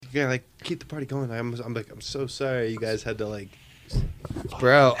yeah, like keep the party going. I'm like, I'm so sorry you guys had to like.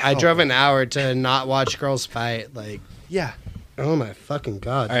 Bro, I drove an hour to not watch girls fight. Like, yeah. Oh my fucking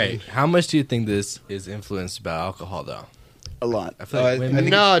god. All right, how much do you think this is influenced by alcohol, though? A lot. I feel like women.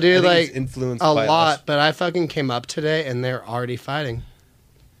 No, dude, like influenced a by lot. us. But I fucking came up today and they're already fighting.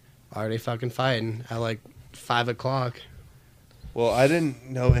 Already fucking fighting at like 5 o'clock. Well, I didn't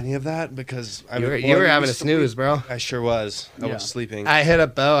know any of that because You were having a snooze, bro. I sure was. I Yeah. was sleeping. I hit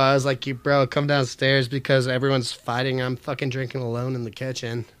up Beau. I was like, "You bro, come downstairs because everyone's fighting. I'm fucking drinking alone in the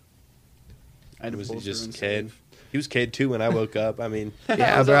kitchen." Was he just Cade? He was Cade too when I woke up. I mean,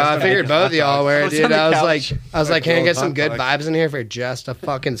 Yeah, bro. I figured both of y'all were, was dude. on the I was couch. like, can I get some good Hot vibes in here for just a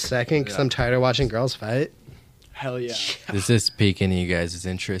fucking second? Because I'm tired of watching girls fight. Hell yeah. Does this pique any of you guys'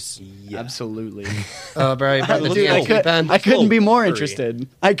 interest? Absolutely. Oh, bro, you brought the Dude, DMT pen. I couldn't be more watery. interested.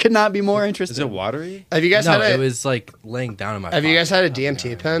 I could not be more interested. is it watery? Have you guys No, had it a was like laying down in my. Have you guys had a pocket.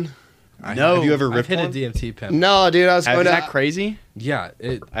 DMT pen? No. Have you ever I've ripped hit a one? DMT pen. No, dude. I was Have going Is to. that crazy? Yeah,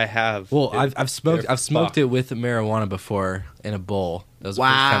 it. I have. Well, Dude, I've smoked they're it fucked. with marijuana before in a bowl. That was the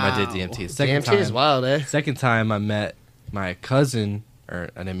first time I did Wow. DMT. Second DMT is time, wild, eh? second time I met my cousin, or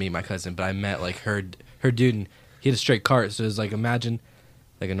I didn't meet my cousin, but I met like her dude, and he had a straight cart. So it was like, imagine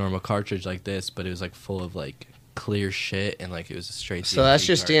like a normal cartridge like this, but it was like full of like clear shit, and like it was a straight. So DMT that's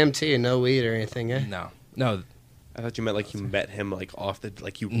just cart. DMT and no weed or anything, eh? No. I thought you meant like you met him like off the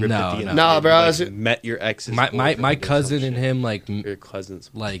like you ripped No, the DMT. no. No, bro, Like, I was- met your ex's. My boyfriend or cousin some and shit. him like Your cousins.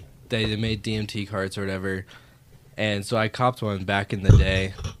 like they made DMT carts or whatever, and so I copped one back in the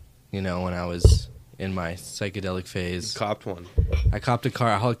day, you know, when I was in my psychedelic phase. Copped one. I copped a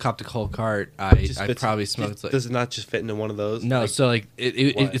cart. I copped a whole cart. I Just fits- probably smoked like Does it not just fit into one of those? no. Like, So like what?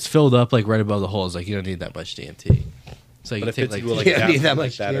 it's filled up like right above the holes. Like you don't need that much DMT. So you but can if take it's like like You don't that, need that like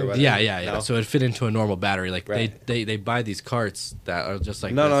much that or DMT. whatever. yeah. No? So it fit into a normal battery. Like Right. they buy these carts that are just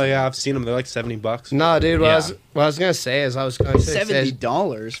like no, this. yeah, I've seen them. They're like $70. No, dude. Yeah. What I was gonna say is I was going to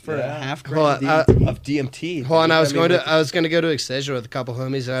 $70 for a Yeah. half Hold gram. on, Of DMT. Hold on, I was mean, like, going to go to Excision with a couple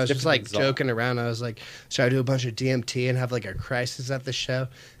homies, and I was just like Different joking around. I was like, should I do a bunch of DMT and have like a crisis at the show?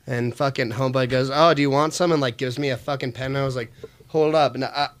 And fucking homeboy goes, "Oh, do you want some?" And like gives me a fucking pen. And I was like, "Hold up, no,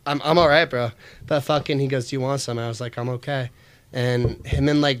 I'm all right, bro." But fucking, he goes, "Do you want some?" And I was like, "I'm okay." And him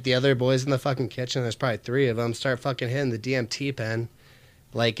and like the other boys in the fucking kitchen, there's probably 3 of them, start fucking hitting the DMT pen.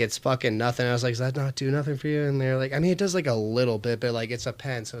 Like it's fucking nothing. I was like, "Does that not do nothing for you?" And they're like, "I mean, it does like a little bit, but like it's a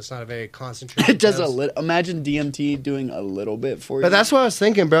pen, so it's not a very concentrated." It does a dose." little. Imagine DMT doing a little bit for you. But that's what I was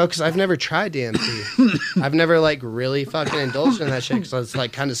thinking, bro, because I've never tried DMT. I've never like really fucking indulged in that shit because it's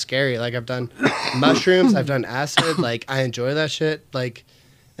like kind of scary. Like I've done mushrooms, I've done acid. Like I enjoy that shit, like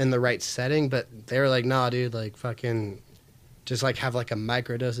in the right setting. But they were like, "Nah, dude, like fucking just like have like a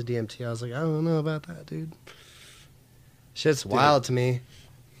micro dose of DMT." I was like, "I don't know about that, dude. Shit's wild to me."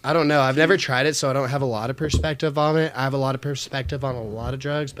 I don't know. I've never tried it, so I don't have a lot of perspective on it. I have a lot of perspective on a lot of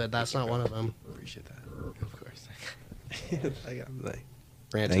drugs, but that's not one of them. Appreciate that. Of course. I got like,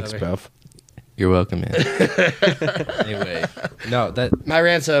 Rant thanks, over. bro. You're welcome, man. Anyway, no, that My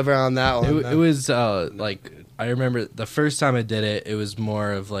rant's over on that one. it was like I remember the first time I did it. It was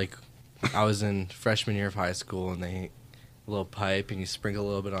more of like I was in freshman year of high school, and they a little pipe, and you sprinkle a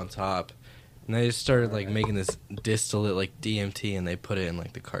little bit on top, and they just started like making this distillate like DMT, and they put it in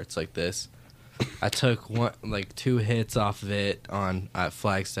like the carts like this. I took 2 hits off of it at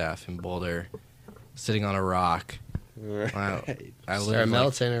Flagstaff in Boulder, sitting on a rock. Wow. I Start lived like,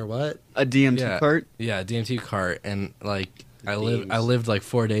 melting or what? a DMT Yeah. cart. yeah, DMT cart, and like I Beans. lived like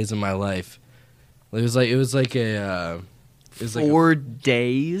 4 days of my life. It was like a 4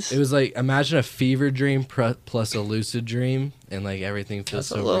 days. it was like imagine a fever dream plus a lucid dream, and like everything feels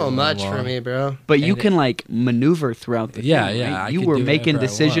That's so a little real much and for long. me, bro. But you and can like maneuver throughout the Yeah, thing, yeah, right? I You could were do making whatever I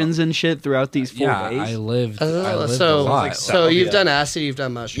decisions and shit throughout these 4 Yeah, days. I lived a So lot. so you've Salvia. done acid, you've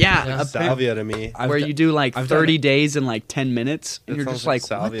done mushrooms. Yeah, Salvia to me. I've where done- you do like I've done 30 it. days in like 10 minutes, and That you're sounds just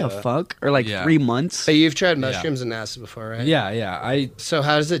like like, what the salvia. fuck? Or like Yeah. 3 months. But you've tried mushrooms and acid before, right? Yeah. So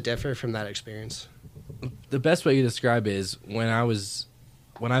how does it differ from that experience? The best way you describe it is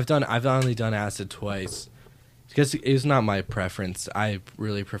I've only done acid twice because it was not my preference. I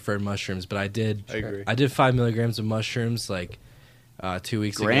really preferred mushrooms, but I did I agree. I did 5 milligrams of mushrooms like 2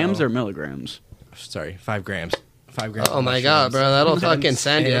 weeks Grams ago. or milligrams? Sorry, 5 grams. 5 grams. Oh of my god, mushrooms. bro, that'll fucking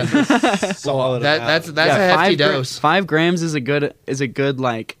send you. Solid. That's amount. a hefty dose. 5 grams is a good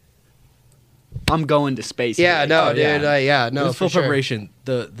like. I'm going to space. Yeah, here. no, Oh, yeah. dude. Yeah, It no, was for full sure. preparation.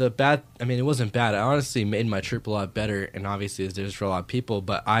 The bad. I mean, it wasn't bad. I honestly made my trip a lot better, and obviously it was for a lot of people.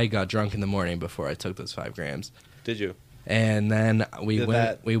 But I got drunk in the morning before I took those 5 grams, Did you? and then we Did went.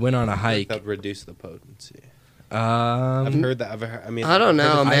 that- We went on a hike. That would reduce the potency. I've heard that. I mean, I don't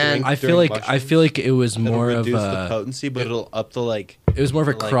know, man. I feel like it was more of reduce a the potency, but it'll up the like. It was more of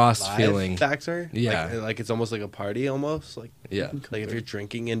a like, cross live feeling. factor. Yeah. Like it's almost like a party, almost like. Yeah. Like if you're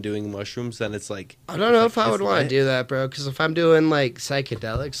drinking and doing mushrooms, then it's like. I don't know if I would it's want to lit. do that, bro. Because if I'm doing like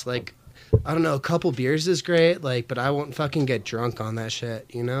psychedelics, like I don't know, a couple beers is great, like, but I won't fucking get drunk on that shit,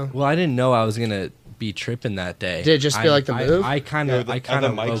 you know? Well, I didn't know I was gonna be tripping that day. Did it just feel like the move? I kind of woke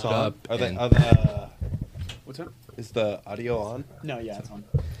up. Are and- what's up? Is the audio on? No, yeah, it's on.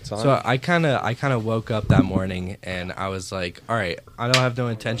 It's on. So I kind of woke up that morning and I was like, all right, I don't have no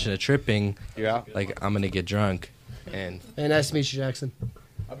intention of tripping. You're out. Like I'm gonna get drunk, and Hey, nice to meet you, Jackson.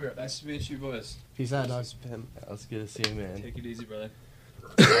 I'll be right back. Nice to meet you, boys. Peace out, dog. let's get to see you, man. Take it easy, brother.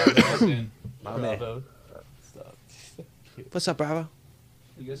 My man. What's up, Bravo?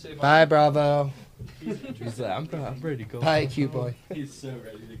 You guys say Bye, Bravo. He's like, I'm ready to go. Bye, cute boy. He's so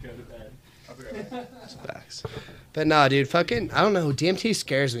ready to go to bed. I'll be right back. Facts. But nah, dude, fucking, I don't know. DMT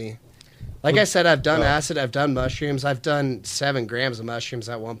scares me. Like I said, I've done acid, I've done mushrooms, I've done 7 grams of mushrooms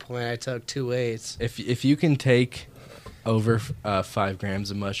at one point. I took 2 weights. If you can take over 5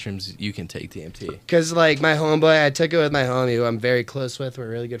 grams of mushrooms, you can take DMT. Because, like, my homeboy, I took it with my homie, who I'm very close with. We're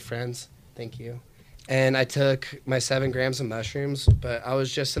really good friends. Thank you. And I took my 7 grams of mushrooms, but I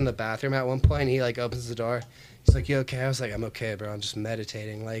was just in the bathroom at one point. And he, like, opens the door. He's like, you okay? I was like, I'm okay, bro. I'm just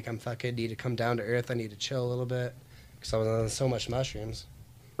meditating. Like, I'm fucking need to come down to earth. I need to chill a little bit. Because I was on so much mushrooms.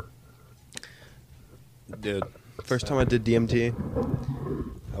 Dude, first time I did DMT,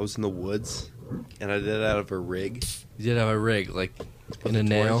 I was in the woods, and I did it out of a rig. You did have a rig, like With in a a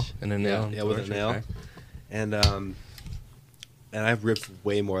nail, torch? in a nail, Yeah, with a torch, nail. okay. And I ripped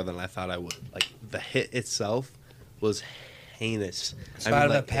way more than I thought I would. Like, the hit itself was heinous. So out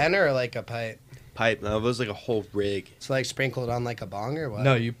of a pen or, like, a pipe? Pipe. No, it was like a whole rig. So, like, sprinkled on, like, a bong or what?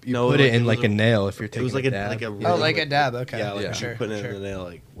 No, you No, put like, it in it like was a nail if you're taking It was like a dab. like a Oh, like a dab. Okay. Yeah, like Yeah. Sure, putting it sure. in the nail,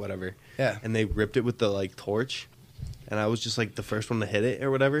 like whatever. Yeah. And they ripped it with the like torch, and I was just like the first one to hit it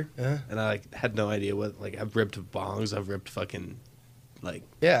or whatever. Yeah. And I like had no idea what, like, I've ripped bongs, I've ripped fucking, like,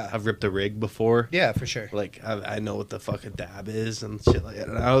 Yeah. I've ripped a rig before. Yeah, for sure. Like I know what the fuck a dab is and shit like that.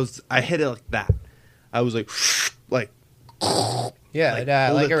 And I hit it like that. I was like, like Yeah, like, like,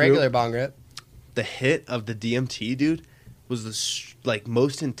 pulled like it a regular through. bong rip. The hit of the DMT, dude, was the like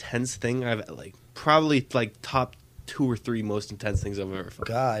most intense thing I've like probably like top 2 or 3 most intense things I've ever felt.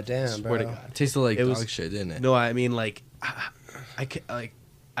 God damn, Swear to bro. God. It tasted like It dog was- shit, didn't it? No, I mean like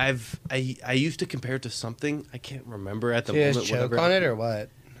I used to compare it to something I can't remember at the Did you moment. just choke whatever. on it or what?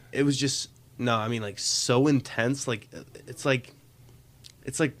 It was just no. I mean like so intense. Like it's like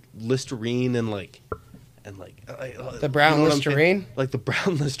Listerine and like The brown you know what I'm saying? Listerine? Like the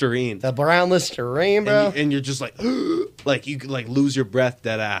brown Listerine. The brown Listerine, bro. And you're just like like you could like lose your breath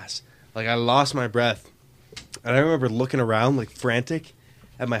dead ass. Like I lost my breath. And I remember looking around like frantic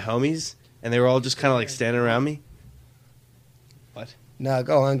at my homies, and they were all just kind of like standing around me. What? No,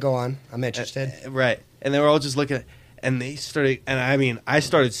 go on. I'm interested. Right. And they were all just looking at, and they started, and I mean, I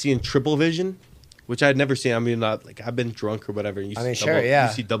started seeing triple vision, which I'd never seen. I mean, not like I've been drunk or whatever. And you I see mean, double, sure, yeah.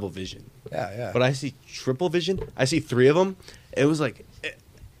 You see double vision. Yeah. But I see triple vision. I see 3 of them. It was like,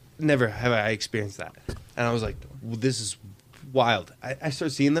 never have I experienced that. And I was like, well, this is wild. I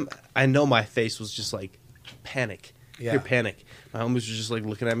started seeing them. I know my face was just like panic. Yeah. Pure panic. My homies were just like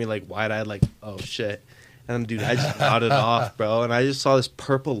looking at me like wide-eyed, like, oh shit. And dude, I just nodded off, bro. And I just saw this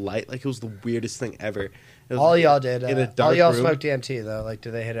purple light. Like it was the weirdest thing ever. It was All y'all did. in a All dark y'all room. smoked DMT, though. Like,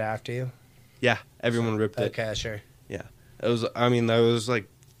 did they hit it after you? Yeah, everyone ripped it. Okay, sure. Yeah, it was. I mean, there was like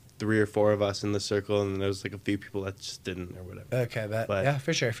 3 or 4 of us in the circle, and there was like a few people that just didn't or whatever. Okay, But- yeah,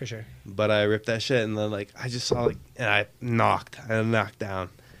 for sure. But I ripped that shit, and then like I just saw like, and I knocked down,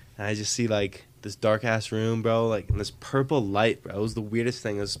 and I just see like this dark ass room, bro, like and this purple light, bro. It was the weirdest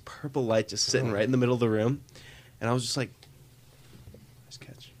thing. This purple light just sitting right in the middle of the room, and I was just like, nice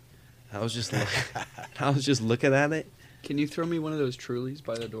catch. I was just looking at it. Can you throw me one of those Trulies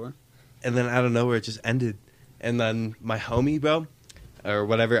by the door? And then out of nowhere, it just ended. And then my homie, bro, or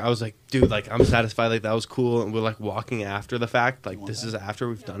whatever, I was like, dude, like, I'm satisfied. Like, that was cool. And we're, like, walking after the fact. Like, this is after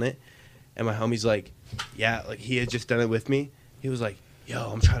we've done it. And my homie's like, yeah, like, he had just done it with me. He was like, yo,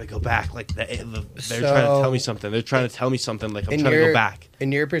 I'm trying to go back. Like, they're trying to tell me something. They're trying to tell me something. Like, I'm trying to go back.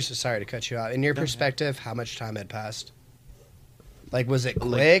 In your sorry to cut you out. In your perspective, how much time had passed? Like, was it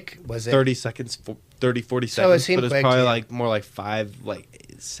quick? Was it 30 seconds, 30, 40 So seconds. it seemed but it's quick probably, to you. like, more like 5, like,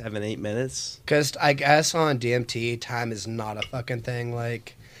 7, 8 minutes. Because I guess on DMT, time is not a fucking thing.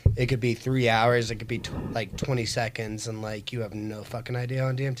 Like, it could be 3 hours, it could be like 20 seconds, and like you have no fucking idea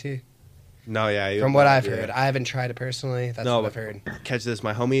on DMT. No, yeah. you From have what no I've idea. heard, I haven't tried it personally. That's No, what I've but heard. catch this.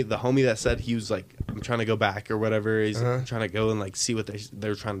 The homie that said he was like, I'm trying to go back or whatever. He's Uh-huh. trying to go and like see what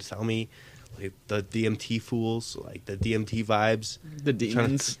they're trying to tell me, like the DMT fools, like the DMT vibes. The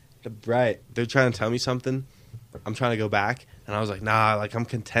demons. Right, they're trying to tell me something. I'm trying to go back, and I was like, nah, like I'm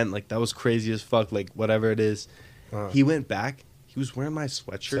content. Like that was crazy as fuck. Like whatever it is. He went back. He was wearing my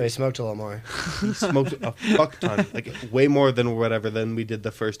sweatshirt. So he smoked a little more. He smoked a fuck ton, like way more than than we did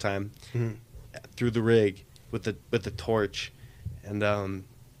the first time through the rig with the torch, and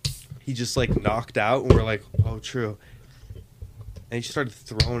he just like knocked out, and we're like, oh, true. And he just started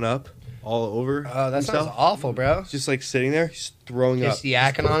throwing up all over. Oh, that himself. sounds awful, bro. Just like sitting there, just throwing up. Just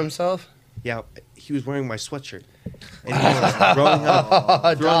yakking on himself. Yeah, he was wearing my sweatshirt, and he was throwing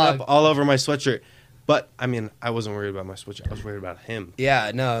up all over my sweatshirt. But I mean, I wasn't worried about my sweatshirt. I was worried about him.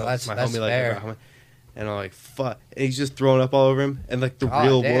 Yeah, no, that's my that's homie, fair. like, and I'm like, fuck. And he's just throwing up all over him. And like the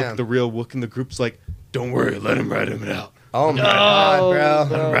real Wook in the group's like, don't worry, let him ride him out. Oh my god,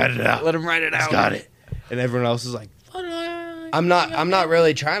 bro. Let him ride it out. Let him ride it out. He's got it. And everyone else is like, I'm not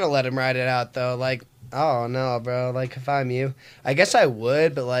really trying to let him ride it out though. Like, oh no, bro. Like if I'm you, I guess I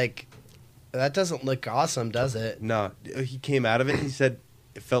would, but like that doesn't look awesome, does it? no. He came out of it. He said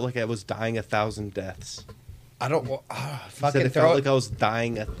it felt like I was dying 1,000 deaths. I don't He fucking said it felt like I was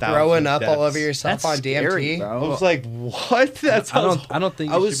dying 1,000 throwing up deaths. all over yourself That's on DMT. scary, bro. I was like, what? That I sounds. don't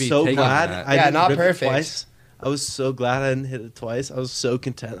think I you was should be so taking glad. that. I Yeah, didn't not rip it perfect. twice. I was so glad I didn't hit it twice. I was so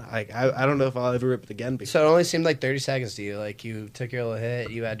content. Like I don't know if I'll ever rip it again. Because, So it only seemed like 30 seconds to you. Like you took your little hit.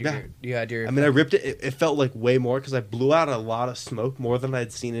 You had your. I mean, I ripped it. It felt like way more because I blew out a lot of smoke, more than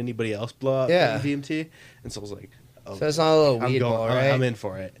I'd seen anybody else blow out Yeah. from DMT. And so I was like, oh, So it's not a little weed ball, right? I'm in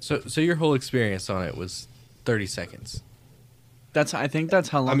for it. So your whole experience on it was 30 seconds. I think that's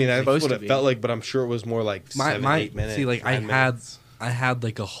how long. I mean, it's that's supposed what to it be. felt like, but I'm sure it was more like 7-8 minutes. See, like 9 minutes. I had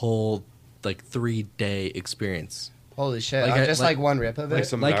like a whole like 3-day experience. Holy shit! Like Just like one rip of it. Like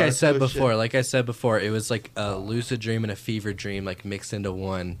some Like I said Naruto before, it was like a lucid dream and a fever dream like mixed into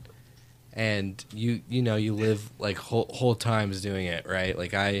one. And you live like whole times doing it, right?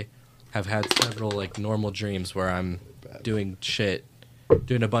 Like I have had several like normal dreams where I'm doing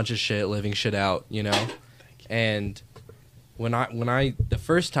a bunch of shit, living shit out, you know? And when I the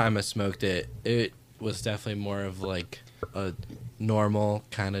first time I smoked it, it was definitely more of like a normal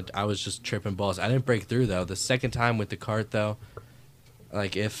kind of, I was just tripping balls. I didn't break through though. The second time with the cart though,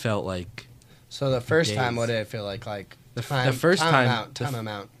 like it felt like So the first time, days. what did it feel like? Like the first time time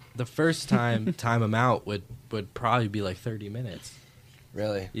amount. the first time I'm out would probably be like 30 minutes.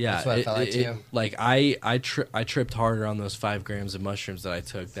 Really? Yeah, That's what it felt like to you. like I tripped harder on those 5 grams of mushrooms that I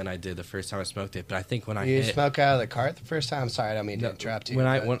took than I did the first time I smoked it. But I think when I You hit, smoke out of the cart the first time? Sorry, I don't mean to interrupt you. when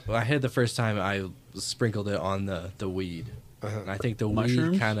but- I hit the first time, I sprinkled it on the weed, and I think the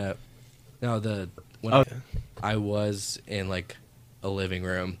Mushrooms? weed kind of when Oh. I was in like a living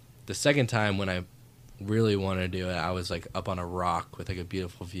room. The second time when I really wanted to do it, I was like up on a rock with like a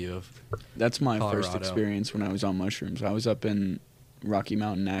beautiful view of. That's my first Colorado. experience when I was on mushrooms. I was up in Rocky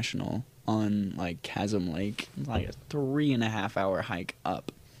Mountain National on like Chasm Lake, like a 3.5 hour hike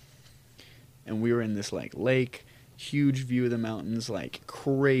up. And we were in this like lake, huge view of the mountains, like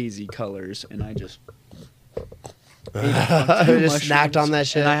crazy colors, and I just ate two Just snacked on that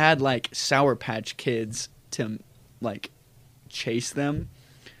shit. And I had like Sour Patch Kids to like chase them.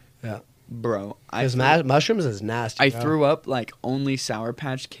 Yeah. Bro, Because mushrooms is nasty. I bro. threw up like only Sour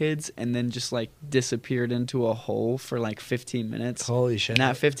Patch Kids and then just like disappeared into a hole for like 15 minutes. Holy shit. And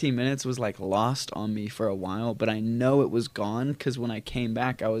that 15 minutes was like lost on me for a while, but I know it was gone because when I came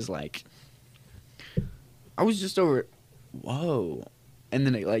back, I was like, I was just over, whoa. And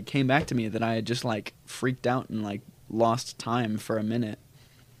then it like came back to me that I had just like freaked out and like lost time for a minute.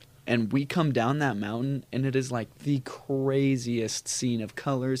 And we come down that mountain, and it is like the craziest scene of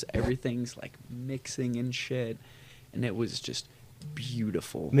colors. Everything's like mixing and shit, and it was just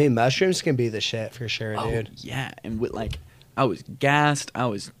beautiful. I mean, mushrooms can be the shit for sure, dude. Yeah, and with like, I was gassed. I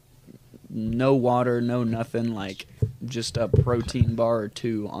was no water, no nothing. Like just a protein bar or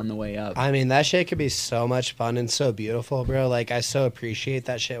 2 on the way up. I mean, that shit could be so much fun and so beautiful, bro. Like, I so appreciate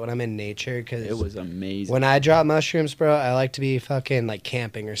that shit when I'm in nature because It was amazing. when I drop mushrooms, bro, I like to be fucking like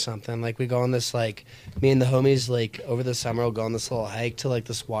camping or something. Like, we go on this, like, me and the homies, like, over the summer, we'll go on this little hike to like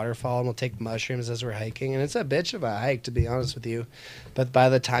this waterfall and we'll take mushrooms as we're hiking. And it's a bitch of a hike, to be honest with you. But by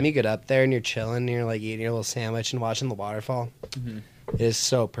the time you get up there and you're chilling and you're like eating your little sandwich and watching the waterfall, it is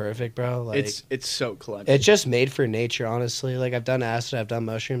so perfect, bro. Like, it's so clever. it's just made for nature, honestly. Like, I've done acid, I've done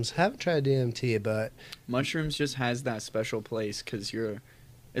mushrooms. Haven't tried DMT, but Mushrooms just has that special place because you're,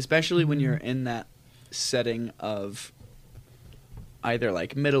 especially when you're in that setting of either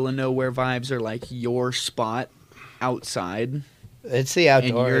like middle of nowhere vibes or like your spot outside, It's the and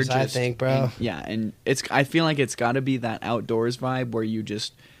you're outdoors, I just- think, bro. and- yeah, and I feel like it's got to be that outdoors vibe where you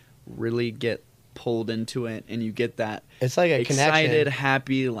just really get pulled into it, and you get that It's like a excited, connection.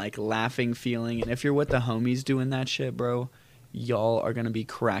 happy, like laughing feeling. And if you're with the homies doing that shit, bro, y'all are gonna be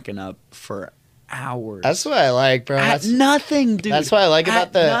cracking up for hours. That's what I like, bro. At nothing, dude. That's what I like At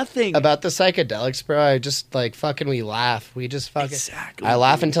about the nothing. about the psychedelics, bro. I just like fucking we laugh. We just fucking Exactly. I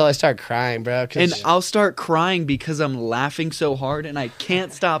laugh dude. until I start crying, bro. And I'll start crying because I'm laughing so hard and I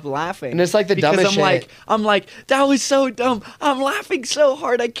can't stop laughing. And it's like the because dumbest shit. I'm like, that was so dumb. I'm laughing so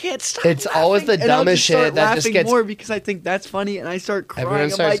hard I can't stop. It's always the laughing." And I'll dumbest just start shit that just laughing gets- more because I think that's funny and I start crying. Everyone I'm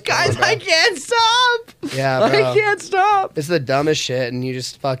starts like, guys, crying, I bro. can't stop. Yeah, bro. I can't stop. It's the dumbest shit, and you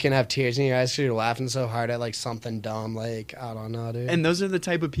just fucking have tears in your eyes because you're laughing so hard at like something dumb. Like I don't know, dude. And those are the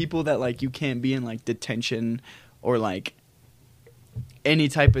type of people that like you can't be in like detention or like any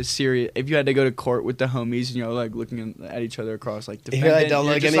type of serious. If you had to go to court with the homies and you're like looking at each other across like You're defendant, like, "Don't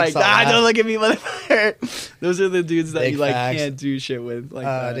you're look just at me, like, stop ah, laughing." don't look at me, motherfucker. Those are the dudes that Big you like facts. can't do shit with. Like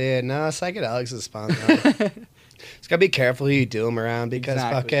that. Dude, no, psychedelics is fun. Though. Just gotta be careful who you do them around because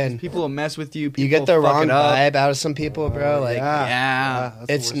Exactly. fucking People will mess with you. People you get the fuck wrong it up. vibe out of some people, bro. Like Yeah. that's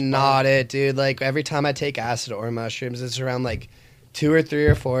the it's worst not it, dude. Like every time I take acid or mushrooms, it's around like 2 or 3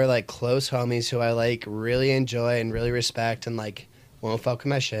 or 4 like close homies who I like really enjoy and really respect and like won't fuck with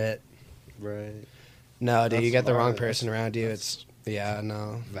my shit. part. Right. No, dude, That's you got the wrong smart. person around you. It's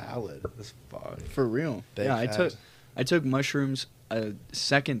no. Valid as fuck. For real. Big yeah, facts. I took mushrooms a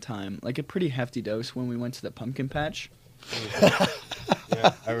second time, like a pretty hefty dose when we went to the pumpkin patch.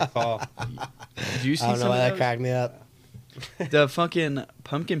 Yeah, I recall. Did you see I don't know some why of that those? cracked me up. The fucking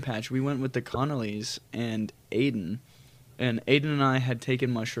pumpkin patch, we went with the Connollys and Aiden. And Aiden and I had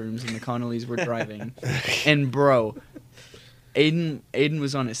taken mushrooms and the Connollys were driving. And bro, Aiden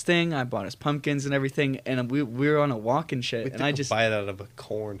was on his thing, I bought his pumpkins and everything, and we were on a walk and shit. We And took I a just bite out of a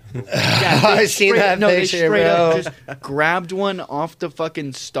corn. yeah, I they seen straight- that no, picture, they straight up bro. just grabbed one off the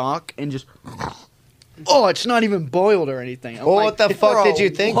fucking stalk and just oh, it's not even boiled or anything. I'm Well, like, what the fuck bro, did you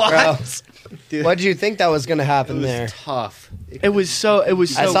think, what? bro? Dude, What did you think that was gonna it happen was there? tough. It was so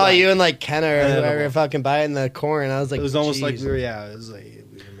I saw wet. you and like Kenna or Edible. whoever fucking biting the corn. I was like, It was almost like "Jeez." we were. Yeah, it was like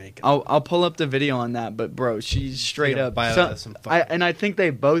we were making. I'll pull up the video on that, but bro, she's straight Take a up. bite so- out of some fucking- I think they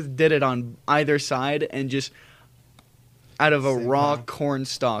both did it on either side and just out of a Same raw time. corn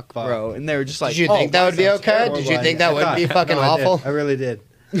stalk, Fuck. bro. And they were just like, Did you oh, think that would be sounds okay? terrible. Did you think that I wouldn't be thought- fucking no, I did. awful? I really did.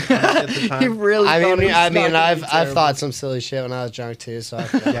 At the he time. really. I thought it mean, was I not mean, gonna I've be I've terrible. thought some silly shit when I was drunk too. So I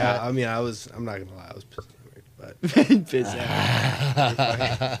feel Yeah, that. I mean, I'm not gonna lie, I was pissed hammered, but Piss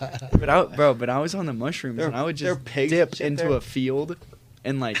out. But I was on the mushrooms There- and I would there are just pigs dip and shit into there? a field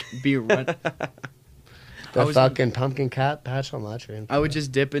and like be run. I The was- fucking pumpkin cat patch on mushroom. I would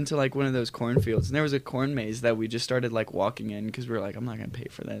just dip into like one of those cornfields, and there was a corn maze that we just started like walking in because we were like, I'm not gonna pay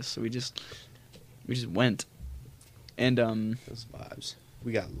for this, so we just went, and those vibes.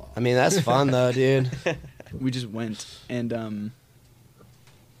 We got lost. I mean, that's fun though, dude. we just went, and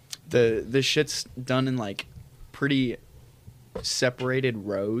the shit's done in like pretty separated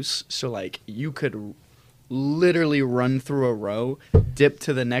rows, so like you could literally run through a row, dip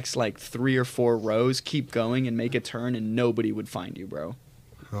to the next like 3 or 4 rows, keep going and make a turn, and nobody would find you, bro.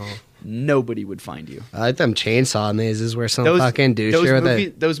 Oh. Nobody would find you. I like them chainsaw mazes where some fucking doucher with a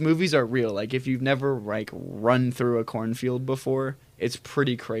those movies are real. Like if you've never like run through a cornfield before, it's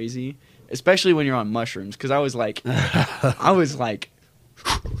pretty crazy, especially when you're on mushrooms. Because I was like, You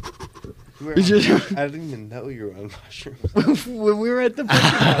were on- I didn't even know you were on mushrooms. when we were at the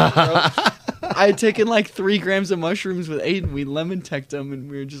pumpkin patch, bro, I had taken like 3 grams of mushrooms with Aiden. We lemon teched them, and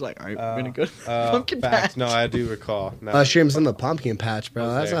we were just like, all right, we're gonna go to the pumpkin facts. patch. No, I do recall. No, mushrooms in the pumpkin patch, bro. I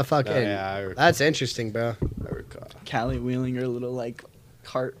was That's there. not fucking. No, yeah, I recall. That's interesting, bro. I recall. Callie wheeling her little like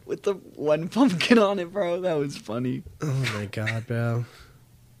cart with the one pumpkin on it, bro. That was funny. Oh my god, bro.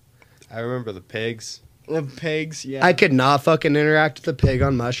 I remember the pigs. The pigs, yeah. I could not fucking interact with the pig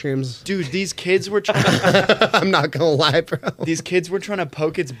on mushrooms. Dude, these kids were trying to I'm not gonna lie, bro. these kids were trying to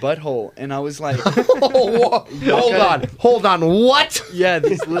poke its butthole, and I was like, Hold on. What? yeah,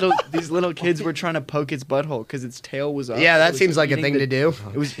 these little kids were trying to poke its butthole because its tail was up. Yeah, It that was seems like a eating thing the- to do.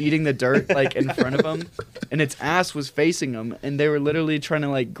 It was eating the dirt like in front of them, and its ass was facing them, and they were literally trying to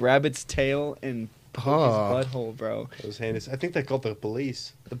like grab its tail and poke Oh. his butthole, bro. It was heinous. I think they called the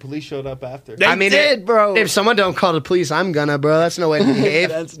police. The police showed up after. They I mean, did, bro. If someone don't call the police, I'm gonna, bro. That's no way to behave.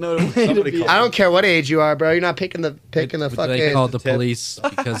 That's no way to Somebody be. called I don't care what age you are, bro. You're not picking the But fucking. they called the tip. police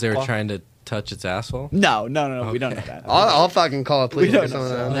because they were trying to touch its asshole? No, we don't do Okay. that. I'll fucking call a police don't or know something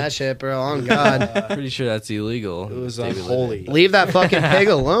so. on that shit, bro. On God. Pretty sure that's illegal. It was David unholy. Leave that fucking pig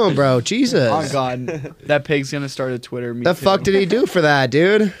alone, bro. Jesus. Oh God, that pig's gonna start a Twitter. The fuck did he do for that,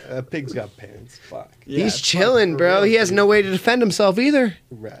 dude? Pig's got parents. Fuck. He's chilling, bro. He has no way to defend himself either.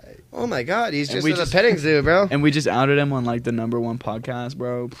 Right. Oh my God, he's And just we at the just- petting zoo, bro. And we just outed him on like the #1 podcast,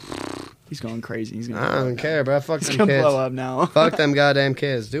 bro. He's going crazy. He's gonna. I don't care, bro. Fuck He's them gonna blow kids. up now. Fuck them goddamn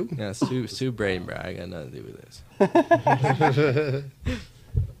kids, dude. Yeah, Sue brain, bro. I got nothing to do with this.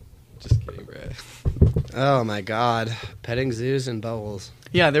 Just kidding, bro. Oh my God, petting zoos and bubbles.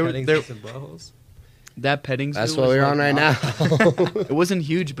 Yeah, there Petting there some buttholes? that petting. That's zoo what was, we're like, on right not- now. It wasn't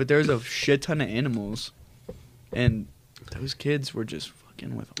huge, but there was a shit ton of animals, and those kids were just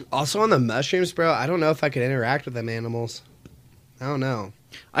fucking with them. Also on the mushrooms, bro. I don't know if I could interact with them animals. I don't know.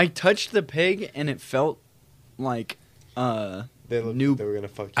 I touched the pig, and it felt like They looked New- they were gonna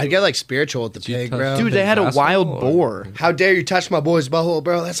fuck you. I'd get like spiritual with the Did you pig, touch- bro. dude. They had a Pig's wild asshole, or- boar. How dare you touch my boy's butthole,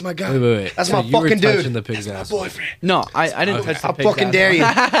 bro? That's my guy. Wait. That's So my you were fucking dude. touching the pig's asshole. Boyfriend. No, I didn't Okay. touch the How pig's fucking dare you?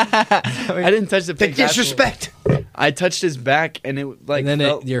 I didn't touch the The pig's asshole. disrespect. I touched his back, and it like And then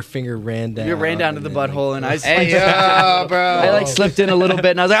felt, your finger ran down. you ran down to and the then, like, butthole, and I Hey, yo, bro. I like slipped in a little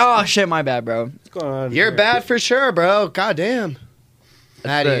bit, and I was like, "Oh shit, my bad, bro." What's going on? You're here? bad for sure, bro. God damn.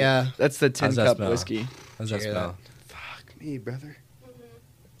 Maddie, That's the tin How's that cup smell? whiskey. How's that Hear smell? Fuck me, brother.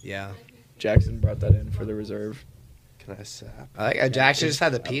 yeah. Jackson brought that in for the reserve. Can I sap? I like Jackson just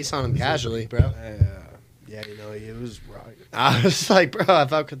had the piece on him casually, bro. Yeah, you know, it was wrong. I was like, bro, I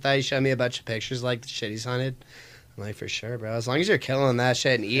fuck with that. You showed me a bunch of pictures like the shit he's hunted. I'm like, for sure, bro. As long as you're killing that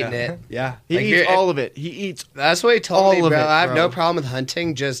shit and eating it. Yeah. He Like, eats you're- all of it. He eats. That's what he told All me, of bro. it, I have bro. no problem with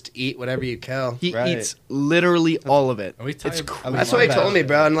hunting. Just eat whatever you kill. He Right. eats literally all of it. Are we talking? It's crazy. That's what he love told that me, shit.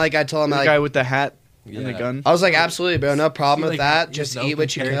 bro. And like I told him, The like, guy with the hat and the Yeah. gun. I was like, absolutely, bro. No problem Does with he, like, that. use Just an eat open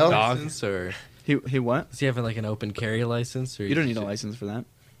what you carry kill. license, or He what? does he have like an open carry license? Or You don't need a license for that.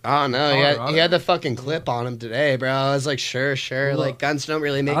 I don't know. He Colorado. had the fucking clip on him today, bro. I was like, sure. Well, Like, guns don't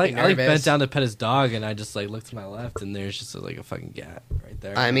really make I me like bent nervous. down to pet his dog, and I just like looked to my left, and there's just like a fucking gat right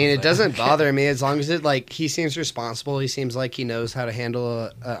there. I mean, was it like- doesn't bother me as long as it, like, he seems responsible. He seems like he knows how to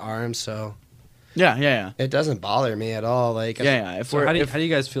handle a arm, so Yeah. it doesn't bother me at all. Like, If So we're, how do if, you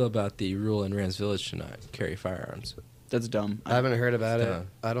guys feel about the rule in Rand's Village to not carry firearms? that's dumb. I haven't heard about it. Yeah.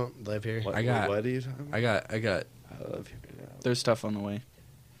 I don't live here. I got- What are you talking about? I got I love hearing that. There's stuff on the way.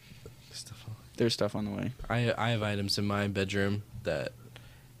 stuff. There's stuff on the way. I have items in my bedroom that,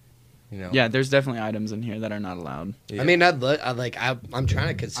 you know. Yeah, there's definitely items in here that are not allowed. yeah. I mean, I'm trying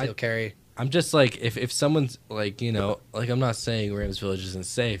to conceal carry. I'm just like if someone's like, you know, like I'm not saying Rams Village isn't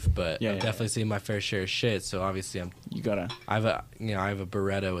safe, but Yeah, I've yeah, definitely seen my fair share of shit. So obviously You gotta. I have a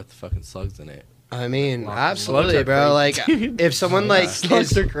Beretta with fucking slugs in it. I mean, Slugs absolutely, are bro. Like, crazy. if someone like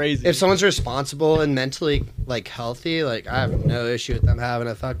Slugs is, are crazy. if someone's responsible and mentally like healthy, like I have no issue with them having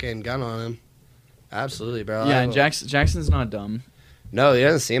a fucking gun on them. Absolutely, bro. yeah, I- and Jackson's not dumb. No, he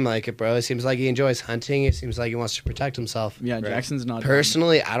doesn't seem like it, bro. It seems like he enjoys hunting. It seems like he wants to protect himself. Yeah, Right. Jackson's not.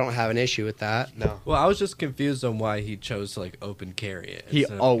 Personally, I don't have an issue with that No. Well, I was just confused on why he chose to like open carry it. Dumb. He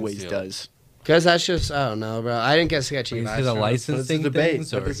instead of always conceal. does. because that's just I don't know, bro. I didn't get sketchy Like, vibes is it a from it. But it's a licensing debate.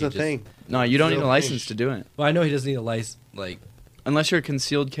 things, or But it's he the just- thing. No, you don't need a Real license thing. to do it. Well, I know he doesn't need a license. Like, Unless you're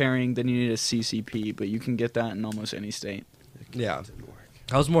concealed carrying, then you need a CCP, but you can get that in almost any state. yeah, Didn't work.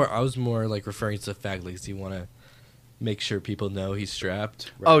 I was more like referring to the fact like, does he want to make sure people know he's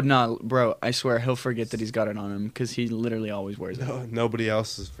strapped? Oh no, bro! I swear he'll forget that he's got it on him because he literally always wears it. No, nobody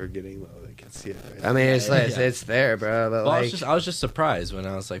else is forgetting though. They can see it. Right? I mean, it's Yeah, like, yeah. it's there, bro. But Well, like, I was just surprised when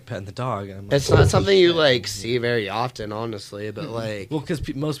I was like petting the dog. And I'm like, it's not something you like see very often, honestly. But like, well,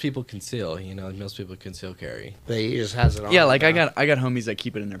 because most people conceal, you know, most people conceal carry. but he just has it on. Yeah, like bro. I got homies that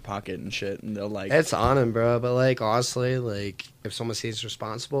keep it in their pocket and shit, and they'll like. It's on him, bro. But like, honestly, like, if someone seems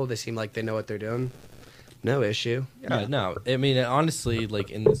responsible, they seem like they know what they're doing. No issue. Yeah, no, I mean, honestly,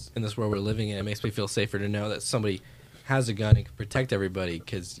 like in this world we're living in, it makes me feel safer to know that somebody has a gun and can protect everybody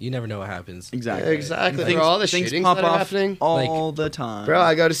because you never know what happens. Exactly. Exactly. Things- Bro, all the things shootings pop that are off happening. all the time. Bro,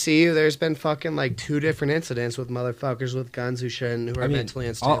 I go to see you. There's been fucking like 2 different incidents with motherfuckers with guns who shouldn't, who are I mean, mentally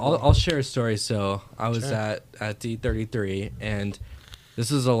unstable. I'll share a story. So I was Sure. at D33, and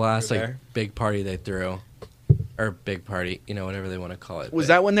this is the last You were like there? big party they threw, or big party, you know, whatever they want to call it. Was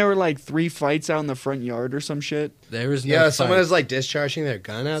But that when there were like 3 fights out in the front yard or some shit? there was no yeah, someone fight. is like discharging their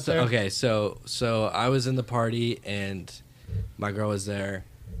gun out So, there. okay, so I was in the party and my girl was there,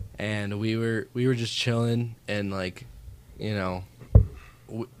 and we were just chilling, and like, you know,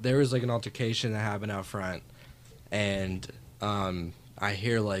 there was like an altercation that happened out front, and I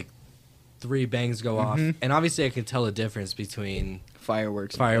hear like 3 bangs go off, Mhm. and obviously I can tell the difference between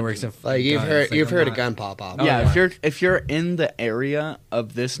fireworks. and Like you've guns. heard Like, you've I'm heard a not- gun pop off. Oh, Yeah, yeah. if you're in the area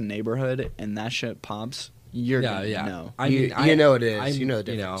of this neighborhood and that shit pops, you're gonna know. I You- mean, you know what it is. I'm- You know the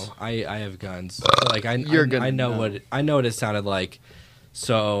difference. I have guns. So, like You're gonna I know know. I know what it sounded like.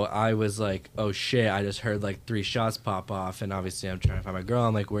 So I was like, oh shit! I just heard like 3 shots pop off, and obviously I'm trying to find my girl.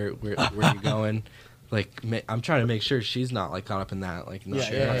 I'm like, where are you going? Like I'm trying to make sure she's not like caught up in that. Like not, not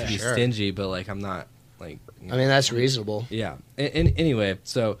to be sure. stingy, but like I'm not like. I mean, that's reasonable. Yeah. And anyway,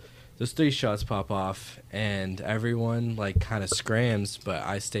 so those 3 shots pop off, and everyone like kind of scrams, but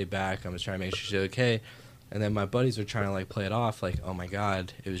I stay back. I'm just trying to make sure she's okay. And then my buddies are trying to like play it off, like, oh my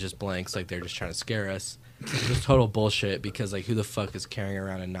god, it was just blanks, like they're just trying to scare us. It was total bullshit because like who the fuck is carrying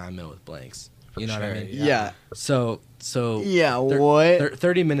around a 9mm with blanks? You know what I mean? Yeah. So Yeah. thir- What?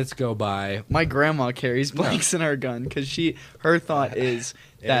 30 minutes go by. My grandma carries blanks in her gun because her thought is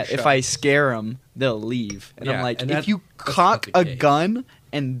that if shot. I scare them, they'll leave. And I'm Yeah, like, and if that's you not cock the a case. gun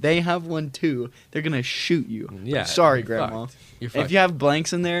and they have one too, they're gonna shoot you. Yeah. Sorry, you're grandma. fucked. You're If fucked. you have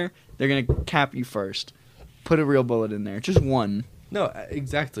blanks in there, they're gonna cap you first. Put a real bullet in there, just one. No,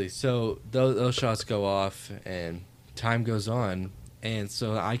 exactly. So those shots go off, and time goes on, and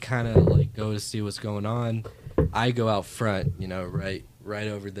so I kind of like go to see what's going on. I go out front, you know, right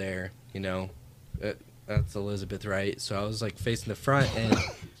over there, you know. That's Elizabeth, right? So I was like facing the front, and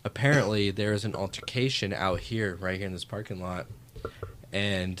apparently there was an altercation out here, right here in this parking lot,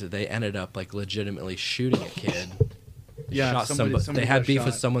 and they ended up like legitimately shooting a kid. Yeah, Shot somebody They had got beef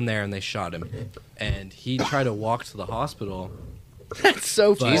with shot. someone there, and they shot him. And he tried to walk to the hospital. That's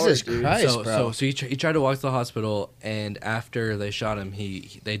so But- Jesus dude. Christ, so, bro. So he tried to walk to the hospital, and after they shot him,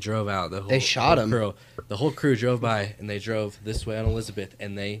 they drove out. They shot him? Crew, the whole crew drove by, and they drove this way on Elizabeth,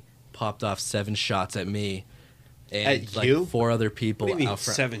 and they popped off 7 shots at me, and At like you? 4 other people What do you mean out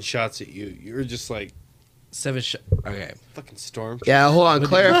front. 7 shots at you? You were just like 7 shots. Okay. fucking storm. Yeah, hold on,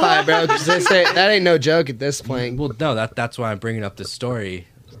 clarify, bro. Because that ain't no joke at this point. Well, no, that's why I'm bringing up this story.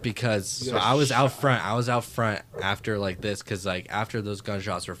 Because so I was out front. I was out front after like this, because like after those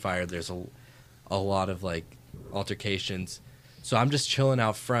gunshots were fired, there's a lot of like altercations. So I'm just chilling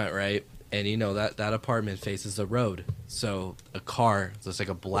out front, right? And you know that apartment faces the road. So a car, just like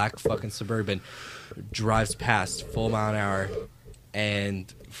a black fucking Suburban, drives past full mile an hour,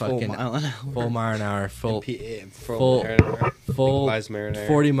 and fucking Full mile an hour. full Full full Legalized marinara.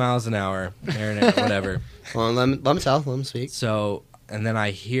 40 miles an hour, marinara, whatever. Hold on, let me tell. Let me speak. So, and then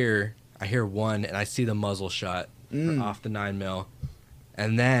I hear one, and I see the muzzle shot off the 9mm,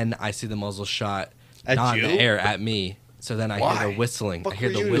 and then I see the muzzle shot At not in you? the air at me. So then I hear Why? the whistling. Fuck I hear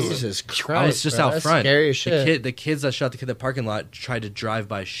were the you whistle. doing? Jesus Christ, I was just bro, out that's front. Scary as shit. The kids that shot the kid in the parking lot tried to drive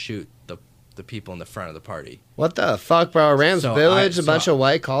by shoot the people in the front of the party. What the fuck, bro? Rams So Village, a so bunch of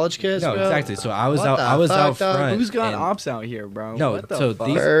white college kids, No, bro? exactly. So I was What out. the I was fuck, out dog? front. Who's got and- ops out here, bro? No, What the so fuck?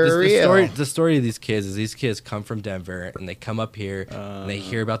 these For real. the story of these kids is these kids come from Denver, and they come up here and they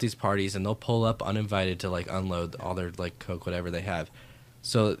hear about these parties, and they'll pull up uninvited to like unload all their like coke, whatever they have.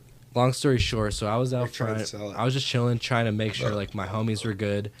 So long story short, so I was out They're trying to front. sell it. I was just chilling, trying to make sure like my homies were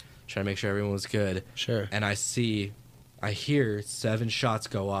good, trying to make sure everyone was good. Sure. And I hear 7 shots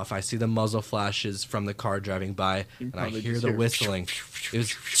go off. I see the muzzle flashes from the car driving by, and I probably hear just the hear whistling. It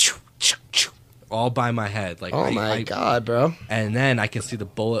was all by my head. Like Oh my I, god, bro. and then I can see the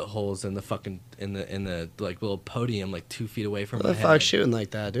bullet holes in the fucking in the like little podium like 2 feet away from What my the head. fuck shooting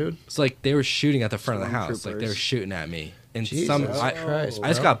like that, dude? It's like they were shooting at the front of the house. Like they were Stormtroopers. shooting at me. And Jesus I Christ,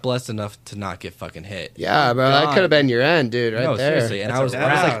 just bro. got blessed enough to not get fucking hit. Yeah, bro. That God. could have been your end, dude, right no, there. seriously. And I was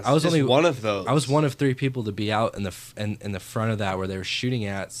Yeah, I was just only one of those. I was one of 3 people to be out in the front of that where they were shooting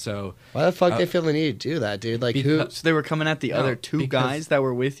at. So Why the fuck they feel the need to do that, dude? Like who? because- So they were coming at the No, other 2 because- guys that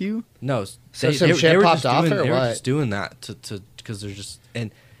were with you? no, So they, some they, shit they were popped just off doing, or they were what? just doing that to because they're just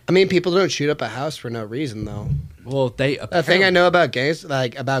and I mean, people don't shoot up a house for no reason, though. well they The thing I know about gangs,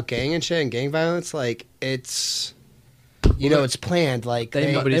 like about gang and shit and gang violence, like it's, it's planned. Like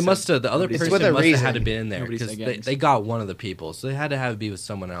They Nobody said- must have the other nobody person said- With a must have reason. had to be in there Nobody because said they, gangs. they got one of the people, so they had to have it be with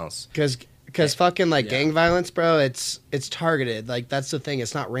someone else. because fucking like Yeah. gang violence, bro. It's targeted. Like that's the thing.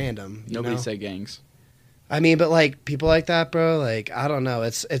 It's not random. You Nobody know? said gangs. I mean, but like people like that, bro. Like I don't know.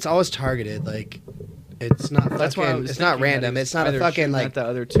 It's always targeted. Like it's not. That's why I fucking, was it's not thinking that random. it's It's not a either fucking shooting like. at the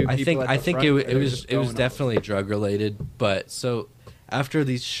other 2 I people think at I the think front, it, or it they were was just it was going off. definitely drug related. But so after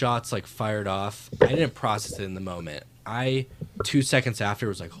these shots like fired off, I didn't process it in the moment. 2 seconds after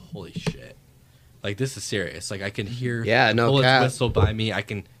was like, holy shit, like this is serious. Like I can hear Yeah, no bullets cap. whistle by me. I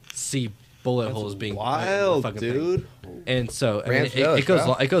can see bullet holes being wild, fucking thing. dude. And so I mean, Rams Village, it goes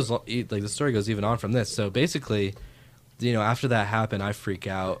bro. it goes like the story goes even on from this. So basically, after that happened, I freak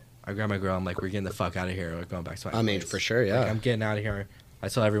out I grab my girl. I'm like, we're getting the fuck out of here. We're going back to my I mean, place. for sure, yeah. Like, I'm getting out of here. I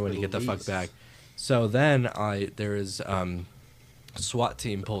tell everyone to get the fuck back. So then there is SWAT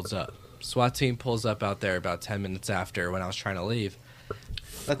team pulls up. SWAT team pulls up out there about 10 minutes after when I was trying to leave.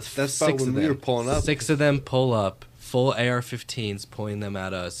 That's about when we were pulling up. 6 of them pull up, full AR-15s pointing them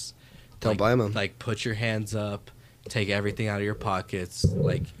at us. Don't blame them. Like, put your hands up, take everything out of your pockets.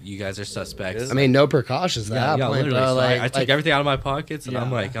 Like, you guys are suspects. I mean, no precautions at that point, literally. bro. So Like, I took everything out of my pockets, and Yeah.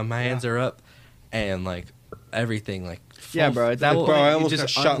 I'm like, my hands are up, and like everything, like Yeah, bro. At that full- point, Bro, I you almost just got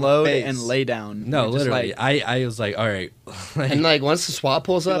shot in the unload face. and lay down. No, You're just literally, like- I was like, all right, like, and like once the SWAT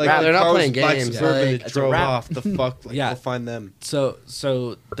pulls up, Like, they're not Carl's playing Black games. Suburban Like, that it's a drove wrap. off. The fuck, like, Yeah. we'll find them. so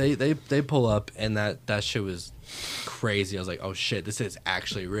they pull up, and that shit was crazy. I was like, oh shit, this is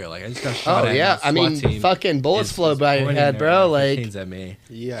actually real. Like, I just got shot oh at. yeah, and the I SWAT mean, team fucking bullets is flow by your pointing head, their bro. Like, AR-15s at me.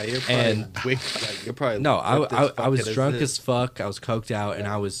 Yeah, you're probably And- like, you're probably No, ripped I was fuck drunk it as fuck. I was coked out, and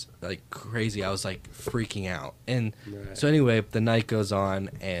I was like crazy. I was like freaking out. And Right. so anyway, the night goes on,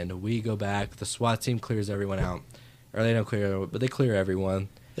 and we go back. The SWAT team clears everyone out, or they don't clear everyone, but they clear everyone.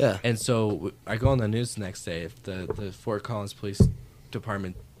 yeah, And so I go on the news the next day, the Fort Collins Police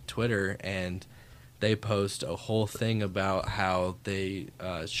Department Twitter, and they post a whole thing about how they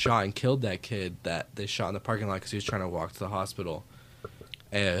shot and killed that kid that they shot in the parking lot because he was trying to walk to the hospital.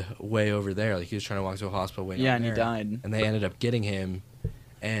 Way over there, like he was trying to walk to a hospital. Way Yeah, down and he there. died. And they ended up getting him.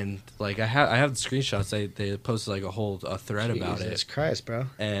 And like I have the screenshots. They posted like a thread about Jesus it. Christ, bro.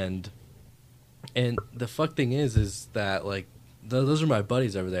 And the fuck thing is that like those are my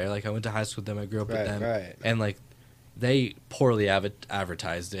buddies over there. Like I went to high school with them. I grew up with Right, them. right. And like they poorly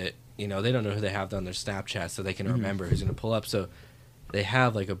advertised it. You know, they don't know who they have on their Snapchat, so they can remember who's gonna pull up. So they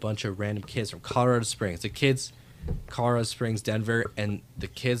have like a bunch of random kids from Colorado Springs. The kids, Colorado Springs, Denver, and the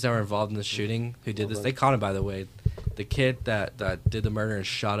kids that were involved in the shooting who did this. They caught him, by the way. The kid that did the murder and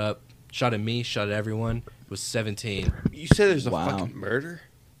shot at me, shot at everyone, was 17. You said there's a Wow. fucking murder?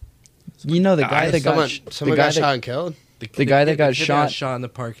 You know the guy that got Someone the guy got shot and killed. The guy that got kid shot- in the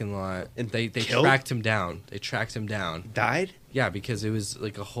parking lot, and they killed? tracked him down. They tracked him down. Died? Yeah, because it was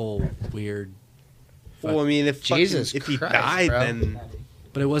like a whole weird. Well, I mean, if Jesus if he Christ, died, bro. then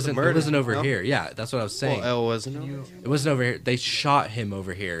But it wasn't. murder, It wasn't over no? here. Yeah, that's what I was saying. well, it wasn't. over? It wasn't over here. They shot him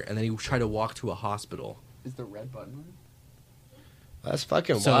over here, and then he tried to walk to a hospital. Is the red button on? That's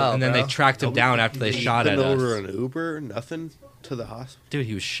fucking So wild, and then bro. they tracked him down after they He shot at couldn't order us. an Uber, nothing to the hospital. Dude,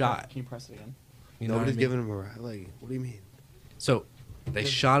 he was shot. Can you press it again? You know what I Nobody's mean? giving him a ride. Like, what do you mean? So they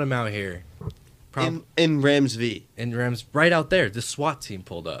shot him out here. In Rams V. In Rams, right out there, the SWAT team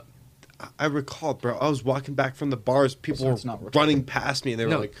pulled up. I recall, bro. I was walking back from the bars. People So it's were not recorded. running past me. And they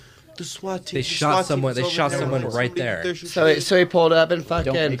were No. like, "The SWAT team." They the shot SWAT someone- team's they shot over there. someone Somebody right get there. their shit." So he pulled up and Don't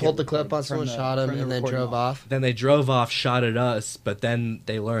fucking make pulled it the clip on someone, from the- shot him, from the and then recording drove off. off. Then they drove off, shot at us, but then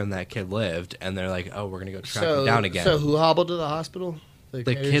they learned that kid lived, and they're like, "Oh, we're gonna go track him down again." So who hobbled to the hospital? the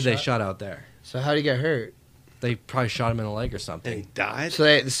kid they shot out there, So how did he get hurt? they probably shot him in the leg or and he something. died. So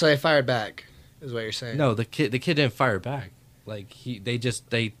they fired back, is what you're saying? No, the kid didn't fire back. Like he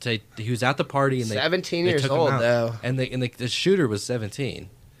was at the party and 17 they years took him old out. though. and the shooter was 17.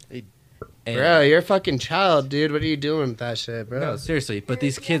 Hey. And- Bro, you're a fucking child, dude. What are you doing with that shit, bro? no, seriously. But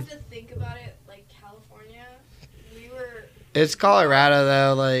these You kids, have to think about it like California. We were It's Colorado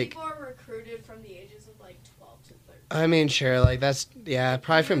though. Like, people are recruited from the ages of like 12 to 13. I mean, sure. Like that's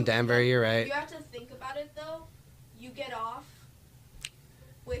probably from Denver. You're right. You have to think about it though. You get off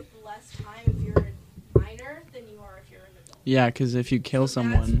with less time if you're a minor than you are if you're an adult. Yeah, because if you kill So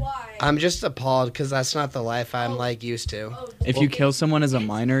that's someone, why. I'm just appalled because that's not the life I'm like used to. Oh, if you kill someone as a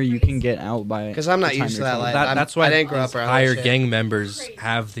minor, you can get out by. Because I'm not the time used to you're that 20. life. that's why I didn't grow up around higher that shit. gang members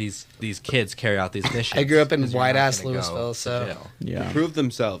have these kids carry out these missions. I grew up in 'cause you're white not ass gonna go Louisville, to so- jail. Yeah. Prove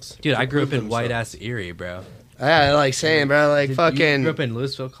themselves. Dude, I grew up Prove in white themselves. ass Erie, bro. Yeah, like saying, bro, like You fucking. grew up in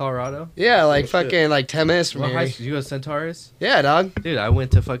Louisville, Colorado. Yeah, like Oh, shit. fucking like 10 minutes from What high here. school? You go to Centaurus? Yeah, dog. Dude, I went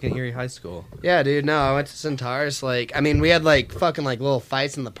to fucking Erie High School. Yeah, dude. No, I went to Centaurus. Like, I mean, we had like fucking like little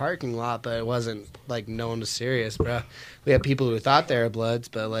fights in the parking lot, but it wasn't like no one was serious, bro. We had people who thought they were Bloods,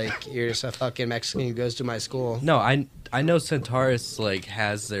 but like you're just a fucking Mexican who goes to my school. No, I know Centaurus like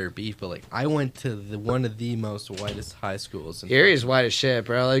has their beef, but like I went to one of the most whitest high schools. In Erie's white as shit,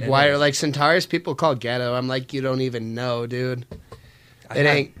 bro. Like It white, is. like Centaurus people call ghetto. I'm like, you don't even know, dude. I It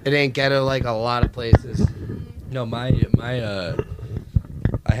had- ain't ghetto like a lot of places. No, I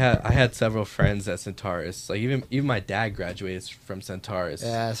had several friends at Centaurus. Like even my dad graduated from Centaurus.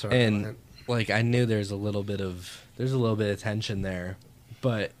 Yeah, that's what I and meant. like I knew there's a little bit of tension there,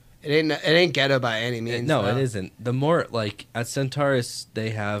 but It ain't ghetto by any means. no, though. it isn't. The more like at Centaurus, they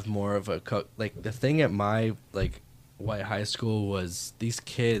have more of a like the thing at my like white high school was these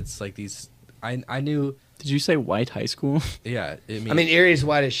kids, like these. I knew. Did you say white high school? Yeah, I mean, Erie's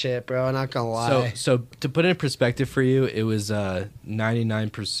white as shit, bro. I'm not gonna lie. So to put it in perspective for you, it was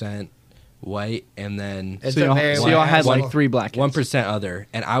 99% white, and then It's So a very y'all white had high like school. 3 black kids. 1% other,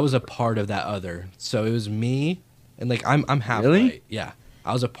 and I was a part of that other. So it was me, and like I'm half Really? white. Yeah,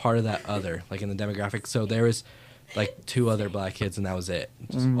 I was a part of that other, like in the demographic. So there was like 2 other black kids, and that was it.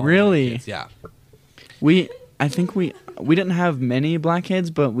 Just all white Really? kids, yeah. I think we didn't have many black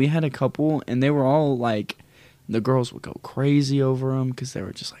kids, but we had a couple, and they were all like, the girls would go crazy over them because they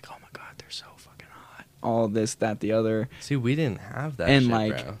were just like, oh my god, they're so fucking hot. All this, that, the other. See, we didn't have that. And, shit,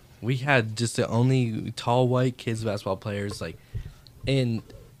 like- bro. We had just the only tall white kids basketball players, like, and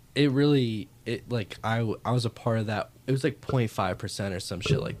it really, I was a part of that. It was like 0.5% or some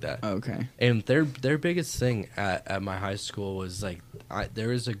shit like that. Okay. And their biggest thing at my high school was like, there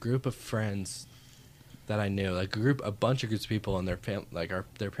was a group of friends that I knew, like a bunch of groups of people, and their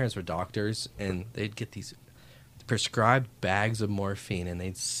parents were doctors, and they'd get these prescribed bags of morphine, and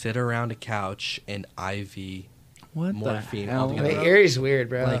they'd sit around a couch and IV What morphine the hell? I altogether. mean, Erie's weird,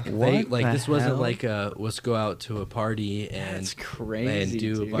 bro. Like What the this wasn't hell? like let's go out to a party and That's crazy.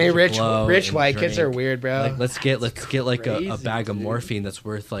 do a dude. I bunch mean, of rich blow white and kids are drink. weird, bro. Like let's get like a crazy, bag of dude. morphine that's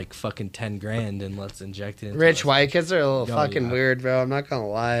worth like fucking 10 grand, and let's inject it into Rich us. white kids are a little Oh, fucking yeah. weird, bro. I'm not gonna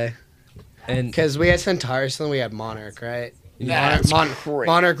lie. And Because we had Centaurus and we had Monarch, right? That's Monarch,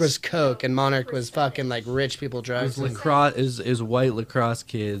 Monarch was coke and Monarch was fucking like rich people it drugs. was lacrosse is white lacrosse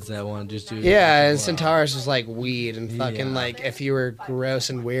kids that want to just do Yeah, and blow. Centaurus was like weed and fucking Yeah. like if you were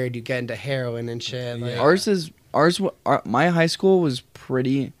gross and weird, you get into heroin and shit. Like, Yeah. My high school was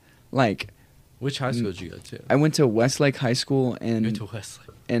pretty, like, Which high school did you go to? I went to Westlake High School I went in to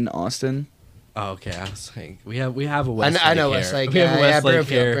Westlake. Austin. Oh, okay. I was like, we have a I Westlake. know here. Westlake. We have Yeah, a yeah, Westlake Broomfield,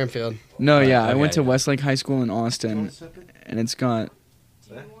 here. Broomfield. No, Right, yeah, I went okay, to yeah. Westlake High School in Austin, and it's got.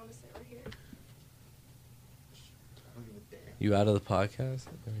 Do you want to sit right here? You out of the podcast?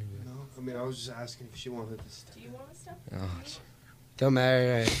 No, I mean I was just asking if she wanted to stay. Do you want to step? Oh, Don't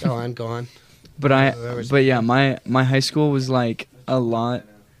matter. Right, go on. But yeah, my high school was like a lot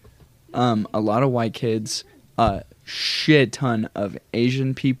of white kids, a shit ton of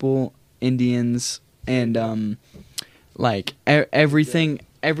Asian people, Indians, and like everything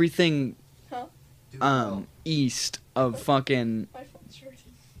Huh? east of fucking My phone's charging.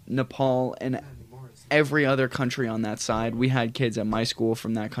 Nepal and every other country on that side. We had kids at my school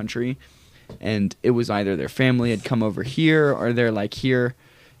from that country, and it was either their family had come over here or they're like here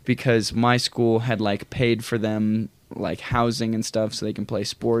because my school had like paid for them like housing and stuff so they can play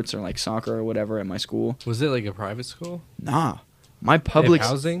sports or like soccer or whatever at my school. was it like a private school? Nah. My They have public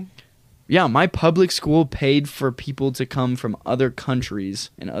housing? Yeah, my public school paid for people to come from other countries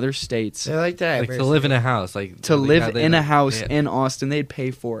and other states They're like that. Like to live in a house, like to live they in a like- house yeah. in Austin. They'd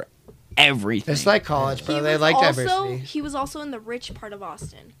pay for everything. It's like college, bro. He They was like also diversity. he was also in the rich part of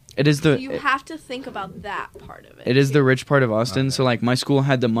Austin. It is So the you have to think about that part of it. It is the rich part of Austin. Okay. So like my school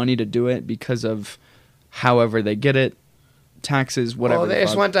had the money to do it because of however they get it, taxes, whatever. Well, the they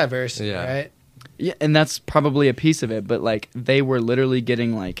just fuck. want diversity, Yeah. right? Yeah, and that's probably a piece of it. But like they were literally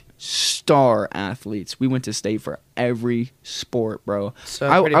getting like star athletes. We went to state for every sport, bro. So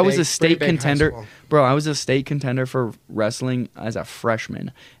I pretty was big- a state pretty big high contender. school. Bro, I was a state contender for wrestling as a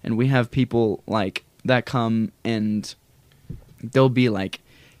freshman, and we have people like that come and they'll be like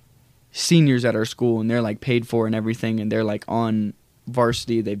seniors at our school, and they're like paid for and everything, and they're like on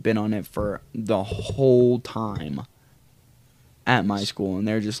varsity. They've been on it for the whole time at my school, and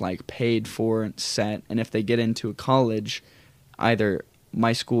they're just like paid for and set. And if they get into a college, either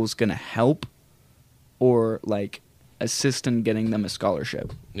my school's gonna help or like assist in getting them a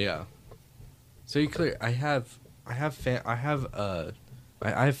scholarship. Yeah. So you clear. I have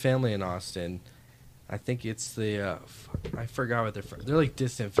family in Austin. I think it's the I forgot what they're from. They're like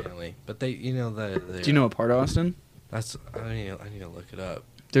distant family, but they Do you know what part of Austin? That's I need to look it up.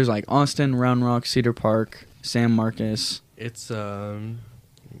 There's like Austin, Round Rock, Cedar Park, San Marcos. It's one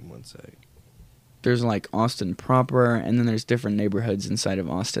sec. There's like Austin proper, and then there's different neighborhoods inside of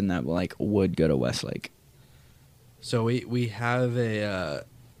Austin that like would go to Westlake. So we have a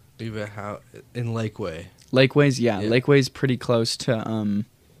house in Lakeway. Lakeway's, yeah, Yeah. Lakeway's pretty close to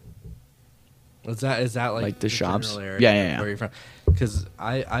Is that like the shops? general area Yeah, yeah, yeah. Where you're from? Because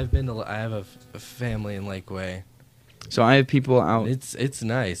I have a family in Lakeway. So I have people out. It's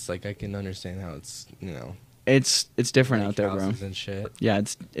nice. Like I can understand how it's It's different like out there, bro. houses and shit. Yeah,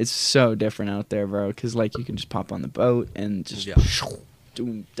 it's so different out there, bro. Cause like you can just pop on the boat and just Yeah.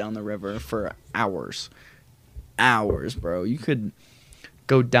 do down the river for hours, bro. You could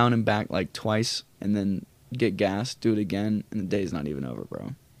go down and back like twice, and then get gas, do it again, and the day's not even over,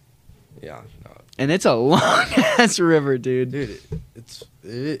 bro. Yeah, no. And it's a long ass river, dude. Dude,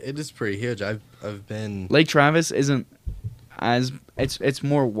 it is pretty huge. I've been Lake Travis isn't as it's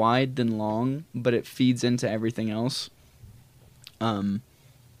more wide than long, but it feeds into everything else.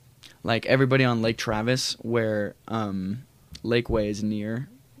 Like everybody on Lake Travis, where Lakeway is near,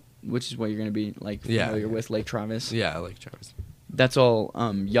 which is what you're gonna be like familiar with Lake Travis. yeah, Lake Travis. That's all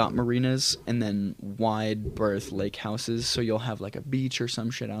yacht marinas and then wide berth lake houses. So you'll have like a beach or some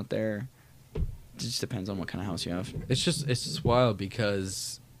shit out there. It just depends on what kind of house you have. It's just wild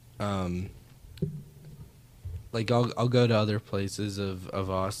because, like I'll go to other places of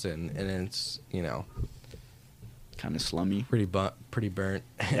Austin and it's Kind of slummy. pretty burnt,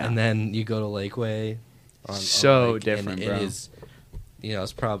 Yeah. and then you go to Lakeway. So Lake, different, and bro. It is,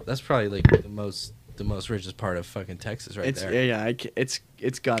 that's probably like the most richest part of fucking Texas right It's there. yeah,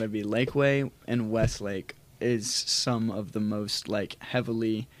 it's got to be Lakeway and Westlake is some of the most like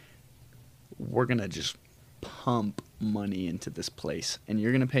heavily. We're gonna just pump money into this place, and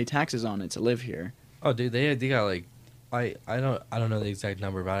you're gonna pay taxes on it to live here. Oh, dude, they got like, I don't know the exact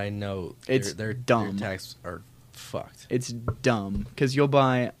number, but I know It's their dumb. tax are fucked. It's dumb because you'll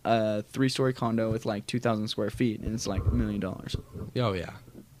buy a 3-story condo with like 2,000 square feet, and it's like $1 million. Oh yeah,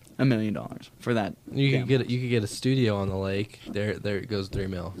 $1 million for that. you damn could get a studio on the lake. There it goes $3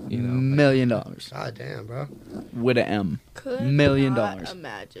 million. $1 million God damn, bro. with an M. Could $1 million. not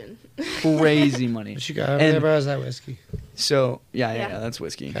imagine. Crazy money. What you got over And- there, bro? Is that whiskey? So yeah, Yeah. that's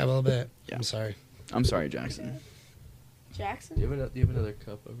whiskey. Have a little bit. Yeah. I'm sorry. I'm sorry, Jackson. Jackson? Do you have another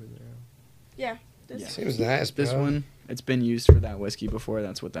cup over there? Yeah. This Yeah. Seems nice, bro. This one, it's been used for that whiskey before.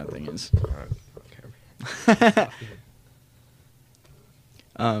 That's what that thing is. Okay.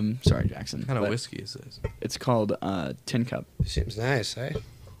 Sorry, Jackson. What kind of but whiskey is this? It's called Tin Cup. Seems nice, eh?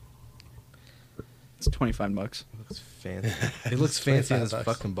 It's $25. It looks fancy. It looks fancy in this $25.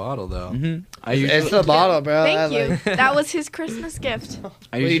 fucking bottle, though. Mm-hmm. It's the bottle, bro. Thank I you. like- That was his Christmas gift.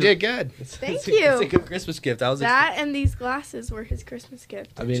 Well, you did good. Thank It's you. a good Christmas gift. I was. That and these glasses were his Christmas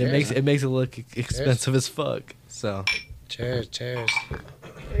gift. I mean, Cheers. it makes it look expensive as fuck. So Cheers, cheers.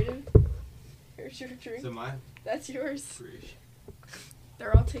 Brayden, here's your drink. mine? That's yours.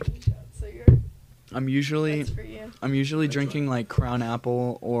 They're all taking shots, so I'm usually that's for you. drinking like Crown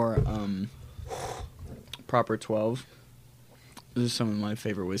Apple or Proper 12. Those are some of my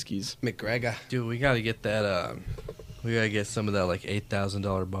favorite whiskeys. McGregor. dude, we gotta get that. We gotta get some of that like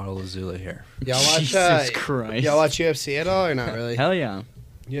 $8,000 bottle of Zula here. Y'all watch Jesus Christ. y'all watch UFC at all or not really? Hell yeah.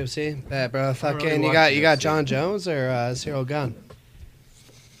 UFC? Yeah, bro. Fucking really you watch got UFC. John Jones or Cyril Gunn?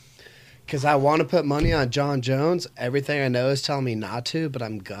 Cause I want to put money on John Jones. Everything I know is telling me not to, but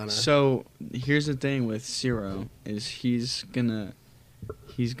I'm gonna. So here's the thing with Ciro is he's gonna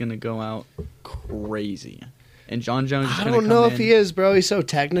go out crazy, and John Jones. Is I gonna don't know come if in- he is, bro. He's so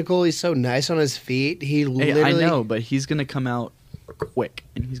technical. He's so nice on his feet. He Hey, literally. I know, but he's gonna come out quick,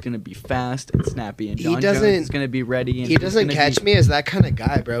 and he's gonna be fast and snappy, and He John Jones doesn't- is gonna be ready. And He he's doesn't gonna catch be- me as that kind of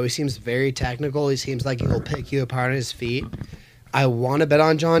guy, bro. He seems very technical. He seems like he'll pick you apart on his feet. I want to bet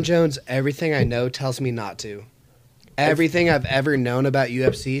on John Jones. Everything I know tells me not to. Everything I've ever known about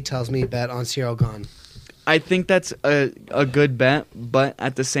UFC tells me bet on Cyril Gahn. I think that's a good bet, but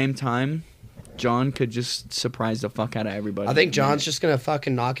at the same time, John could just surprise the fuck out of everybody. I think John's just gonna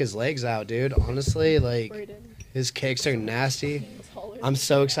fucking knock his legs out, dude. Honestly, like Brayden. his kicks are nasty. Taller. I'm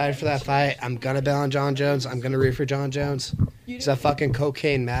so excited for that fight. I'm gonna bet on John Jones. I'm gonna root for John Jones. He's a fucking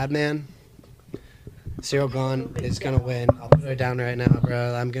cocaine madman. Cyril Gahn is gonna win. I'll put it down right now,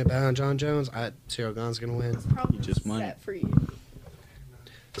 bro. I'm gonna bet on John Jones. Cyril Gahn's gonna win. Probably You just might. set for you.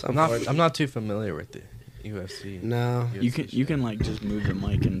 So I'm not too familiar with the UFC. No. you can like just move the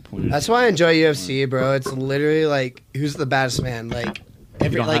mic and point it. That's why I enjoy UFC, bro. It's literally like who's the baddest man? Like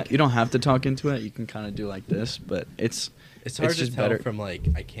every You don't have to talk into it. You can kind of do like this, but it's hard to just tell better. from like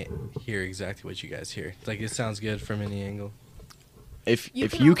I can't hear exactly what you guys hear. Like it sounds good from any angle. if You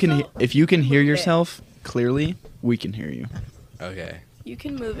if can you can also- if you can hear move it. yourself clearly, we can hear you. Okay. You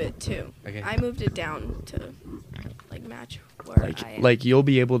can move it too. Okay. I moved it down to like match where I am. Like you'll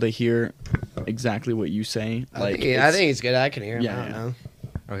be able to hear exactly what you say. I think it's- he's good. I can hear him. Yeah, I don't yeah.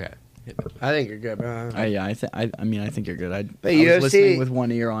 know. Okay. I think you're good, bro. Yeah, I mean, I think you're good. I But was UFC listening with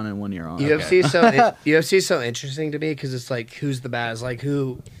one ear on and one ear on. UFC is so UFC is so interesting to me because it's like who's the baddest? Like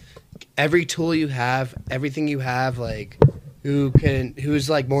who? Every tool you have, everything you have, like who's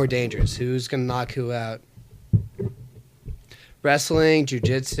like more dangerous? Who's gonna knock who out? Wrestling,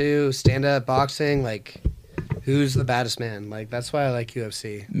 jiu-jitsu, stand-up boxing, like who's the baddest man? Like that's why I like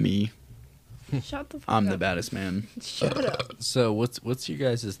UFC. Me. Shut the fuck I'm up. the baddest man. Shut up. So what's your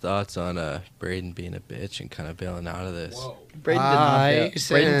guys' thoughts on Braden being a bitch and kind of bailing out of this? Braden did not bail, you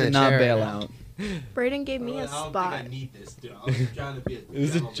sit in Braden a did not chair. bail out. Braden gave me a spot. need this, dude. I was trying to be It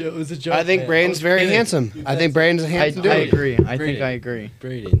was a joke. It was a joke. I think man. Braden's was very kidding. handsome. I think Braden's a I handsome dude. agree. I think Braden. I agree.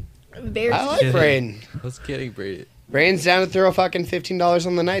 Braden. Very I like kidding. Braden. I was kidding, Braden. Braden's down to throw fucking $15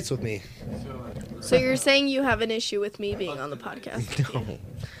 on the nights with me. So you're saying you have an issue with me being on the podcast? No.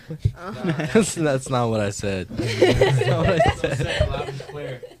 Uh-huh. That's not what I said. That's not what I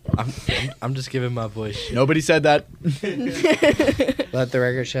said. I'm just giving my voice. Nobody said that. Let the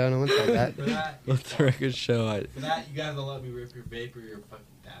record show. No one said that. For that, Let the record show. for that, you guys will let me rip your vape or your fucking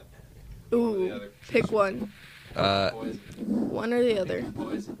dab pen. Ooh, pick one. One or the other.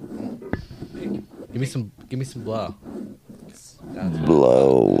 Give me some blow.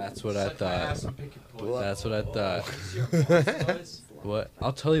 Blow. That's what I thought. That's what I thought. What?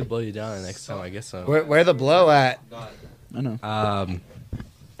 I'll totally blow you down the next time I get some. Where the blow at? I know.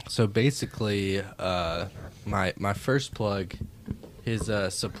 So basically, my first plug, his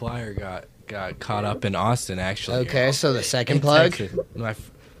supplier got caught up in Austin actually. Okay, so the second In plug. Texas.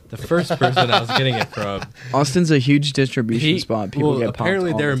 The first person I was getting it from. Austin's a huge distribution spot. People well, get popped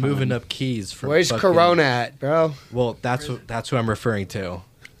apparently all they the were time. moving up keys from. Where's fucking- Corona at, bro? Well, that's who I'm referring to.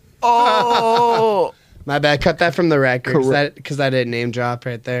 Oh, My bad. Cut that from the record. Cor- Because that didn't name drop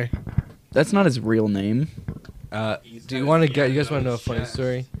right there. that's not his real name. Do you want to get? You guys want to know a funny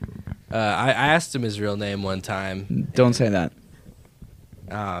story? I asked him his real name one time. Don't say that.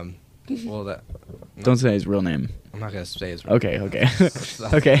 Well, that Don't say his real name. I'm not gonna say his. Real Okay. Okay.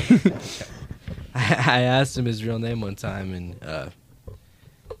 Okay. I asked him his real name one time, and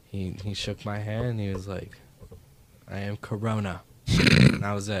he shook my hand. And he was like, "I am Corona," and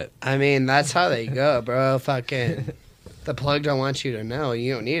that was it. I mean, that's how they go, bro. Fucking. The plug don't want you to know.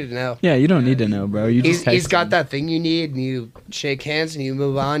 You don't need to know. Yeah, you don't need to know, bro. You just He's text got him. that thing you need, and you shake hands, and you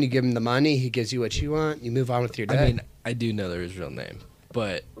move on. You give him the money. He gives you what you want. You move on with your day. I mean, I do know his real name,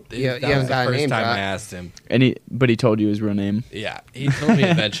 but You that haven't was the got a first name time drop. I asked him. But he told you his real name. Yeah, he told me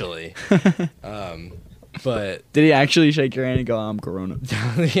eventually. But Did he actually shake your hand and go, "I'm Corona"?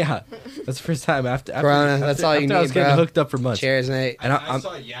 yeah, that's the first time after Corona, that's all you after I was need, getting bro. hooked up for months. Cheers, Nate. And I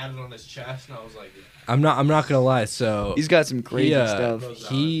saw Yadded on his chest, and I was like, I'm not gonna lie. So He's got some crazy stuff.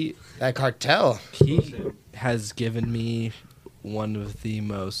 He That cartel. he has given me one of the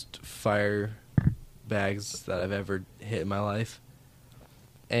most fire bags that I've ever hit in my life,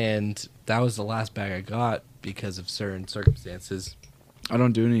 and that was the last bag I got because of certain circumstances. I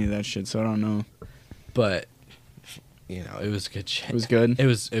don't do any of that shit, so I don't know. But you know, it was good shit. It was good. It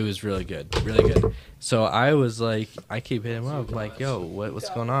was really good. So I was like, I keep hitting him up, I'm like, yo, what's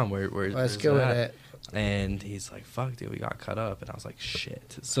going on? Let's where's go with that? it. And he's like, fuck, dude, we got cut up. And I was like,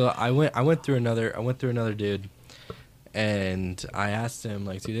 shit. So I went through another dude, and I asked him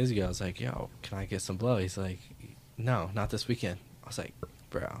like 2 days ago. I was like, yo, can I get some blow? He's like, no, not this weekend. I was like,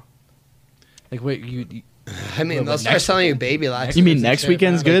 bro, like wait, you I mean, Well, they'll start next- selling you baby lights. You mean next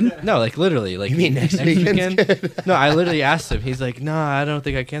weekend's good? no, like literally, like You mean next weekend's good? No, I literally asked him. He's like, no, I don't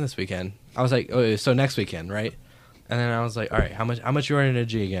think I can this weekend. I was like, oh, so next weekend, right? And then I was like, all right, how much you earning a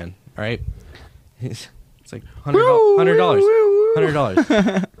G again? All right, it's like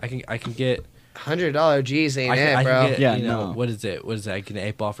 $100. I can get $100 G's ain't I it, can bro. get, Yeah, you know, no. what is it? I can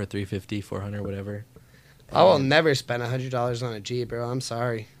 8-ball for 350, 400, whatever. I will never spend $100 on a G, bro. I'm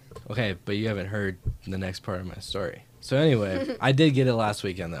sorry. Okay, but you haven't heard the next part of my story. So anyway, I did get it last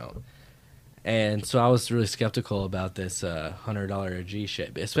weekend though, and so I was really skeptical about this $100 a G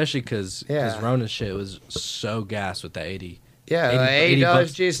shit, especially because Yeah. Rona shit was so gas with that 80. Yeah, 80 $80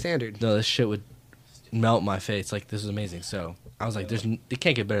 bucks. G is standard. No, this shit would melt my face. Like, this is amazing. So I was like, it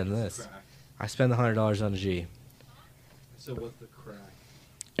can't get better than this. I spent the $100 on a G. so what's the crack?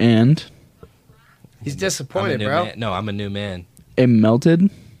 And He's I'm a disappointed, new bro. man. No, I'm a new man. it melted.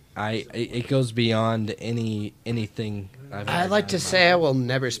 It goes beyond anything I've ever I'd like done to in my say I life. will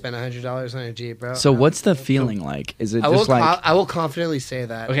never spend $100 on a Jeep, bro. So what's the feeling like? Is it I will, just like I will confidently say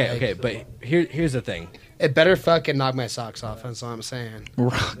that. Okay, like, okay, but here's the thing. It better fucking knock my socks off. That's all I'm saying.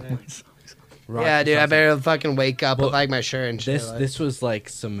 rock? Rock yeah, dude, I something. better fucking wake up Well, with like my shirt and shit. This was like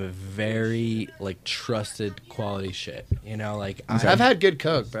some very like trusted quality shit. You know, like I've had good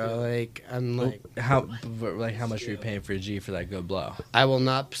coke, bro. Like I'm like, how much are you paying for a G for that good blow? I will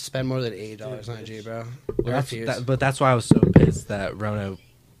not spend more than $80 on a G, bro. I refuse. But that's why I was so pissed that Rona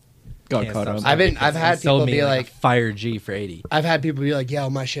Got can't caught stop up. selling I've because had he sold people me, be a like- fire G for 80. I've had people be like, "Yo,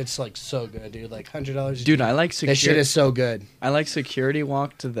 my shit's like so good, dude. Like $100." Dude, I like This shit security. is so good. I like security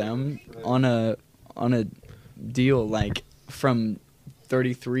walk to them on a deal like from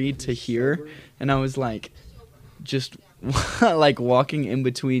 33 to here, and I was like, just like walking in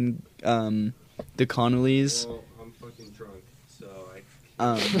between the Connollys. Well, I'm fucking drunk, so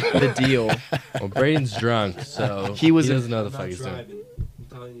The deal. Well, Braden's drunk, so He was doesn't know the fuck I'm he's doing. driving. I'm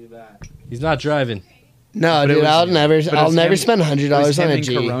telling you that. He's not driving. No, But it dude, was- I'll but never it was him- spend $100 It was on him a and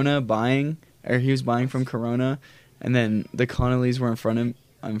G. Corona buying, or he was buying from Corona, and then the Connollys were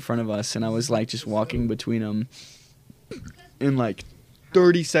in front of us, and I was like just walking between them. And like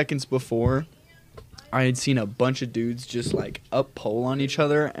 30 seconds before, I had seen a bunch of dudes just like up pole on each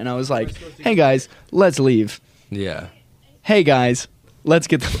other, and I was like, "Hey guys, let's leave. Yeah. Hey guys, let's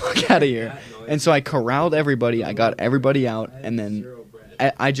get the fuck out of here." And so I corralled everybody. I got everybody out, and then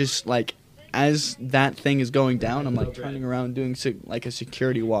I just like, as that thing is going down, I'm like turning around doing like a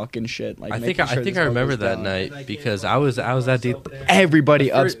security walk and shit. Like I think making sure I think this I all remember goes that down. night because I was at the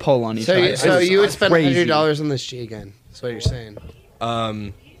Everybody ups pole on each So, other. you, It so was you would spend crazy. $100 on this G again. That's what you're saying.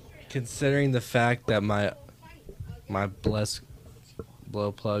 considering the fact that my blessed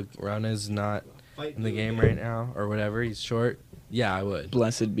blow plug run is not in the game right now or whatever, he's short. Yeah, I would.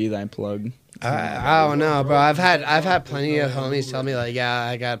 Blessed be thy plug. I don't know, bro. I've had plenty of homies tell me like, yeah,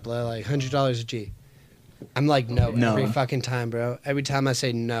 I got blood like $100 a G. I'm like, no, No. every fucking time, bro. Every time I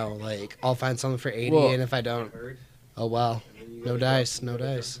say no, like I'll find something for 80, Well- and if I don't, oh well, no dice, no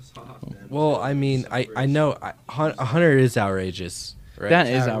dice. Well, I mean, I know 100 is outrageous, right? That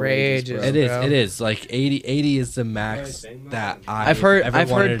is outrageous. Outrageous. Bro. It is. bro. It is like 80 is the max that I've heard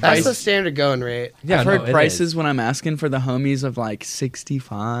ever wanted to That's do. the standard going rate. Yeah, I've no, heard it prices is. when I'm asking for the homies of like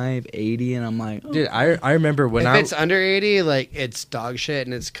 65, 80, and I'm like, Dude, I remember when If I it's under 80, like it's dog shit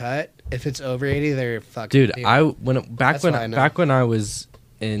and it's cut. If it's over 80, they're fucking. dude, deal. back That's why I know. when I was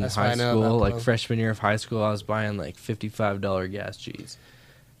in That's why high I know school, about like Beau. freshman year of high school, I was buying like $55 gas G's.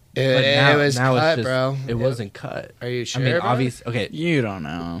 it was cut, just, bro. It wasn't cut. Are you sure? I mean, bro? obvious. Okay, you don't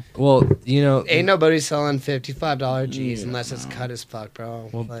know. well, you know, Ain't nobody selling $55 G's Yeah, unless it's no. cut as fuck, bro.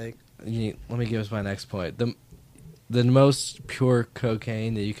 Well, like, let me give us my next point. The most pure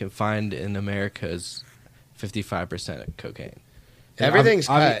cocaine that you can find in America is 55% cocaine. And everything's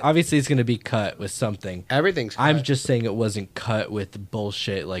cut. Obviously, it's going to be cut with something. Everything's cut. I'm just saying it wasn't cut with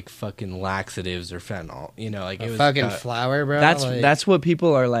bullshit like fucking laxatives or fentanyl. You know, like it a was fucking cut. flower, bro. That's like, that's what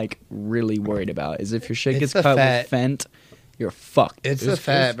people are like really worried about. Is if your shit It's gets the cut fat. with Fent, you're fucked. It's It the was,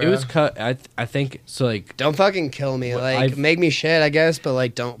 fat, bro. It was cut. I think so. Like Don't fucking kill me. Well, Like, I've- make me shit, I guess, but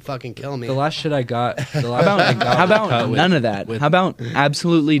like, don't fucking kill me. the last shit I got. The last How shit I about got how was about cut with- none of that? with- How about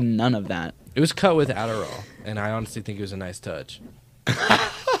absolutely none of that? It was cut with Adderall, and I honestly think it was a nice touch.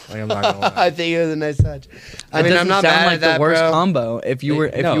 Like, I'm not gonna lie. I think it was a nice touch. I That mean, I'm doesn't not sound mad like at that, the worst bro. combo. If you were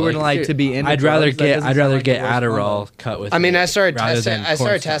No, to like to be in, I'd rather get Adderall cut with. I mean, it I started rather testing. than I started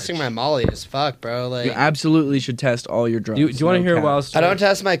cornstarch. testing my Molly as fuck, bro. Like, You absolutely should test all your drugs. Do you want to no hear a cap. wild I story? don't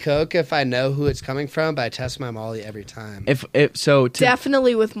test my coke if I know who it's coming from, but I test my Molly every time. If so, to,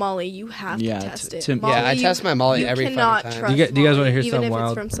 Definitely with Molly, you have Yeah, to test it. to- Molly, yeah, I test my Molly you every cannot fucking time. trust Do you guys wanna Molly, hear even something if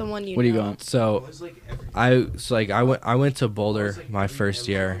wild? it's from someone you What are you know. going? So, I went to Boulder my first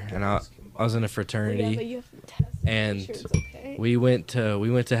year, and I was in a Yeah, fraternity. but you have to test it to And make sure it's okay. We went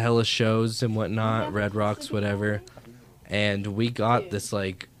to hella shows and whatnot, Red Rocks, whatever, and we got this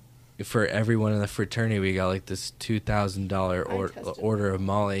like, for everyone in the fraternity, we got like this $2,000 order of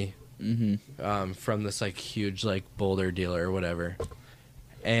Molly, from this like huge like Boulder dealer or whatever,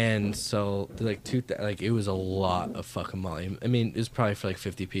 and so like it was a lot of fucking Molly. I mean, it was probably for like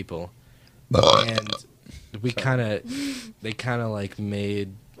 50 people, and they kind of like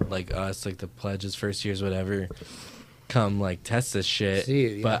made like us like the pledges first years whatever come like test this shit. See,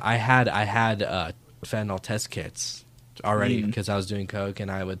 yeah. But I had fentanyl test kits already Mm. because I was doing coke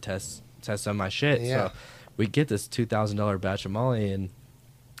and I would test on my shit. Yeah. So we get this $2,000 batch of Molly, and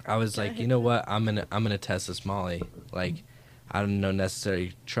I was like, you know what, I'm gonna test this Molly. Like, I don't know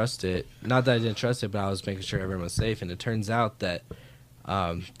necessarily trust it. Not that I didn't trust it, but I was making sure everyone was safe. And it turns out that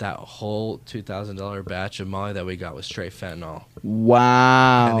that whole $2,000 batch of Molly that we got was straight fentanyl.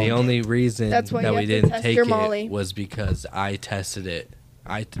 wow. And the only reason That's why that you we have to didn't test take your it Molly. was because I tested it.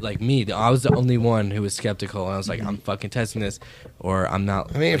 I was the only one who was skeptical, and I was like, I'm fucking testing this, or I'm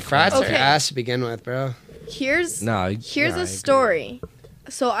not. I mean, like, frats Okay. are ass to begin with, bro. Here's No, I a agree. story.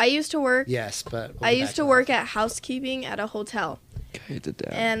 So I used to work. Yes, but I used to work at housekeeping at a hotel. Okay, to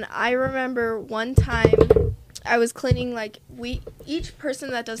death. And I remember one time I was cleaning, like, each person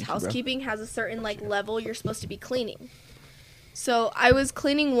that does Thank you, bro. housekeeping has a certain like level you're supposed to be cleaning. So I was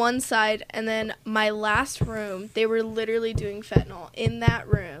cleaning one side, and then my last room, they were literally doing fentanyl in that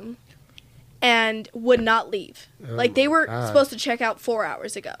room and would not leave. Oh Like, they my were God. supposed to check out 4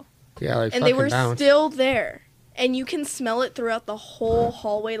 hours ago. Yeah, like And they fucking were bounce. still there. and you can smell it throughout the whole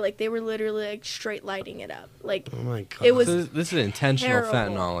hallway. Like they were literally like straight lighting it up. Like Oh my god. it was This is intentional terrible.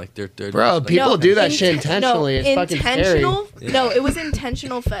 fentanyl. Like they're Bro, like, people No, do that shit intentionally. It's fucking scary. intentional. No, it was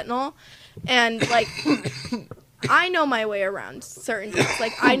intentional fentanyl, and like I know my way around certain things.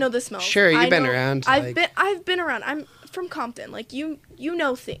 Like I know the smells. Sure, you've I been know- around, I've like- been around. I'm from Compton. Like you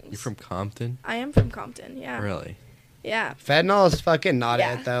know things. You're from Compton? I am from Compton. Yeah. Really? Yeah. Fentanyl is fucking not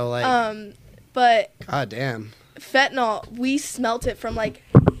Yeah. it though. Like, But god damn. fentanyl, we smelt it from like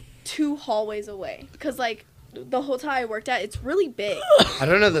 2 hallways away. Cause like the hotel I worked at, it's really big. I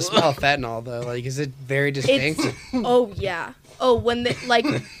don't know the smell of fentanyl though. Like, is it very distinct? It's oh yeah. Oh,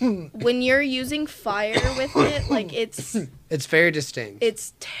 when you're using fire with it, like it's very distinct.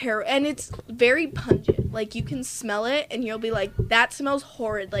 terrible, and it's very pungent. Like you can smell it, and you'll be like, "That smells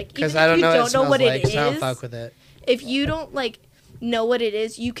horrid." Like even Because if I don't you know don't know what like, it so I don't is, fuck with it. if you don't like know what it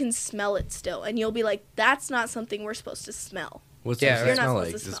is, you can smell it still, and you'll be like, "That's not something we're supposed to smell." What's Yeah, it right. smell You're not like?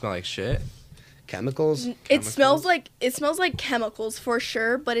 supposed to Does it smell. smell like shit? Chemicals. It smells like chemicals for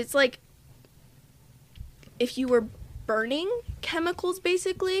sure, but it's like if you were burning chemicals,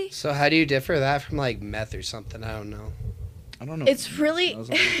 basically. So how do you differ that from like meth or something? I don't know. I don't know. It's really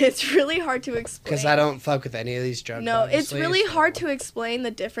it's really hard to explain. Because I don't fuck with any of these drugs. No, it's obviously, really so- hard to explain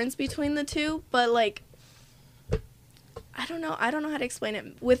the difference between the two, but like I don't know how to explain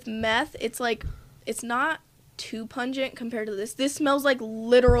it. With meth, it's like it's not too pungent compared to this. This smells like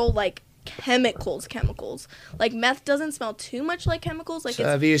literal like chemicals. Like meth doesn't smell too much like chemicals. Like So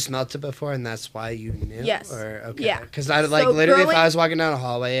have you smelt it before, and that's why you knew? Yes. Or okay. Yeah. Because I like So literally, if growing- I was walking down a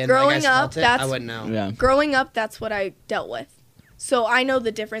hallway and like, I growing smelt up, it, I that's- wouldn't know. Yeah. growing up, that's what I dealt with. So I know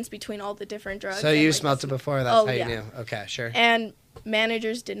the difference between all the different drugs. So and, you like, smelt it before. That's Oh, how you yeah. knew. Okay, sure. And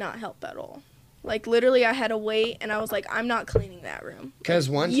managers did not help at all. Like literally, I had to wait, and I was like, I'm not cleaning that room.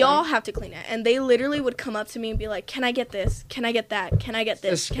 Because one Y'all time, have to clean it. And they literally would come up to me and be like, can I get this? Can I get that? Can I get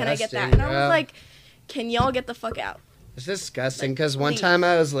this? Can I get that? Disgusting, And I bro. was like, can y'all get the fuck out? it's disgusting. Because Like, one please. time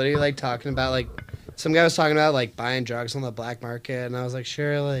I was literally like talking about like some guy was talking about like buying drugs on the black market, and I was like,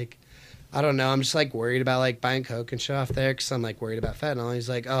 sure, like. I don't know. I'm just like worried about like buying coke and shit off there because I'm like worried about fentanyl. He's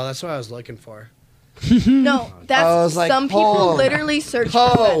like, oh, that's what I was looking for. No, that's I was like, some people ho. literally search for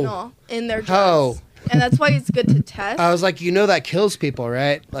Ho. fentanyl in their Ho. drugs. And that's why it's good to test. I was like, you know that kills people,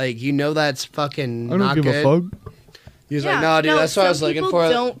 right? Like, you know that's fucking not good. fuck. He was like, no, dude, that's what I was some looking people for.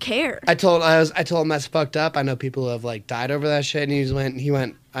 Don't care. I told him that's fucked up. I know people who have like died over that shit, and he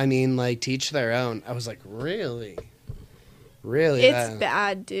went. I mean, like teach their own. I was like, really. It's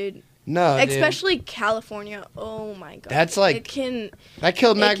bad, dude. No, dude. Especially California. Oh my god. That's like- it can That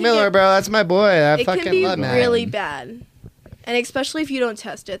killed it Mac can Miller, get- bro. That's my boy. I it fucking can be love Mac. really bad. And especially if you don't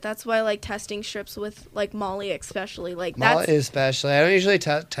test it. That's why like testing strips with like Molly especially like Molly that's especially. I don't usually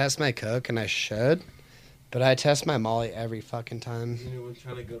test my coke, and I should, but I test my Molly every fucking time. Anyone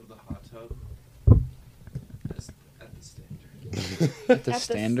trying to go to the hot tub? At the standard. At the at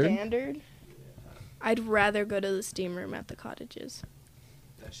standard. the standard. I'd rather go to the steam room at the cottages.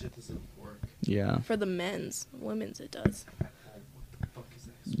 That shit doesn't work. Yeah. For the men's. Women's it does. At home. What the fuck is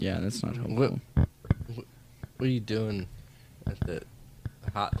that? Yeah, that's not helpful. What are you doing at the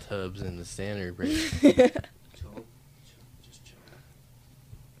hot tubs in the standard break? Chill. Just chill.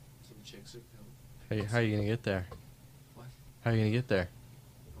 Some chicks are coming. How are you gonna get there? What? How are you gonna get there?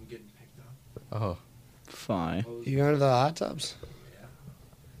 I'm getting picked up. Oh, Fine. You going to the hot tubs? Yeah.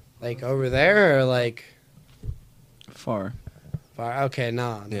 Like over there, or like Far. far? Okay,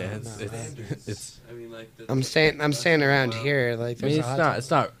 no. yeah, no, it's no. it's. I mean, like the, I'm staying around here. Like, I mean, there's a it's hot not tub.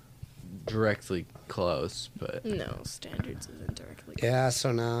 it's not directly close, but No, standards isn't directly. Yeah,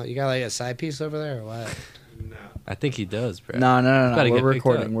 so now you got like a side piece over there, or what? No. I think he does, bro. No. Gotta get We're picked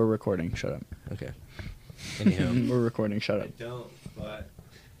recording. up. We're recording. Shut up. Okay. Anyhow, We're recording. Shut I up. don't, but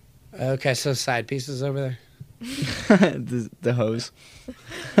Okay, so side pieces over there. the hose.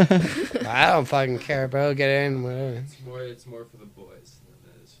 I don't fucking care, bro. Get in, whatever. it's more for the boys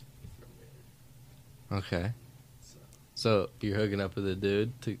than it is for me. okay. So. So you're hooking up with a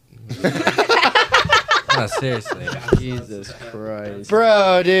dude to? No, seriously. Jesus Christ.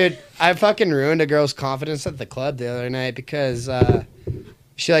 Bro, dude, I fucking ruined a girl's confidence at the club the other night because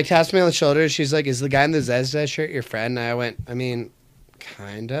she like tapped me on the shoulder. She's like, "Is the guy in the Zezda shirt your friend?" And I went, "I mean,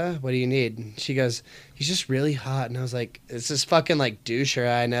 kinda. What do you need?" And she goes, "He's just really hot." And I was like, "It's this fucking like doucher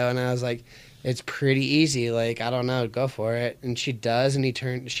I know." And I was like, "It's pretty easy. Like, I don't know, go for it." And she does, and he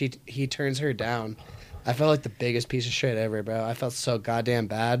turns her down. I felt like the biggest piece of shit ever, bro. I felt so goddamn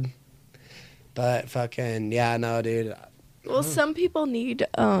bad. But fucking yeah, no, dude. Well, some people need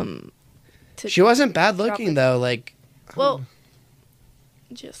to She wasn't bad drop looking it. though. Like, Well,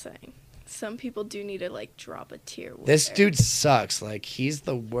 just saying. Some people do need to like drop a tear. With This their- dude sucks. Like, he's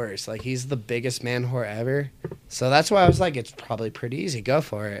the worst. Like, he's the biggest man whore ever. So that's why I was like, it's probably pretty easy. Go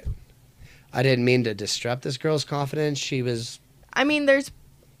for it. I didn't mean to disrupt this girl's confidence. She was. I mean, there's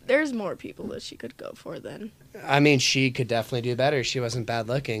more people that she could go for then. I mean, she could definitely do better. She wasn't bad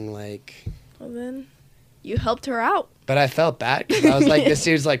looking. Like, Well then, you helped her out. but I felt bad 'cause I was like, this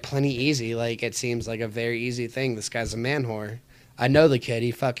dude's like plenty easy. Like, it seems like a very easy thing. This guy's a man whore. I know the kid.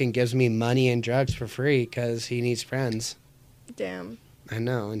 He fucking gives me money and drugs for free because he needs friends. Damn. I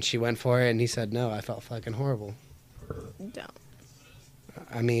know. And she went for it, and he said no. I felt fucking horrible. Damn.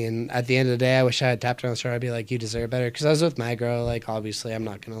 I mean, at the end of the day, I wish I had tapped her on the shoulder. I'd be like, you deserve better. Because I was with my girl. Like, obviously, I'm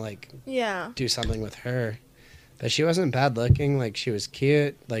not going to, like, Yeah. do something with her. But she wasn't bad looking. Like, she was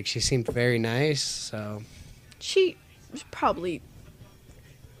cute. Like, she seemed very nice. So, She probably.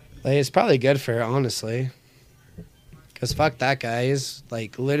 like, it's probably good for her, honestly. Because fuck that guy. He's,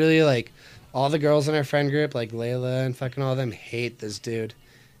 like, literally, like, all the girls in our friend group, like Layla and fucking all of them, hate this dude.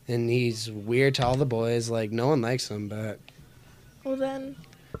 And he's weird to all the boys. Like, no one likes him, but Well then.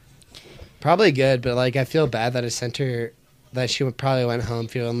 probably good. But, like, I feel bad that I sent her, that she probably went home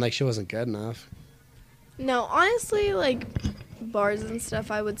feeling like she wasn't good enough. No, honestly, like bars and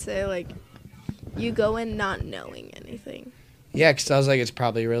stuff, I would say like you go in not knowing anything. Yeah, because I was like, it's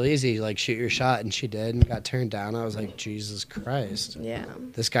probably real easy. Like, shoot your shot. And she did and got turned down. I was like, Jesus Christ. Yeah.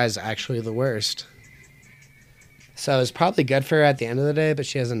 This guy's actually the worst. So it's probably good for her at the end of the day, but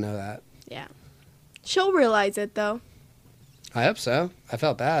she doesn't know that. Yeah. She'll realize it though. I hope so. I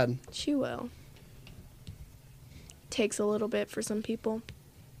felt bad. She will. Takes a little bit for some people.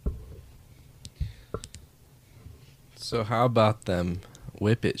 So how about them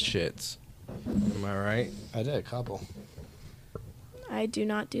whippet shits? Am I right? I did a couple. I do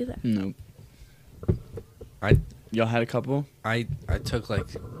not do that. Nope. I- Y'all had a couple? I took like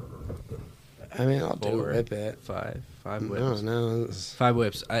I mean, I'll do Four. a whip it. five No, whips. no. 5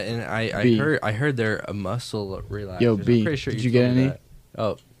 whips. I B. heard they're a muscle relaxer. Yo, I'm B, pretty sure did you get told me any? that.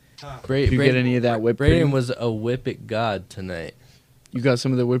 Oh. Did you get any of that whipped Braden cream? was a whippet god tonight. You got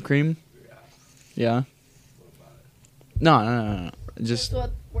some of the whipped cream? Yeah. No. Just That's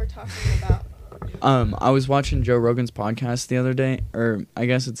what we're talking about. I was watching Joe Rogan's podcast the other day, or I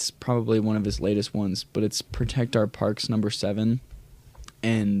guess it's probably one of his latest ones, but it's Protect Our Parks #7,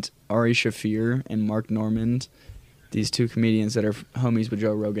 and Ari Shafir and Mark Normand, these two comedians that are homies with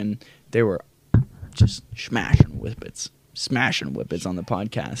Joe Rogan, they were just smashing whippets on the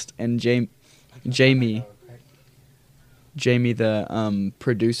podcast, and Jamie, the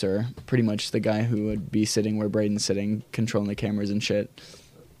producer, pretty much the guy who would be sitting where Braden's sitting, controlling the cameras and shit.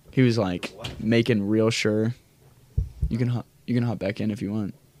 He was like making real sure. You can hop back in if you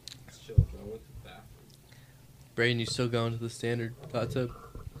want. Braden, you still going to the standard hot tub?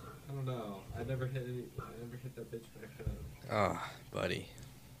 I don't know. I never hit that bitch back up. Ah, buddy.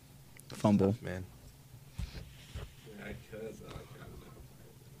 Fumble. Man. Yeah, I could, but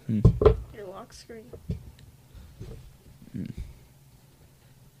I don't know. Your lock screen. Hmm.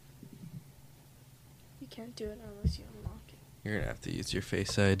 You can't do it unless you unlock it. You're going to have to use your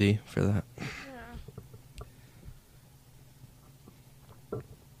Face ID for that. Yeah.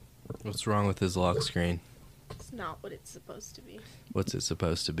 What's wrong with his lock screen? It's not what it's supposed to be. What's it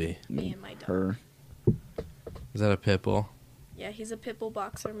supposed to be? Me and my dog. Her. Is that a pit bull? Yeah, he's a pit bull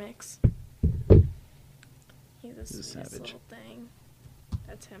boxer mix. He's a sweetest savage. little thing.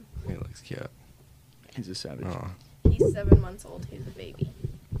 That's him. He looks cute. He's a savage. Oh. He's 7 months old. He's a baby.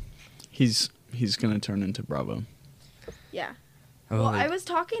 He's gonna turn into Bravo. Yeah. Oh, Well, like- I was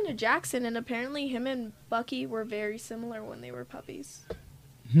talking to Jackson, and apparently him and Bucky were very similar when they were puppies.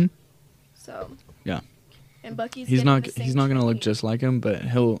 Hmm. So. Yeah. And Bucky's He's getting not the same he's not gonna look training. just like him, but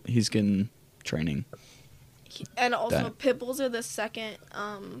he's getting training. And also, that. pit bulls are the second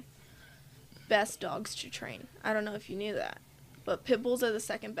best dogs to train. I don't know if you knew that, but pit bulls are the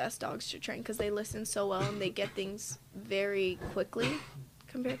second best dogs to train because they listen so well and they get things very quickly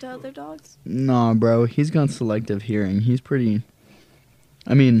compared to other dogs. Nah, bro, he's got selective hearing. He's pretty.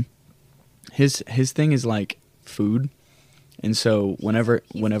 I mean, his thing is like food, and so whenever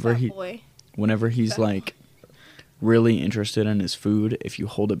He's a fat boy. he's Fat like really interested in his food, if you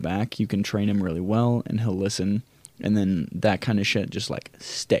hold it back, you can train him really well, and he'll listen, and then that kind of shit just like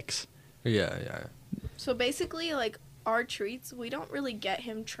sticks. Yeah. So basically, like our treats, we don't really get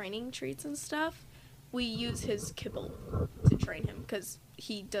him training treats and stuff. We use his kibble to train him because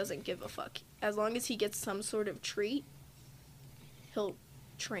he doesn't give a fuck. As long as he gets some sort of treat, he'll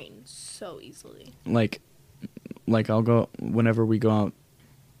train so easily. Like I'll go whenever we go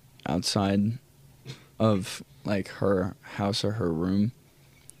outside of like her house or her room,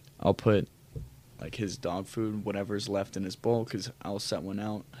 I'll put like his dog food, whatever's left in his bowl, because I'll set one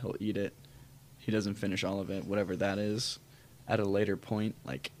out. He'll eat it. He doesn't finish all of it, whatever that is. At a later point,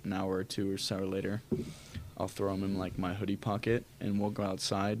 like an hour or two or so later, I'll throw him in like my hoodie pocket, and we'll go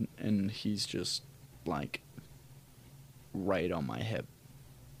outside, and he's just like right on my hip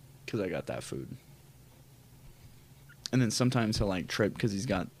because I got that food. And then sometimes he'll like trip because he's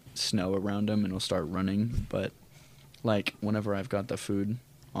got snow around him, and he'll start running. But like whenever I've got the food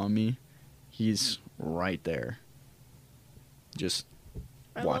on me, he's right there, just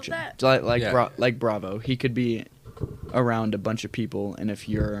I watching. love that. So, like Yeah. like Bravo, he could be around a bunch of people, and if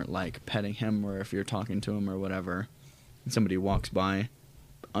you're like petting him or if you're talking to him or whatever, and somebody walks by,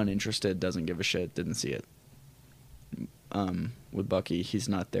 uninterested, doesn't give a shit, didn't see it. With Bucky, he's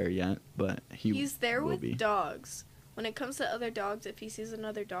not there yet, but He's there will with be. dogs. When it comes to other dogs, if he sees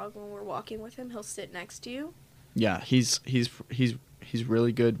another dog when we're walking with him, he'll sit next to you. Yeah, he's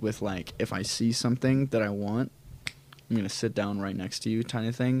really good with like if I see something that I want, I'm gonna sit down right next to you, kind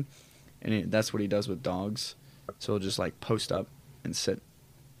of thing, and that's what he does with dogs. So he'll just like post up and sit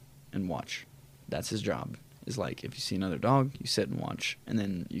and watch. That's his job. Is like if you see another dog, you sit and watch, and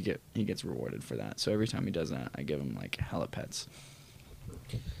then he gets rewarded for that. So every time he does that, I give him like hella pets.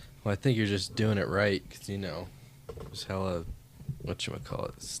 Well, I think you're just doing it right because there's hella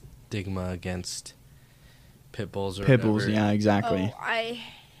whatchamacallit, stigma against pit bulls or Pit bulls, whatever. yeah, exactly. Oh, I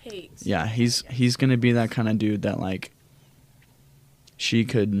hate. Yeah, he's gonna be that kind of dude that like she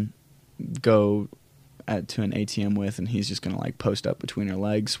could go to an ATM with, and he's just gonna like post up between her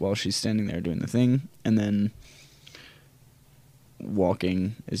legs while she's standing there doing the thing, and then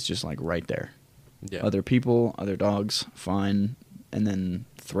walking is just like right there. Yeah. Other people, other dogs, fine, and then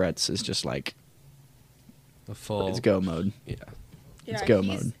threats is just like A full. it's go mode. Yeah. It's go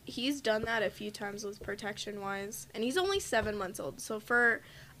he's, mode. He's done that a few times with protection wise, and he's only 7 months old. So for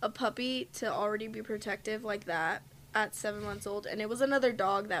a puppy to already be protective like that at 7 months old, and it was another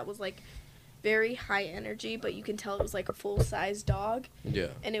dog that was like very high energy, but you can tell it was like a full size dog, Yeah.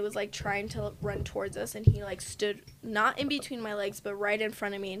 and it was like trying to run towards us, and he like stood not in between my legs, but right in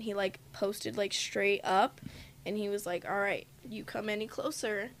front of me, and he like posted like straight up, and he was like, "All right, you come any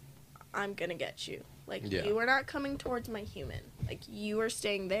closer, I'm gonna get you." Like, Yeah. you are not coming towards my human. Like, you are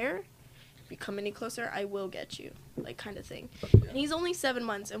staying there. If you come any closer, I will get you. Like, kind of thing. And he's only 7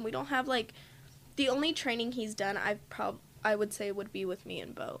 months, and we don't have, like... The only training he's done, I would say, would be with me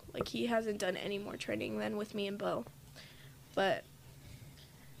and Beau. Like, he hasn't done any more training than with me and Beau. But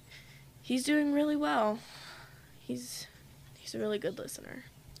he's doing really well. He's a really good listener.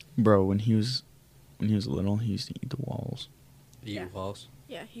 Bro, when he was little, he used to eat the walls. Eat Yeah. walls.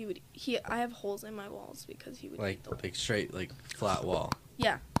 Yeah, I have holes in my walls because he would Like eat the like straight like flat wall.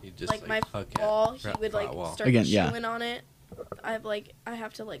 Yeah. You just Like my hook it. wall, he Flat would like wall. start Again, yeah. chewing on it. I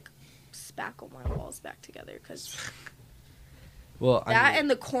have to like spackle my walls back together because Well, that and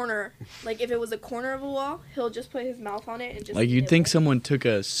the corner. Like if it was a corner of a wall, he'll just put his mouth on it and just Like you'd think nibble. someone took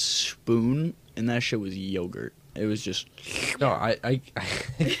a spoon and that shit was yogurt. It was just No, I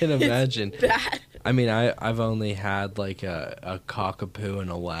can imagine. It's bad. I mean, I've only had like a cockapoo and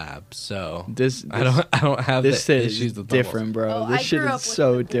a lab, so this. I don't have This the shit issues is with different, bro. Oh, this I shit grew up is with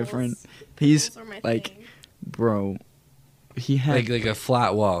so pit bulls. different. Pit He's bulls are my like, thing. bro. He had like a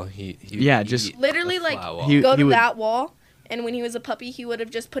flat wall. He Yeah, he'd just- eat Literally, a like, flat wall. He- go to would- that wall, and when he was a puppy, he would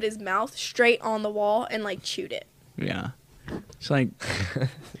have just put his mouth straight on the wall and like chewed it. yeah. It's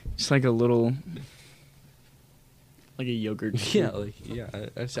like a little like a yogurt. yeah, like yeah.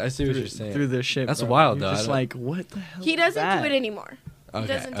 I see what you're saying. Through this shit. That's bro. wild, You're though. Just I don't- like what the hell? He is doesn't that? do it anymore. okay,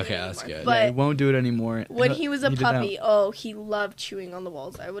 doesn't do okay, it that's anymore. good. But- Yeah, he won't do it anymore. When he was a did that- puppy, oh, he loved chewing on the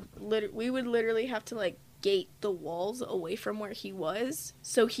walls. We would literally have to like gate the walls away from where he was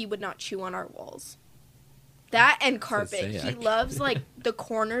so he would not chew on our walls. That and carpet. say, He I- loves like the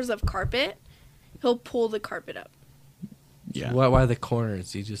corners of carpet. He'll pull the carpet up. Yeah. Why the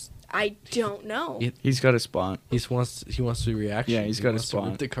corners? He just I don't know. He- He's got a spot. wants to be reaction. Yeah, he's He got a wants to rip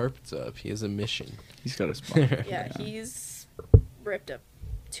spot. the carpets up. He has a mission. He's got a spot. Yeah, he's ripped up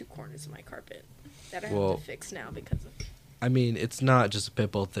 2 corners of my carpet that I Well- have to fix now because of. I mean, it's not just a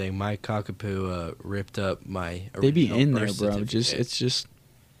pit bull thing. My cockapoo ripped up my. They be original in there, birth bro. certificate. It's just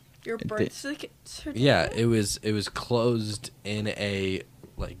Your It birth did- certificate? Yeah, it was closed in a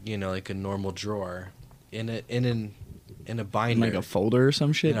like a normal drawer in a binder, like a folder or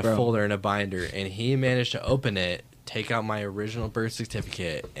some shit, in a bro. folder in a binder, and he managed to open it, take out my original birth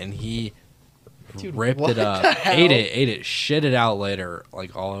certificate, and he Dude, ripped what it up, the hell? ate it, shit it out later,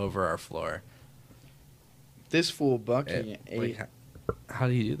 like all over our floor. This fool Bucky Like, ate. how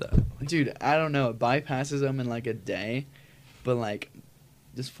do you do that? Dude, I don't know. It bypasses them in like a day, but like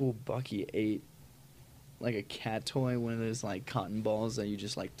this fool Bucky ate like a cat toy, one of those like cotton balls that you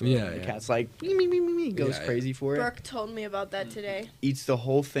just like throw. Yeah, and the yeah. cat's like me, goes Yeah, crazy for it. Brooke told me about that today. Eats the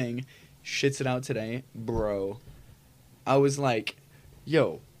whole thing, shits it out today, bro. I was like,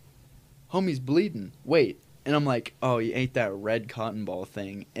 yo, homie's bleeding. Wait. And I'm like, oh, you ate that red cotton ball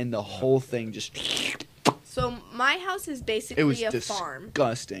thing, and the whole thing just. So my house is It was basically a farm.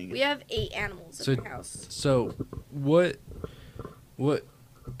 disgusting. We have 8 animals So- in our house. So, what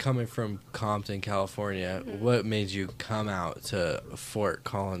coming from Compton, California, Mhm. what made you come out to Fort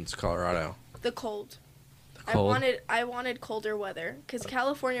Collins, Colorado? The cold. The cold? I wanted colder weather because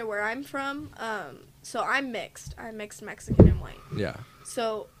California, where I'm from, so I'm mixed. I'm mixed Mexican and white. Yeah.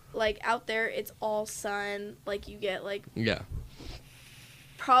 So like out there, it's all sun. Like you get like Yeah.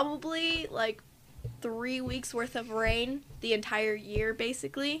 probably like 3 weeks worth of rain the entire year,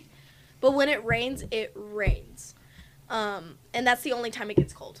 basically. But when it rains, it rains. And that's the only time it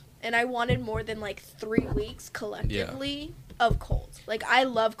gets cold. And I wanted more than like 3 weeks collectively of cold. Like I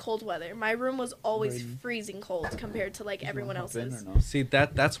love cold weather. My room was always Rain. freezing cold compared to like everyone else's. See,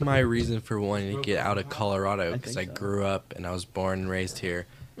 that's my reason for wanting to get out of Colorado I because think I so. grew up and I was born and raised here.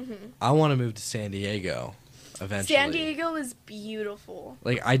 Hmm I want to move to San Diego eventually. San Diego is beautiful.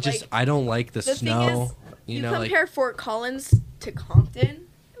 Like I just like, I don't like the the thing snow. is, You know, like compare Fort Collins to Compton,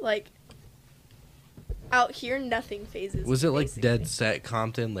 like out here, nothing phases. was it like basically. dead set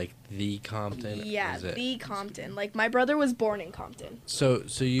Compton, like the Compton? Yeah, Was it? the Compton. Like my brother was born in Compton. So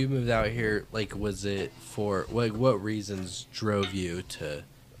you moved out here. Like, was it for like what reasons drove you to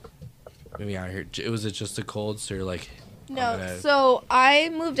moving out here? Was it just the cold, or like? No, gonna- so I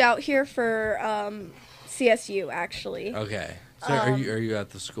moved out here for CSU actually. Okay. So are Um, you at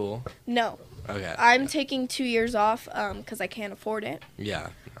the school? No, Okay. I'm taking 2 years off because I can't afford it.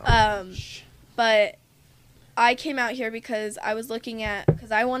 Yeah. But I came out here because I was looking at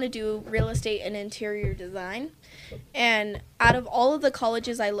because I want to do real estate and interior design, and out of all of the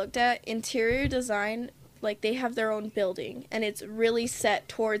colleges I looked at, interior design, like they have their own building and it's really set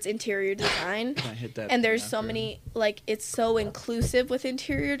towards interior design. Can I hit that And thing there's so after? many, like, it's so inclusive with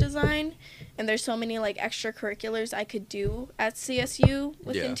interior design, and there's so many, like, extracurriculars I could do at CSU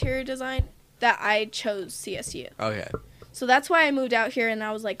with Yeah. interior design that I chose CSU. Okay. So that's why I moved out here, and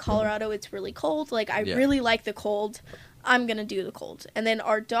I was like, Colorado, it's really cold. Like, I Yeah. really like the cold. I'm going to do the cold. And then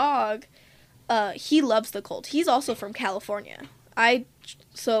our dog, he loves the cold. He's also from California.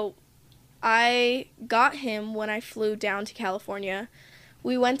 So I got him when I flew down to California.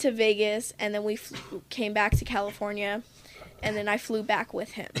 We went to Vegas, and then we came back to California, and then I flew back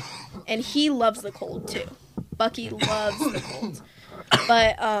with him. And he loves the cold, too. Bucky loves the cold.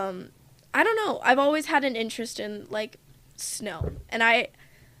 But, I don't know. I've always had an interest in, like, snow. And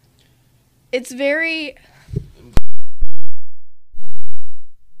it's very...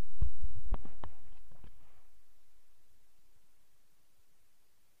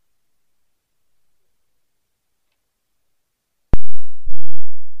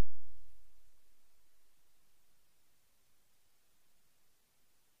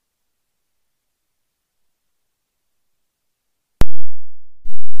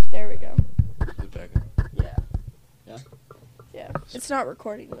 There we go. Get back up. Yeah. Yeah? Yeah. It's not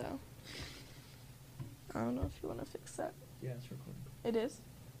recording, though. I don't know if you want to fix that. Yeah, it's recording. It is?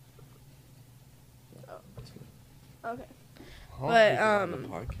 Oh. Okay. How long But, have you been on the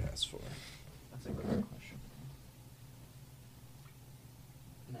podcast for? That's a good question.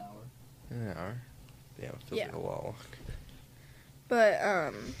 An hour. An hour. Damn, it feels Yeah. like a while.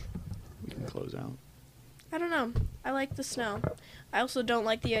 But, We can close out. I don't know. I like the snow. I also don't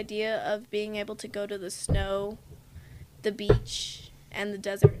like the idea of being able to go to the snow, the beach, and the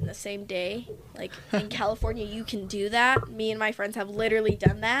desert in the same day. Like, in California, you can do that. Me and my friends have literally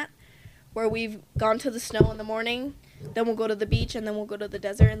done that, where we've gone to the snow in the morning, then we'll go to the beach, and then we'll go to the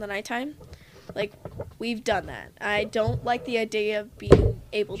desert in the nighttime. Like, we've done that. I don't like the idea of being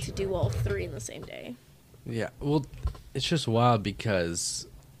able to do all three in the same day. Yeah, well, it's just wild because,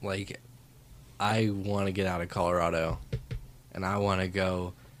 like, I want to get out of Colorado, and I want to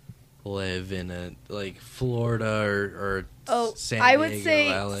go live in Florida or Oh, San I Diego, would say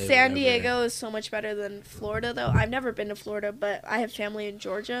LA, San whatever. Diego is so much better than Florida, though. I've never been to Florida, but I have family in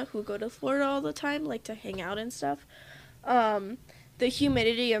Georgia who go to Florida all the time, like to hang out and stuff. The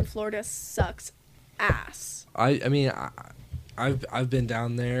humidity in Florida sucks ass. I mean, I've been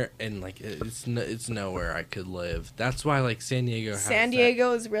down there, and like it's nowhere I could live. That's why like San Diego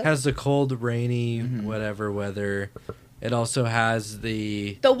Is really has the cold, rainy, Mhm. whatever weather. It also has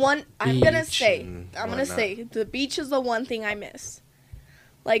the the one I'm gonna beach say. and I'm gonna whatnot. say the beach is the one thing I miss,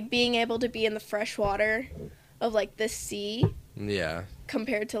 like being able to be in the fresh water of like the sea Yeah.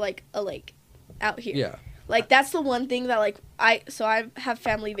 compared to like a lake out here. Yeah. Like that's the one thing that like I have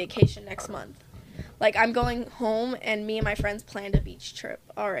family vacation next month. Like I'm going home and me and my friends planned a beach trip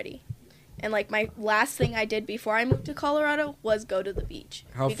already. And like my last thing I did before I moved to Colorado was go to the beach.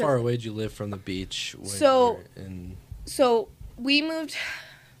 How Because- far away did you live from the beach? When So- you were in... So we moved.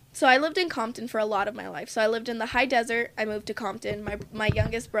 So I lived in Compton for a lot of my life. So I lived in the high desert. I moved to Compton. My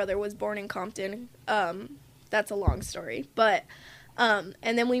youngest brother was born in Compton. That's a long story, but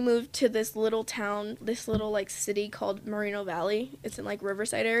and then we moved to this little town, this little like city called Moreno Valley. It's in like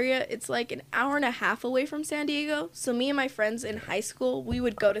Riverside area. It's like an hour and a half away from San Diego. So me and my friends in high school, we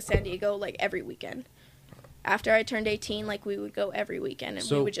would go to San Diego like every weekend. After I turned 18, like we would go every weekend and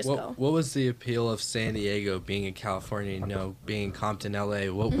we would just go. What was the appeal of San Diego being in California, being in Compton,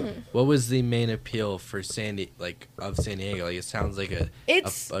 LA? What was the main appeal for San Diego? Like it sounds like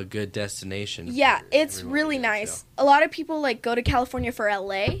a good destination. Yeah, for it's everyone really to go, nice. so. A lot of people like go to California for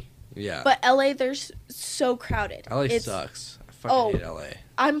LA, Yeah. but LA there's so crowded. LA It's- sucks. I fucking hate LA.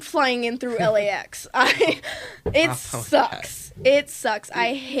 I'm flying in through LAX. It sucks. It sucks.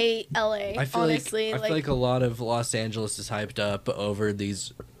 I hate LA. I feel honestly, I feel like a lot of Los Angeles is hyped up over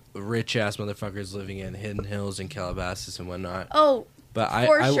these rich ass motherfuckers living in Hidden Hills and Calabasas and whatnot. oh, But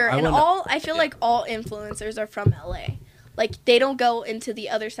for I sure. And wanna- I feel like all influencers are from LA. Like they don't go into the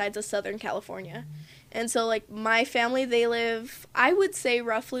other sides of Southern California. And so like my family, they live, I would say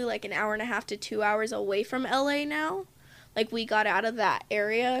roughly like an hour and a half to 2 hours away from LA now. Like we got out of that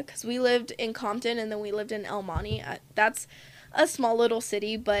area because we lived in Compton and then we lived in El Monte. That's a small little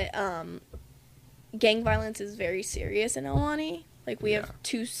city, but gang violence is very serious in El Monte. Like we have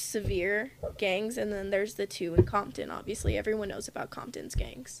 2 severe gangs, and then there's the 2 in Compton. Obviously, everyone knows about Compton's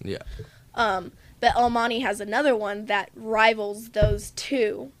gangs. Yeah. But El Monte has another one that rivals those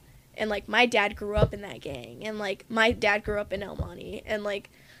 2. And like my dad grew up in that gang, and like my dad grew up in El Monte, and like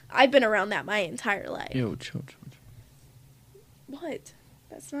I've been around that my entire life. Yo, chill. What?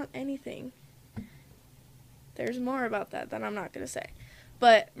 That's not anything. There's more about that I'm not going to say.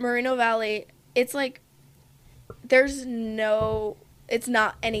 But Moreno Valley, it's like, it's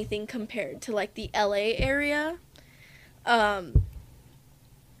not anything compared to like the LA area. I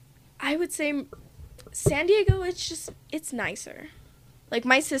would say San Diego, it's nicer. Like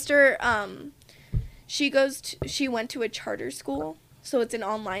my sister, she went to a charter school. So it's an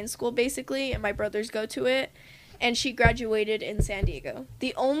online school basically, and my brothers go to it. And she graduated in San Diego.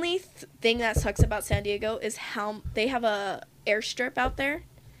 The only thing that sucks about San Diego is how they have a airstrip out there.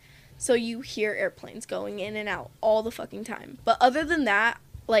 So you hear airplanes going in and out all the fucking time. But other than that,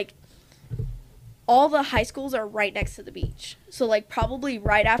 like, all the high schools are right next to the beach. So, like, probably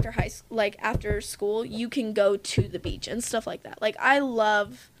right after after school, you can go to the beach and stuff like that. Like, I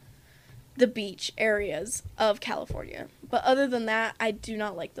love the beach areas of California. But other than that, I do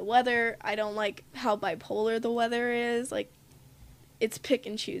not like the weather. I don't like how bipolar the weather is. Like, it's pick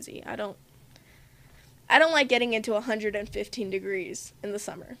and choosy. I don't like getting into 115 degrees in the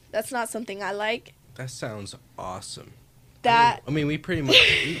summer. That's not something I like. That sounds awesome. I mean, we pretty much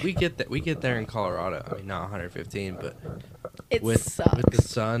we get that. We get there in Colorado. I mean, not 115, but it with sucks. with the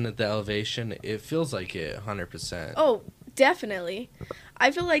sun at the elevation, it feels like it 100%. Oh, definitely. I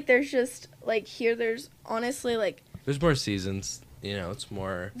feel like there's just like here. There's honestly like There's more seasons. It's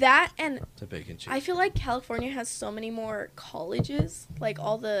more that, and to pick and choose. I feel like California has so many more colleges, like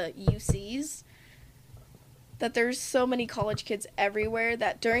all the UCs, that there's so many college kids everywhere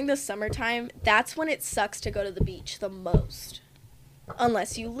that during the summertime, that's when it sucks to go to the beach the most.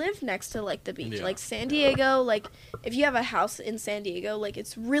 Unless you live next to, like, the beach. Yeah. Like, San Diego, like, if you have a house in San Diego, like,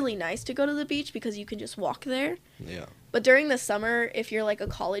 it's really nice to go to the beach because you can just walk there. Yeah. But during the summer, if you're, like, a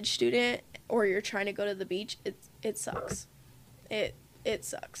college student or you're trying to go to the beach, it sucks. It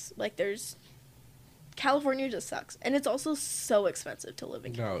sucks. Like, California just sucks. And it's also so expensive to live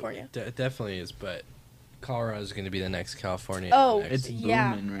in California. No, it definitely is, but Colorado is going to be the next California. Oh, It's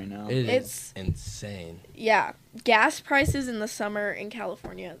Yeah. booming right now. It's insane. Yeah. Gas prices in the summer in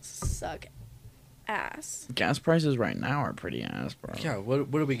California suck ass. Gas prices right now are pretty ass, bro. Yeah,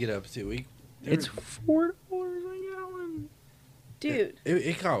 what do we get up to? It's $4 a gallon. Dude,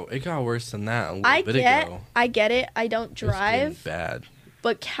 It got worse than that a little bit ago. I get it. I don't It's getting drive, bad.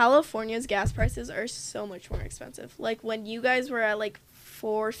 but California's gas prices are so much more expensive. Like when you guys were at like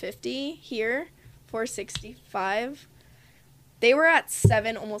 $4.50 here, $4.65, they were at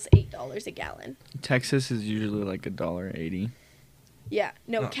 $7, almost $8 a gallon. Texas is usually like $1.80. Yeah,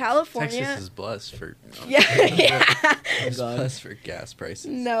 no, No, California. Texas is blessed for yeah, yeah. blessed for gas prices.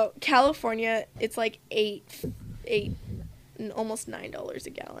 No, California, it's like $8, almost $9 a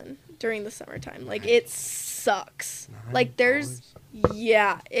gallon during the summertime. Like, it sucks. Like, there's,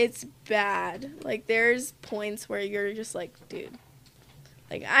 yeah, it's bad. Like, there's points where you're just like, dude,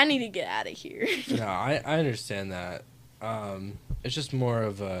 like, I need to get out of here. No, I understand that. It's just more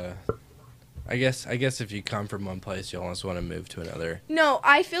of a, I guess if you come from one place, you almost want to move to another. No,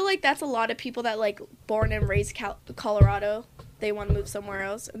 I feel like that's a lot of people that, like, born and raised Colorado, they want to move somewhere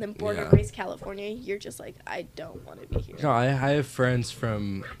else, and then born and Yeah. raised California, you're just like, I don't want to be here. No, I have friends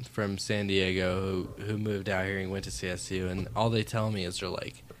from San Diego who moved out here and went to CSU, and all they tell me is they're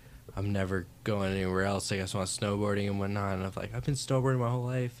like, I'm never going anywhere else. I guess I want snowboarding and whatnot. And I'm like, I've been snowboarding my whole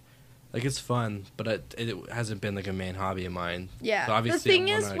life. Like, it's fun, but it hasn't been like a main hobby of mine. Yeah. So obviously The thing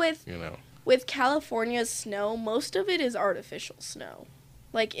I is wanna, with you know, with California's snow, most of it is artificial snow.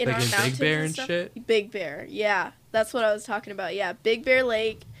 Like in Like our in Big mountains Bear and and stuff. shit? Big Bear, yeah. That's what I was talking about. Yeah, Big Bear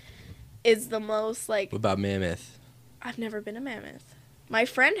Lake is the most like what about Mammoth? I've never been to Mammoth. My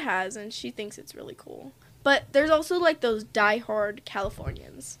friend has and she thinks it's really cool. But there's also like those diehard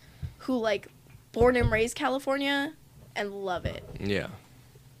Californians who like born and raised California and love it. Yeah.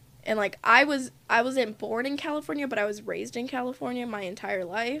 And like I wasn't born in California, but I was raised in California my entire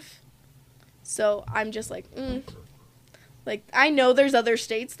life. So I'm just like, Like, I know there's other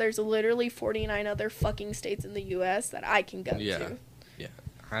states. There's literally 49 other fucking states in the U.S. that I can go Yeah. to. Yeah.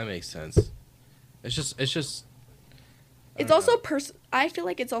 That makes sense. It's just. It's don't also know. I feel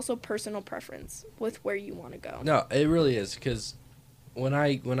like it's also personal preference with where you want to go. No, it really is, because when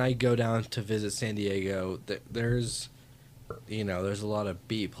I go down to visit San Diego, there's a lot of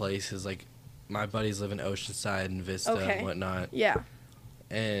beat places. Like, my buddies live in Oceanside and Vista and whatnot, Yeah.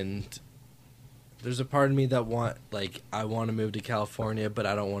 and there's a part of me that I want to move to California, but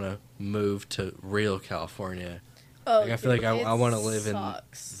I don't want to move to real California. Oh, Like, I feel like I it want to live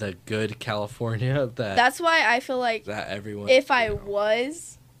sucks. in the good California That's why I feel like that everyone. if I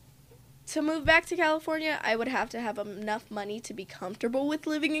was to move back to California, I would have to have enough money to be comfortable with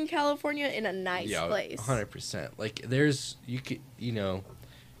living in California in a nice place. 100%. Like,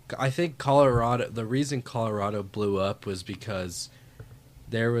 I think Colorado. The reason Colorado blew up was because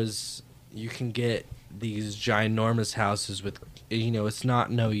you can get these ginormous houses with, it's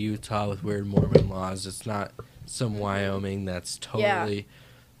not no Utah with weird Mormon laws. It's not some Wyoming that's totally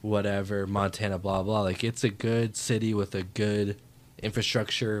whatever, Montana, blah, blah. Like, it's a good city with a good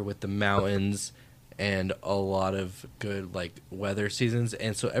infrastructure with the mountains and a lot of good, like, weather seasons.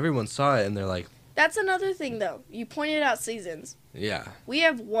 And so everyone saw it and they're like, That's another thing, though. You pointed out seasons. yeah. We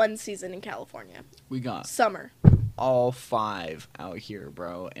have one season in California. We got Summer. all 5 out here,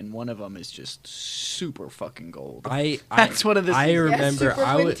 bro, and one of them is just super fucking cold. That's one of the I seasons. remember super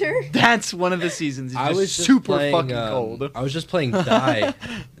I would. winter. That's one of the seasons. It's I just was just super playing, fucking cold. I was just playing die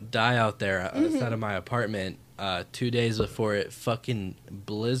out there outside of my apartment 2 days before it fucking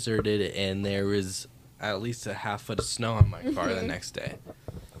blizzarded, and there was at least a half foot of snow on my car the next day.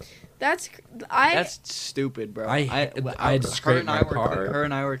 That's stupid, bro. I had to scrape my car. Her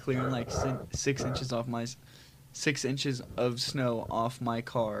and I were clearing like 6 inches off 6 inches of snow off my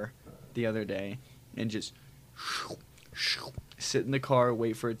car the other day, and just sit in the car,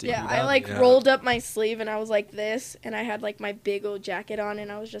 wait for it to heat up. I like rolled up my sleeve and I was like this, and I had like my big old jacket on,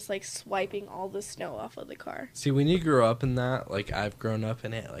 and I was just like swiping all the snow off of the car. See, when you grow up in that, like I've grown up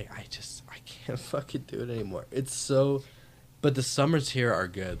in it, like I can't fucking do it anymore. It's so. But the summers here are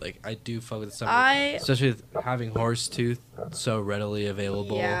good. Like, I do fuck with the summer. Especially with having Horsetooth so readily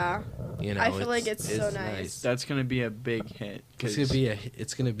available. Yeah. I feel like it's so nice. That's gonna be a big hit.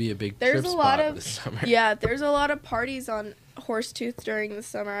 It's gonna be a big There's trip a lot spot of this summer. Yeah, there's a lot of parties on Horsetooth during the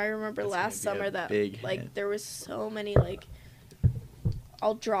summer. I remember That's last gonna be a summer that big like hit. there was so many like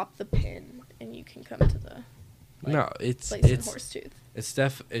I'll drop the pin and you can come to the No, it's place in Horsetooth.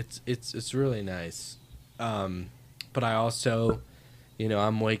 it's really nice. But I also,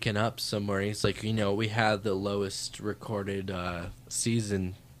 I'm waking up somewhere. And it's like, we had the lowest recorded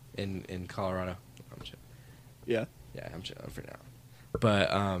season in Colorado. I'm chilling. Yeah. Yeah, I'm chilling for now. But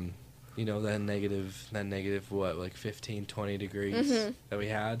that negative what, like 15, 20 degrees that we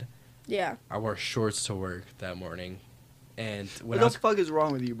had. Yeah. I wore shorts to work that morning. And when What the fuck is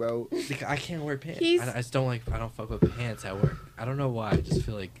wrong with you, bro? I can't wear pants. He's- I just I don't fuck with pants at work. I don't know why. I just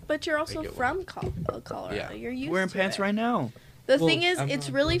feel like But you're also get from Colorado. Yeah. You're used Wearing to pants it. right now. The Well, thing is, I'm it's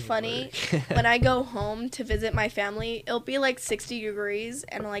not really going to funny work. when I go home to visit my family. It'll be like 60 degrees,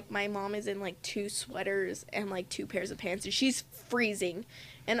 and like my mom is in like 2 sweaters and like 2 pairs of pants, and she's freezing.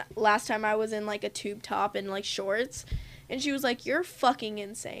 And last time I was in like a tube top and like shorts, and she was like, "You're fucking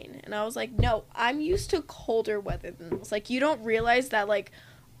insane." And I was like, "No, I'm used to colder weather than this. Like, you don't realize that like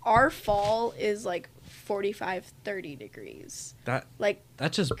our fall is like 45, 30 degrees. That Like,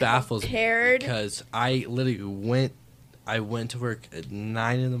 that just baffles me compared- because I literally went to work at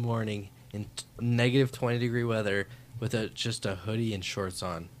 9 in the morning in negative 20 degree weather with just a hoodie and shorts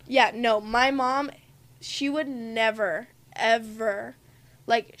on. Yeah, no, my mom, she would never, ever,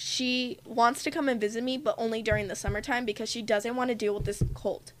 like, she wants to come and visit me, but only during the summertime because she doesn't want to deal with this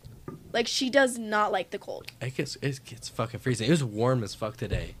cold. Like, she does not like the cold. It gets fucking freezing. It was warm as fuck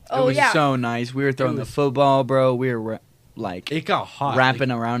today. Oh, it was yeah. so nice. We were throwing was- the football, bro. We were like It got hot.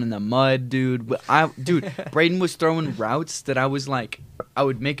 wrapping around in the mud, dude. Dude, Braden was throwing routes that I was like, I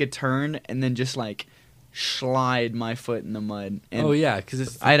would make a turn and then just like slide my foot in the mud. And oh yeah, because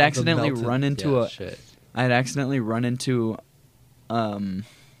it's. I'd the accidentally melted- run into yeah, a- shit. I had accidentally run into,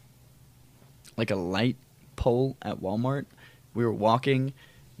 like a light pole at Walmart. We were walking.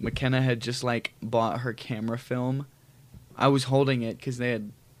 McKenna had just like bought her camera film. I was holding it because they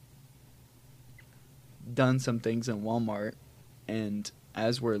had done some things in Walmart, and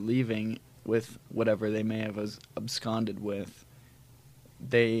as we're leaving with whatever they may have absconded with,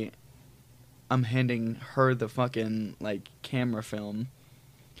 I'm handing her the fucking like camera film,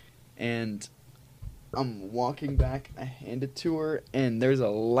 and I'm walking back, I hand it to her, and there's a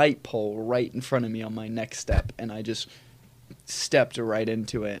light pole right in front of me on my next step, and I just stepped right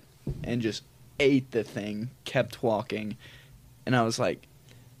into it and just ate the thing, kept walking, and I was like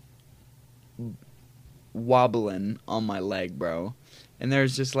wobbling on my leg, bro. And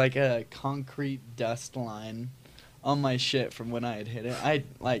there's just like a concrete dust line on my shit from when I had hit it. I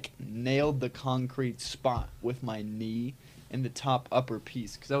like nailed the concrete spot with my knee in the top upper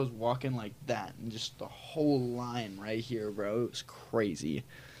piece because I was walking like that, and just the whole line right here, bro. It was crazy.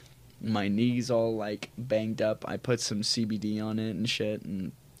 My knee's all like banged up. I put some CBD on it and shit,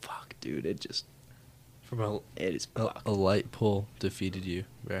 and fuck, dude, it just it is fucked. A light pull defeated you.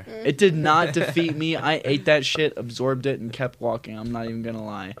 Right. It did not defeat me. I ate that shit, absorbed it, and kept walking. I'm not even gonna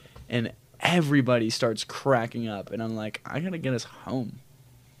lie. And everybody starts cracking up, and I'm like, I gotta get us home.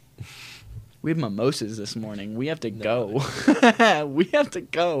 We have mimosas this morning. We have to go. We have to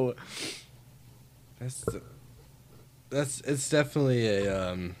go. It's definitely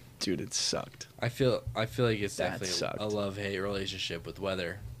a Dude, it sucked. I feel like it's That definitely sucked. a love-hate relationship with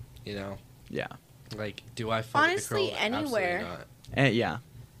weather, you know? Yeah. Like, do I fuck Honestly, with the girl? anywhere. Absolutely not. And yeah.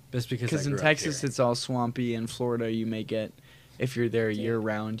 Just because Because I in grew up Texas, here. it's all swampy. In Florida, you may get, if you're there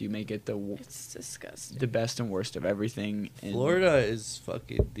year-round, you may get It's disgusting. the best and worst of everything. And Florida is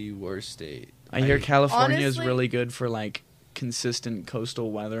fucking the worst state. I hear California is Honestly- really good for, like, consistent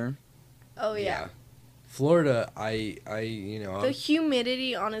coastal weather. Oh, yeah. Florida, I you know, The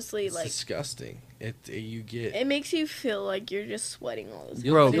humidity, honestly, it's like, disgusting. You get it makes you feel like you're just sweating all the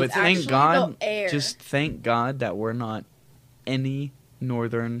time. Bro, It's but thank actually God, the air. just thank God that we're not any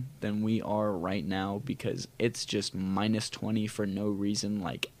northern than we are right now, because it's just minus 20 for no reason,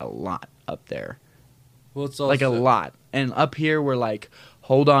 like a lot up there. well, it's also, Like a lot. And up here, we're like,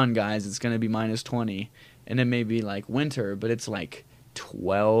 hold on, guys, it's going to be minus 20. And it may be like winter, but it's like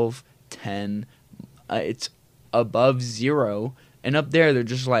 12, 10. It's above 0. And up there, they're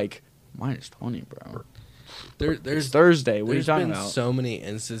just like, minus 20, bro. It's There's Thursday. What are you There's talking been about? so many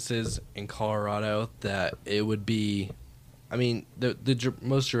instances in Colorado that it would be. I mean, the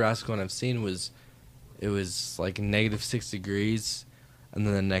most Jurassic one I've seen was like negative 6 degrees, and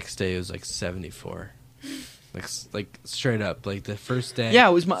then the next day it was like 74. like straight up, like the first day. Yeah,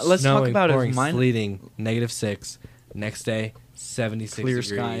 it was. Let's talk snowing, about it. pouring, Mine, sleeting, negative 6. Next day, 76 Clear degrees,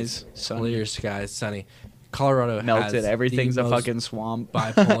 skies, sunny. clear skies, sunny. Colorado melted. has Everything's the a most fucking swamp.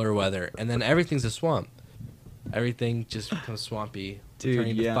 bipolar weather, and then everything's a swamp. Everything just becomes swampy. Dude,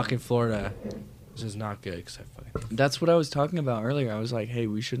 Turning to yeah. fucking Florida, which is not good because I fucking. That's what I was talking about earlier. I was like, hey,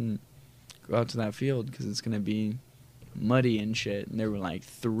 we shouldn't go out to that field because it's going to be muddy and shit. And there were like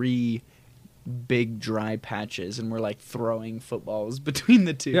 3 big dry patches, and we're like throwing footballs between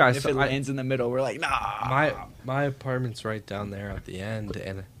the two. Yeah, And if it lands in the middle, we're like, nah. My apartment's right down there at the end,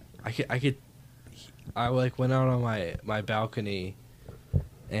 and I like went out on my balcony,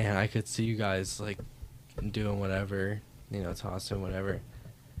 and I could see you guys like doing whatever, you know, tossing whatever.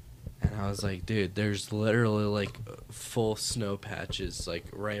 And I was like, dude, there's literally like full snow patches like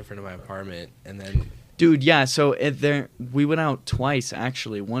right in front of my apartment, and then Dude, yeah, so we went out twice,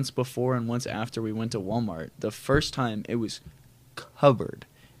 actually. Once before and once after we went to Walmart. The first time, it was covered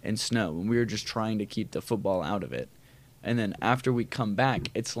in snow, and we were just trying to keep the football out of it. And then after we come back,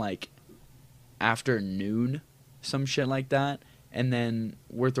 it's like afternoon, some shit like that, and then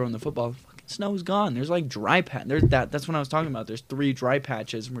we're throwing the football. Fucking snow's gone. There's like dry patch. That's what I was talking about. There's 3 dry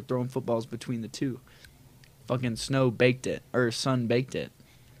patches, and we're throwing footballs between the 2. Fucking snow baked it, or sun baked it.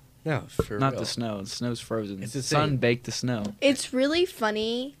 No, for Not real. the snow. The snow's frozen. It's The the sun same. baked the snow. It's really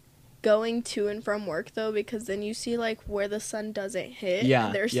funny going to and from work though, because then you see like where the sun doesn't hit. Yeah,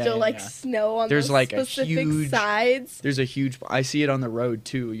 And there's yeah, still yeah, like yeah. snow on There's, the like, a specific huge- sides. There's a huge. I see it on the road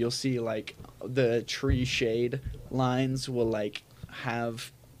too. You'll see like the tree shade lines will like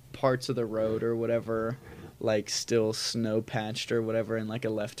have parts of the road or whatever like still snow patched or whatever in like a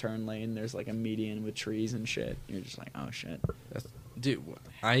left turn lane. There's like a median with trees and shit. You're just like, oh shit. Dude,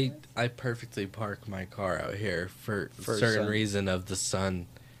 I perfectly park my car out here for For certain sun. reason of the sun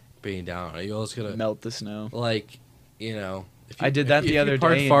being down. Are you always gonna Melt the snow. like, you know? If I did that the other If you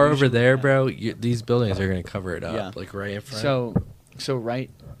park day and far over usually- there, yeah. bro, these buildings are gonna cover it up, Yeah. like right in front. So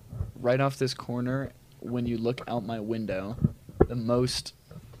right off this corner, when you look out my window, the most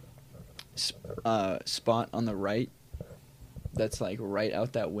spot on the right, that's like right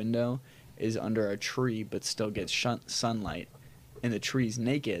out that window, is under a tree, but still gets sunlight, and the tree's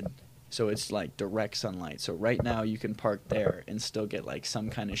naked, so it's like direct sunlight. So right now you can park there and still get like some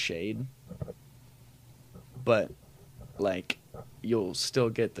kind of shade, but like you'll still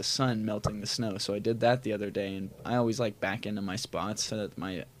get the sun melting the snow. So I did that the other day, and I always like back into my spots so that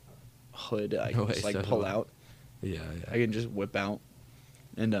my hood I can Oh, just wait, like so pull do I. out. yeah. I can just whip out,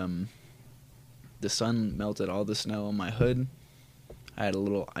 and the sun melted all the snow on my hood. I had a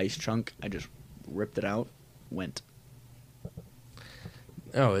little ice chunk. I just ripped it out, went.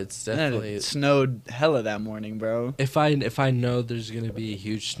 Oh, it's And definitely. it snowed hella that morning, bro. If I know there's gonna be a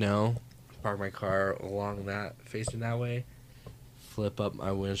huge snow, park my car along that facing that way, flip up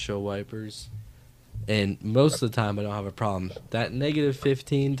my windshield wipers, and most of the time I don't have a problem. That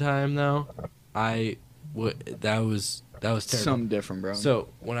 -15 time though, that was terrible. Something different, bro. So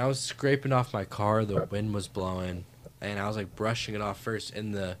when I was scraping off my car, the wind was blowing, and I was like brushing it off first,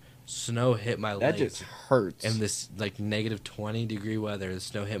 and the snow hit my that legs. just hurts. And this like -20-degree weather, the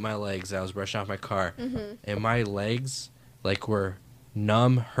snow hit my legs. I was brushing off my car, Mm-hmm. and my legs like were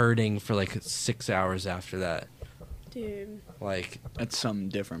numb, hurting for like 6 hours after that. Dude. Like That's something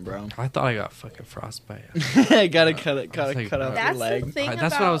different, bro. I thought I got fucking frostbite. gotta cut it. Gotta like, cut off That's your the leg. thing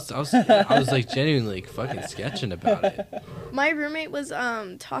That's what I was like genuinely like, fucking sketching about it. My roommate was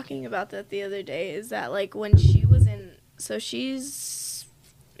talking about that the other day, is that like when she was so she's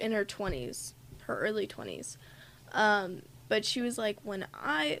in her 20s, her early 20s. But she was like, when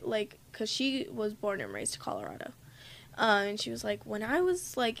I like, cuz she was born and raised in Colorado. And she was like, when I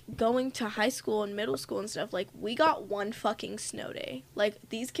was like going to high school and middle school and stuff, like we got one fucking snow day. Like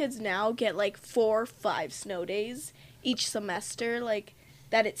these kids now get like 4 or 5 snow days each semester, like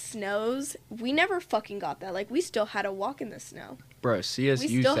that it snows. We never fucking got that. Like we still had to walk in the snow. Bro,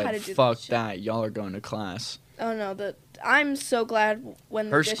 CSU still had said, to do fuck that shit. that. Y'all are going to class. Oh no, I'm so glad when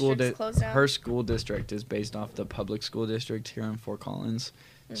the Her school, district's closed down. her school district is based off the public school district here in Fort Collins.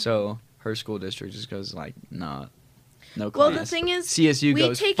 Mhm. So her school district just goes like, nah, no class. Well, the thing is, CSU we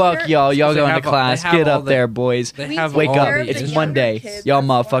goes, take fuck care- y'all Because they going to have all- class. they have Get all up the- there, boys. They We have take Wake all up. care of the the It's younger Monday. kids, Y'all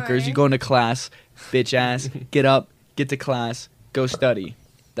that's motherfuckers, why. you going to class. Bitch ass. Get up. Get to class. Go study.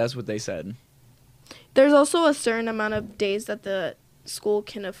 That's what they said. there's also a certain amount of days that the school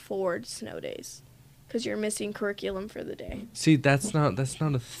can afford snow days, because you're missing curriculum for the day. See, that's not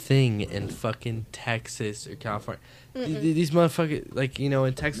a thing in fucking Texas or California. Mm-mm. These motherfuckers, like, you know,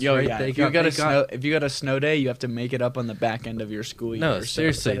 in Texas, Yo, right? yeah. They If you got they a snow day, you have to make it up on the back end of your school year. No, So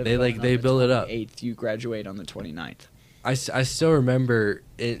seriously, instead of they, like, going on they the build it up. 28th, you graduate on the 29th. I still remember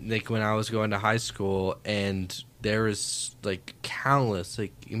it, like when I was going to high school, and there was like countless,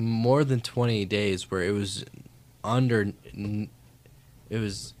 like more than 20 days where it was under. It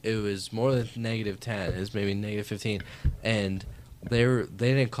was more than -10. It was maybe -15, and they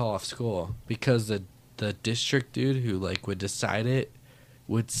didn't call off school because the district dude who like would decide it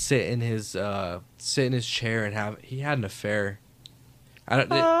would sit in his chair and he had an affair. And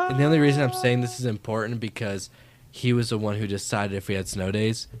the only reason I'm saying this is important because he was the one who decided if we had snow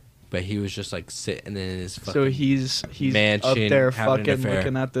days, but he was just like sitting in his fucking. So he's up mansion, there having an fucking affair.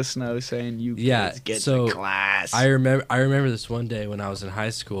 looking at the snow saying, you Yeah, kids get so to class. I remember this one day when I was in high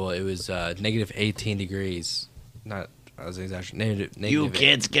school. It was -18 degrees. Not I was exaggerating. you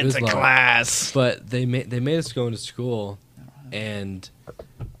kids it get was to lower. class. But they made us go into school, and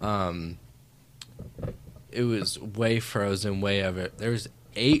it was way frozen, way of it. There was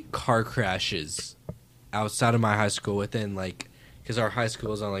 8 car crashes outside of my high school within like, because our high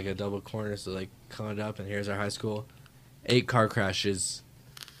school is on like a double corner, so like coming up and here's our high school. 8 car crashes.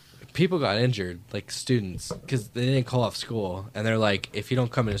 People got injured, like students, because they didn't call off school, and they're like, if you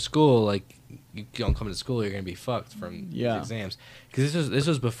don't come into school, like you don't come to school, you're gonna be fucked from Yeah. exams. Because this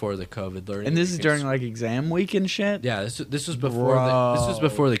was before the COVID learning. And this is You during could- like exam week and shit. yeah, this was before this was Bro.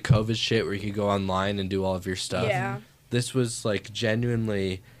 before the COVID shit where you could go online and do all of your stuff. Yeah. This was like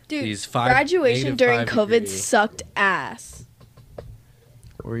genuinely Dude, these graduation during -5 COVID degree- sucked ass.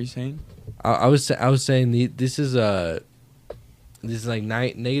 What were you saying? I was saying this is like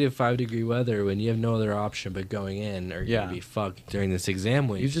 -5 degree weather when you have no other option but going in or you're Yeah. gonna be fucked during this exam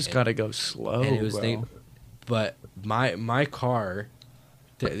week. You just And- gotta go slow, and it was bro. but my car,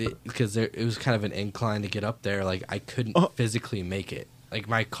 because it was kind of an incline to get up there. Like I couldn't physically make it. Like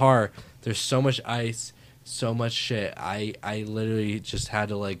my car, there's so much ice, so much shit. I literally just had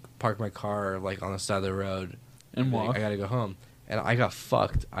to like park my car like on the side of the road And be like, walk. I gotta go home, and I got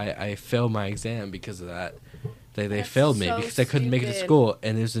fucked. I failed my exam because of that. They That's failed me so because I couldn't make it to stupid. school,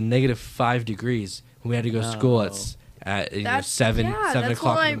 and it was a -5 degrees. We had to go to school No. at That's 7 that's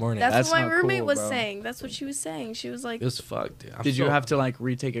o'clock what in the morning. That's, That's what my not roommate cool, was bro. saying. That's what she was saying. She was like, It was fucked, dude. Did you have to like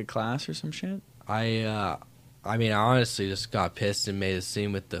retake a class or some shit? I mean, I honestly just got pissed and made a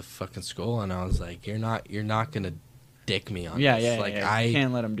scene with the fucking school, and I was like, "You're not gonna dick me on Yeah, this." yeah, Like yeah. I You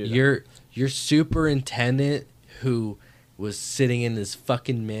can't let 'em do that. Your superintendent who was sitting in his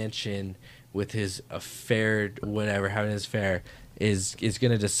fucking mansion with his affair, whatever, having his affair, is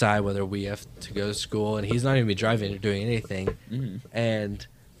gonna decide whether we have to go to school, and he's not even be driving or doing anything. Mm-hmm. And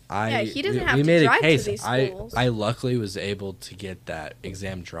Yeah, he doesn't we have to made drive a to case. these schools. I luckily was able to get that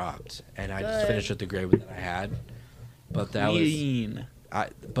exam dropped, and I just Good. finished with the grade that I had. But that was, Clean.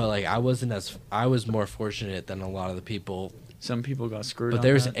 but like I was more fortunate than a lot of the people. Some people got screwed. But on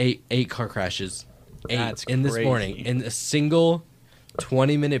there's that. eight car crashes, That's in this morning crazy. in a single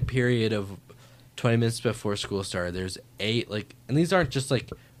 20-minute period of 20 minutes before school started. There's 8 and these aren't just like,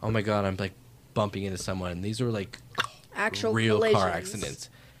 oh my god, I'm like bumping into someone. These were like actual real car collisions. accidents.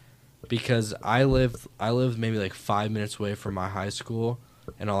 Because I lived maybe like 5 minutes away from my high school,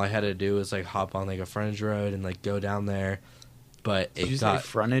 and all I had to do was like hop on like a frontage road and like go down there. But Did it you say got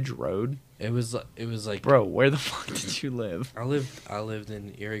frontage road? it was like Bro, where the fuck did you live? I lived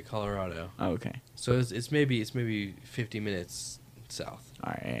in Erie, Colorado. Oh, okay. So it's maybe 50 minutes south.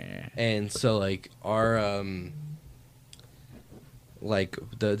 All right. And so like our like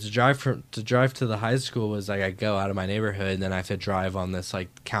the to drive to the high school was like I go out of my neighborhood and then I have to drive on this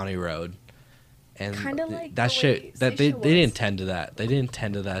like county road. And Kinda like that the shit way that they Stacia didn't was. tend to that. They didn't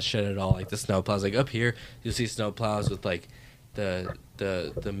tend to that shit at all. Like the snowplows, like up here you'll see snowplows with like the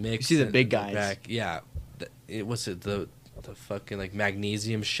mix. You see the and big guys. back. Yeah. The fucking like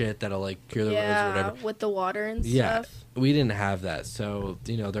magnesium shit that'll like cure the roads or Yeah, whatever. with the water and Yeah. stuff. We didn't have that, so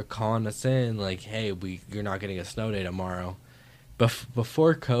they're calling us in like, "Hey, you're not getting a snow day tomorrow."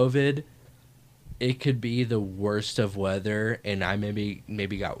 Before COVID, it could be the worst of weather, and I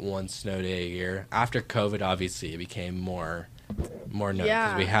maybe got one snow day a year. After COVID, obviously, it became more known because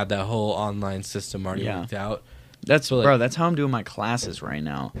Yeah. we had that whole online system already Yeah. worked out. That's So, like- bro. That's how I'm doing my classes right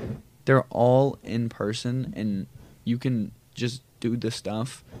now. They're all in person, and you can just do the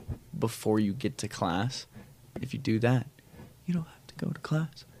stuff before you get to class. If you do that, you don't have to go to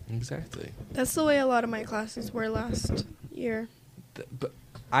class. Exactly. That's the way a lot of my classes were last year. But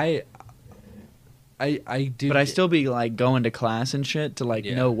I do. But I still be like going to class and shit to like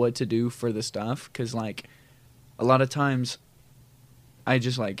Yeah. know what to do for the stuff, because like a lot of times I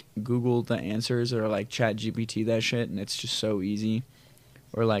just like Google the answers or like Chat GPT that shit, and it's just so easy.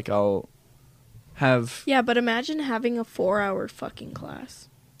 Or like I'll have Yeah, but imagine having a 4-hour fucking class.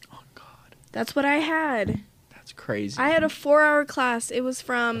 oh god, That's what I had. that's crazy. I had a 4-hour class. It was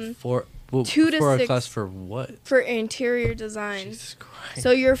from 2 to 4 6 class for what? for interior design. Jesus Christ.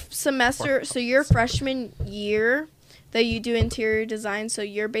 So your your freshman year that you do interior design, so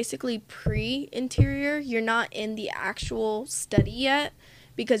you're basically pre-interior. You're not in the actual study yet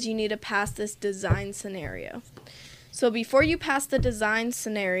because you need to pass this design scenario. So before you pass the design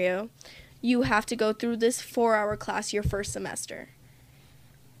scenario, you have to go through this 4-hour class your first semester.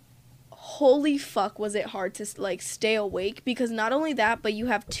 Holy fuck, was it hard to like stay awake, because not only that, but you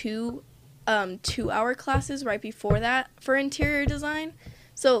have 2-hour classes right before that for interior design.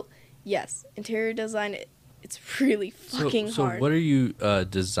 So, yes, interior design, it's really fucking so hard. what are you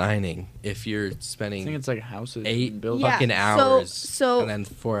designing if you're I spending think it's like houses 8 and buildings. Yeah, fucking so- hours so- and then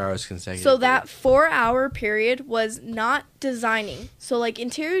 4 hours consecutively? So that 4-hour period was not designing. So like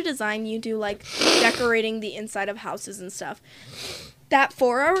interior design, you do like decorating the inside of houses and stuff. That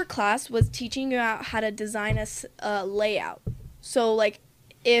 4-hour class was teaching you out how to design a layout. So like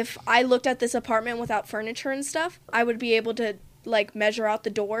if I looked at this apartment without furniture and stuff, I would be able to like measure out the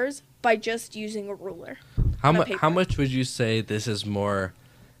doors by just using a ruler. how on a much? paper. How much would you say this is more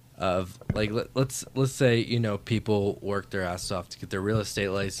of like let's say, you know, people work their ass off to get their real estate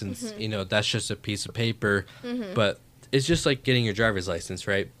license. Mm-hmm. You know, that's just a piece of paper, Mm-hmm. but it's just like getting your driver's license,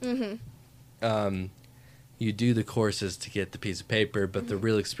 right? Mm-hmm. You do the courses to get the piece of paper, but the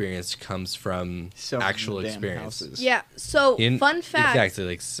real experience comes from Selling actual damn experience. houses. Yeah. So fun fact. Exactly,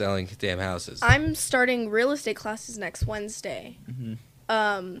 like selling damn houses. I'm starting real estate classes next Wednesday. Mhm.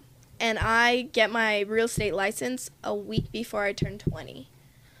 And I get my real estate license a week before I turn 20.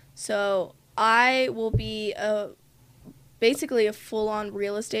 So I will be basically a full-on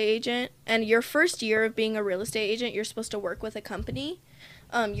real estate agent. And your first year of being a real estate agent, you're supposed to work with a company.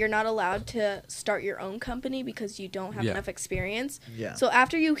 You're not allowed to start your own company because you don't have Yeah. enough experience. Yeah. So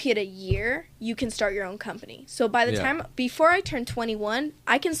after you hit a year, you can start your own company. So by the Yeah. time before I turn 21,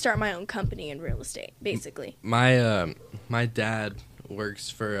 I can start my own company in real estate, basically. My dad works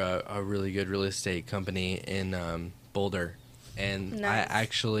for a really good real estate company in Boulder, and I Nice.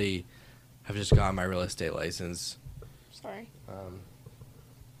 actually have just got my real estate license. Sorry,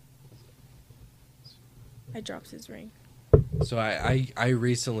 I dropped his ring. So I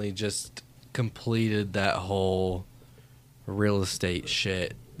recently just completed that whole real estate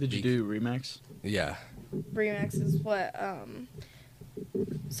shit. Did you do Remax? Yeah. Remax is what.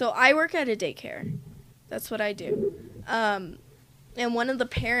 So I work at a daycare. That's what I do. And one of the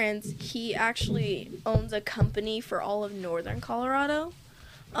parents, he actually owns a company for all of northern Colorado.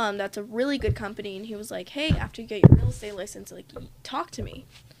 That's a really good company, and he was like, "Hey, after you get your real estate license, like, talk to me,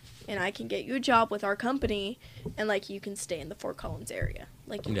 and I can get you a job with our company, and like you can stay in the Fort Collins area.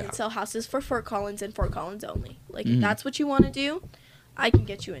 Like you Yeah. can sell houses for Fort Collins and Fort Collins only. Like Mhm. if that's what you want to do, I can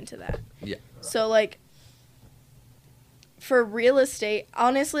get you into that." Yeah. So like for real estate,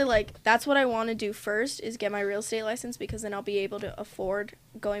 honestly, like that's what I want to do first is get my real estate license because then I'll be able to afford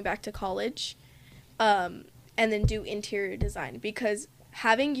going back to college, and then do interior design because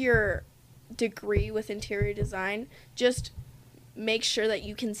having your degree with interior design just make sure that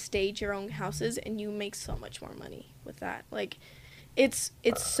you can stage your own houses and you make so much more money with that. Like it's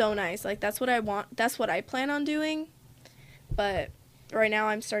so nice. Like that's what I want. That's what I plan on doing. But right now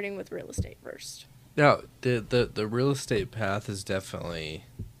I'm starting with real estate first. No, the real estate path is definitely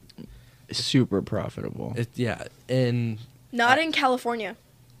Super profitable. and Not in California.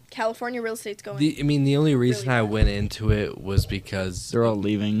 California real estate's going. the only reason Really I bad. went into it was because They're all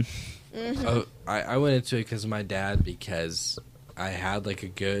leaving. Mhm. I went into it because of my dad, because I had like a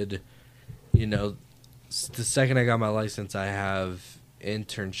good, you know, the second I got my license, I have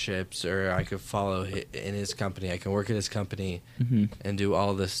internships, or I could follow in his company. I can work at his company Mm-hmm. and do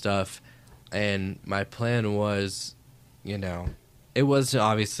all this stuff. And my plan was, you know, it was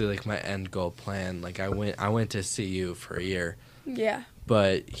obviously like my end goal plan. Like I went to CU for a year, Yeah.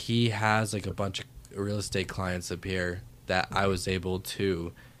 but he has like a bunch of real estate clients up here that I was able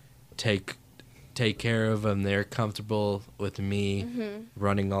to take care of, and they're comfortable with me Mhm.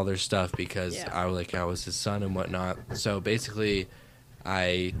 running all their stuff because Yeah. I was his son and whatnot. So basically,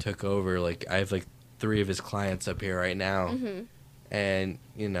 I took over. Like I have like 3 of his clients up here right now, Mhm. and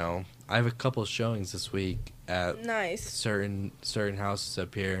you know I have a couple showings this week at Nice. certain houses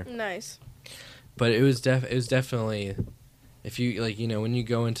up here. Nice. But it was definitely, if you like, you know, when you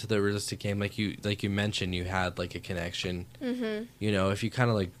go into the real estate game, like you mentioned, you had like a connection. Mhm. You know, if you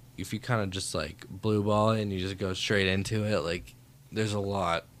kind of just like blue ball it and you just go straight into it, like there's a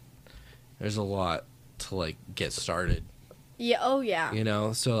lot to like get started. Yeah. Oh yeah. You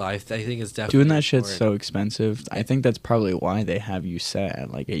know, so I think it's definitely Doing that shit's important. so expensive. I think that's probably why they have you set at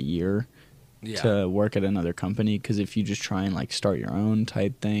like a year Yeah. to work at another company. Because if you just try and like start your own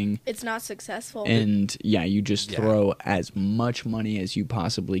type thing, It's not successful. and yeah, you just Yeah. throw as much money as you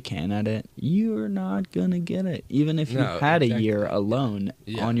possibly can at it, you're not gonna get it. Even if you No, had exactly. a year alone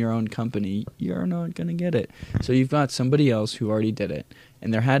Yeah. on your own company, you're not gonna get it. So you've got somebody else who already did it,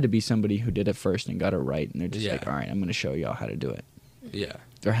 and there had to be somebody who did it first and got it right, and they're just Yeah. like, all right, I'm gonna show y'all how to do it. Yeah.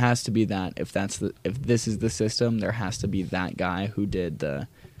 There has to be that. If this is the system, there has to be that guy who did the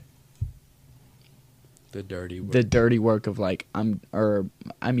dirty work. dirty work of like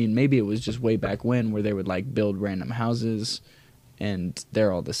maybe it was just way back when where they would like build random houses and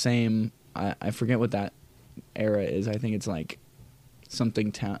they're all the same. I forget what that era is. I think it's like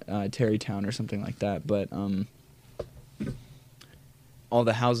something Terrytown or something like that, but all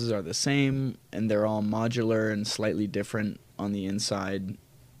the houses are the same and they're all modular and slightly different on the inside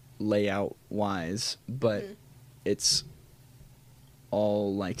layout wise, but Mhm. it's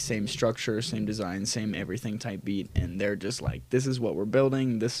all like same structure, same design, same everything type beat, and they're just like, this is what we're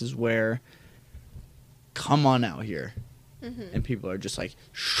building, this is where, come on out here. Mhm. And people are just like,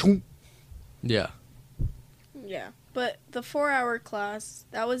 shoom. Yeah. Yeah. But the 4-hour class,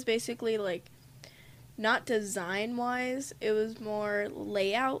 that was basically like not design wise, it was more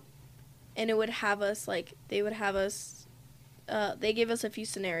layout. And it would have us like they gave us a few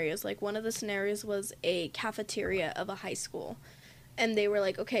scenarios. Like one of the scenarios was a cafeteria of a high school. And they were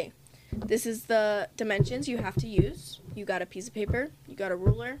like, okay, this is the dimensions you have to use. You got a piece of paper, you got a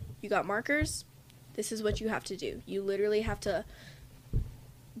ruler, you got markers. This is what you have to do. You literally have to,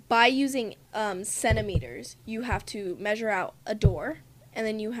 by using centimeters, you have to measure out a door. And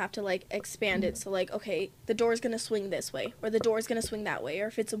then you have to, like, expand it. So, like, okay, the door's going to swing this way. Or the door's going to swing that way. Or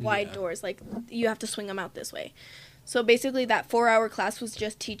if it's wide doors, like, you have to swing them out this way. So, basically, that 4-hour class was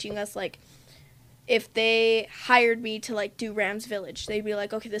just teaching us, like, if they hired me to, like, do Rams Village, they'd be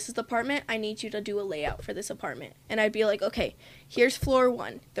like, okay, this is the apartment. I need you to do a layout for this apartment. And I'd be like, okay, here's floor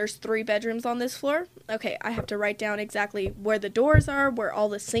 1. There's 3 bedrooms on this floor. Okay, I have to write down exactly where the doors are, where all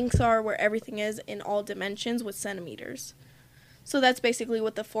the sinks are, where everything is in all dimensions with centimeters. So that's basically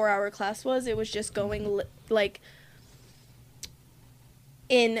what the 4-hour class was. It was just going, like,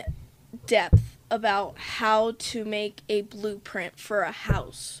 in depth about how to make a blueprint for a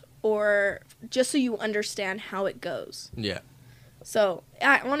house, or just so you understand how it goes. Yeah. So,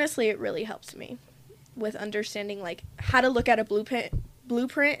 honestly, it really helps me with understanding, like, how to look at a blueprint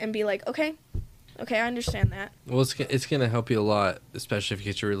and be like, okay, I understand that. Well, it's going to help you a lot, especially if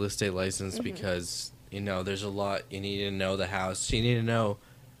you get your real estate license, because, you know, there's a lot. You need to know the house. You need to know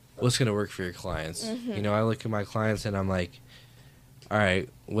what's going to work for your clients. You know, I look at my clients and I'm like, all right,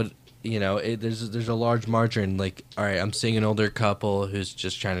 what, you know, there's a large margin. Like, all right, I'm seeing an older couple who's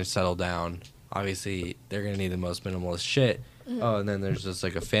just trying to settle down. Obviously, they're going to need the most minimalist shit. Oh, and then there's just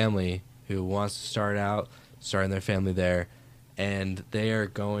like a family who wants to starting their family there, and they are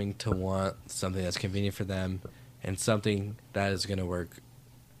going to want something that's convenient for them and something that is going to work.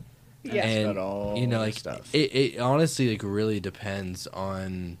 Yeah. And, all you know, like, stuff. it honestly, like, really depends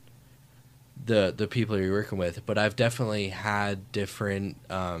on the people you're working with. But I've definitely had different,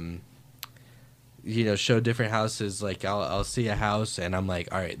 you know, show different houses. Like, I'll see a house and I'm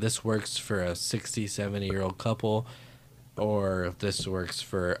like, all right, this works for a 60, 70-year-old couple, or this works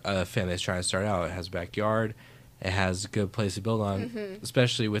for a family that's trying to start out. It has a backyard. It has a good place to build on,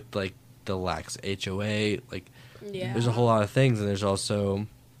 especially with, like, the lax HOA. Like, there's a whole lot of things, and there's also,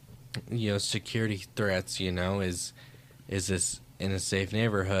 you know, security threats. You know, is this in a safe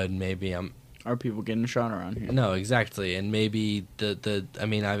neighborhood? Maybe Are people getting shot around here? no, exactly, and maybe I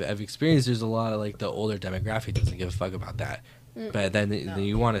mean, I've experienced there's a lot of, like, the older demographic doesn't give a fuck about that, but then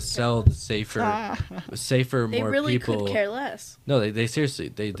you want to sell the safer They more really people. could care less. No, they seriously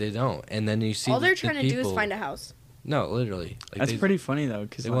they don't, and then you see All they're the trying to do is people- find a house. No, literally, like, That's they, pretty funny though,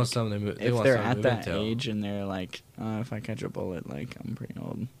 because They want something to move. They if want they're something to at move that into. age and they're like, if I catch a bullet, like I'm pretty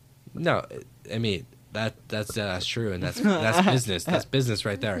old. No, I mean that's true, and that's business. That's business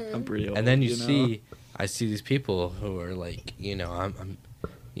right there. I'm pretty old. And then you know? I see these people who are like, you know, I'm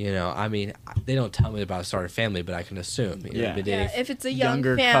you know, I mean, they don't tell me about starting a family, but I can assume. You know, Yeah. they've been dating Yeah, if it's a young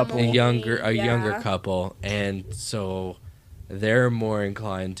Younger family, couple. a younger yeah. couple, and so they're more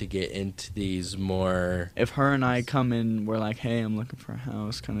inclined to get into these more. If her and I come in, we're like, hey, I'm looking for a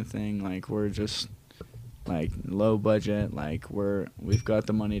house, kind of thing. Like we're just like low budget. Like we've got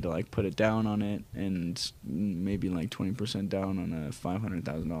the money to like put it down on it, and maybe like 20% down on a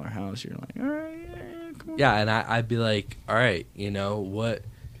 $500,000 house. You're like, all right, yeah, come on. Yeah, and I'd be like, all right, you know what.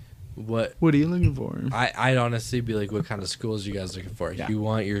 What are you looking for? I'd honestly be like, what kind of schools are you guys looking for? Yeah. You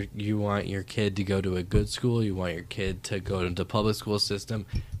want your kid to go to a good school? You want your kid to go to the public school system?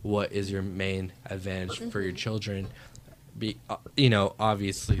 What is your main advantage for your children? You know,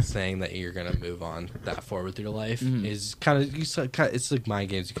 obviously saying that you're gonna move on that forward with your life is kind of it's like mind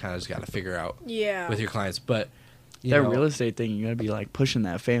games. You kind of just got to figure out Yeah. with your clients, but you That know, real estate thing, you gotta be like pushing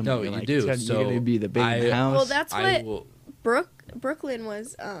that family. No, You're you like, do. You So gotta be the big house. Well, that's I what will. Brooklyn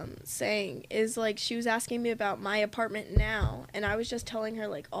was saying, is like she was asking me about my apartment now, and I was just telling her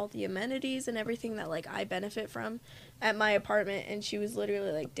like all the amenities and everything that like I benefit from at my apartment, and she was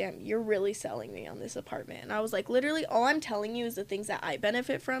literally like, damn, you're really selling me on this apartment. And I was like, literally all I'm telling you is the things that I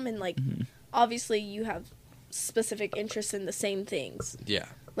benefit from, and like obviously you have specific interests in the same things. Yeah.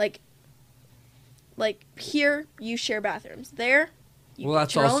 Like here you share bathrooms, there you Well, get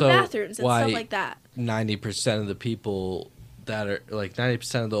that's your also own bathrooms and why stuff like that. 90% of the people that are like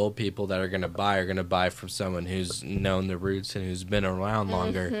 90% of the old people that are going to buy from someone who's known the roots and who's been around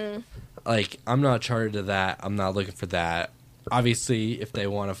longer. Like, I'm not chartered to that. I'm not looking for that. Obviously, if they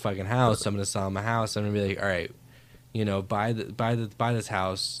want a fucking house, I'm going to sell them a house. I'm going to be like, all right, you know, buy this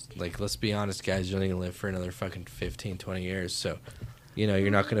house. Like, let's be honest, guys, you're only going to live for another fucking 15, 20 years. So, you know,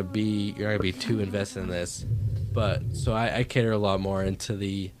 you're not going to be too invested in this. But so I cater a lot more into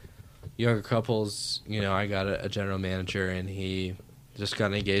the younger couples. You know, I got a general manager, and he just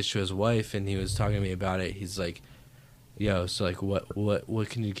got engaged to his wife, and he was talking to me about it. He's like, yo, so like what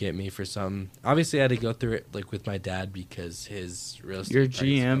can you get me for something? Obviously I had to go through it like with my dad because his real estate Your price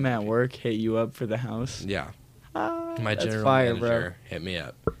GM at company- work hit you up for the house. Yeah. Ah, My that's general fire, manager hit me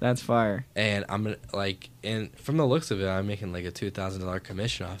up. That's fire. And I'm gonna like, and from the looks of it, I'm making like a $2,000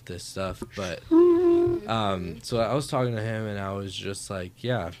 commission off this stuff. But so I was talking to him, and I was just like,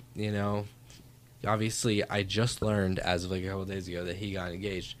 yeah, you know, obviously I just learned as of like a couple days ago that he got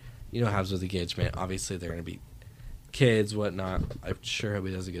engaged. You know how it happens with engagement. Obviously they're gonna be kids, whatnot. I'm sure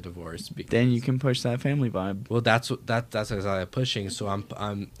he doesn't get divorced. Because, Then you can push that family vibe. well, that's exactly what I'm pushing. So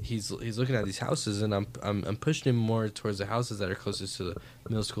he's looking at these houses, and I'm pushing him more towards the houses that are closest to the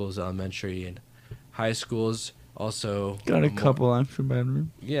middle schools, elementary, and high schools. Also, Got a more- couple extra bedrooms.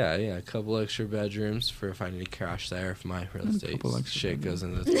 Yeah, a couple extra bedrooms for if I need to crash there if my real A estate couple extra shit bedrooms. goes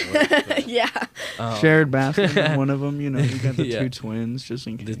into the toilet. Yeah. Shared bathroom in one of them. You know, you got the Yeah. 2 twins just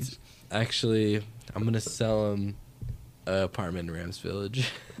in case. It's actually, I'm gonna sell him an apartment in Rams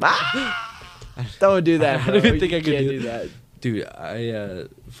Village. Don't do that, I bro. don't even You think I could can't do that. Dude, I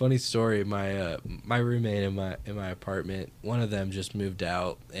funny story. My roommate in my apartment, one of them just moved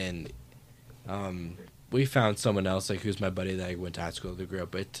out, and we found someone else like who's my buddy that I went to high school with, grew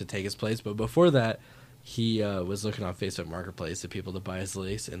up with, to take his place. But before that, he was looking on Facebook Marketplace at people to buy his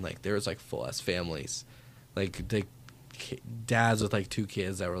lease, and like there was like full ass families, like the dads with like 2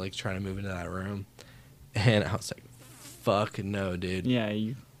 kids that were like trying to move into that room, and I was like, fuck no, dude. Yeah,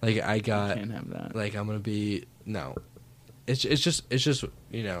 you Like I got can't have that. like I'm gonna be no. It's just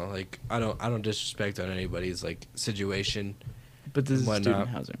you know, like I don't disrespect on anybody's like situation, But this is whatnot. student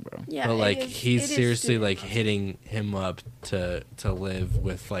housing, bro. Yeah. but like it is- he's it is seriously student like housing. hitting him up to live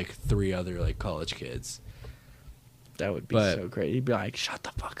with like 3 other like college kids. That would be But- so great. He'd be like, "Shut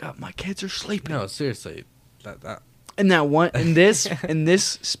the fuck up, my kids are sleeping." No, seriously, that In that one, in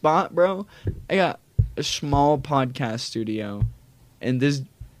this spot, bro, I got a small podcast studio, and this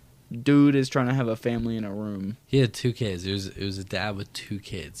dude is trying to have a family in a room. he had 2 kids. It was a dad with 2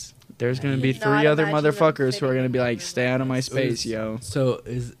 kids. There's gonna be Not 3 other imagine them motherfuckers who are fitting gonna be in like, one "Stay out of my room. space, yo." So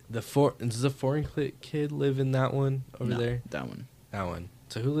does the foreign kid live in that one over No, there? that one, That one.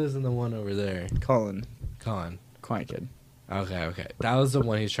 So who lives in the one over there? Colin, Colin. quiet kid. Okay. That was the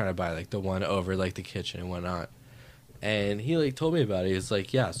one he was trying to buy, like the one over like the kitchen and whatnot. And he like told me about it. He was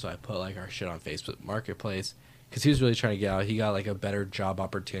like, yeah. So I put like our shit on Facebook Marketplace because he was really trying to get out. He got like a better job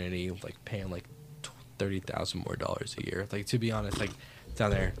opportunity, like paying like $30,000 more a year. Like to be honest, like down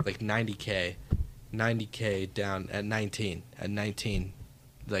there, like $90K down at 19,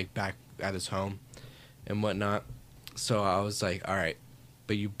 like back at his home and whatnot. So I was like, all right,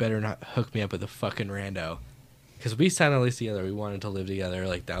 but you better not hook me up with a fucking rando. Because we signed a lease together. We wanted to live together.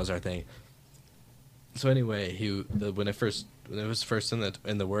 Like, that was our thing. So anyway, when it was first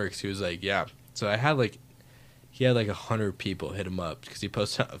in the works, he was like, yeah. So he had like 100 people hit him up because he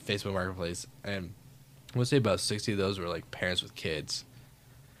posted on Facebook Marketplace. And I would say about 60 of those were like parents with kids.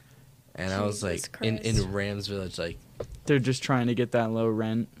 And I was Jesus like, Christ. in Rams Village, like, They're just trying to get that low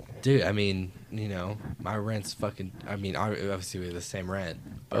rent. dude, I mean, you know, my rent's fucking, I mean, obviously we have the same rent.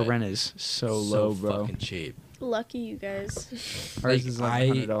 Our but rent is so low, bro. fucking cheap. Lucky you guys. Ours like, is like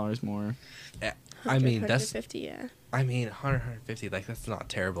 $100 more. I mean, 150, yeah. I mean, 150, like, that's not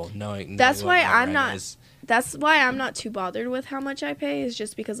terrible, knowing That's what why my I'm rent not- is. That's why I'm not too bothered with how much I pay, is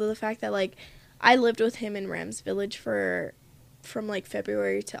just because of the fact that, like, I lived with him in Rams Village from, like,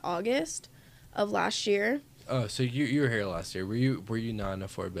 February to August of last year. Oh, so you were here last year. Were you not in a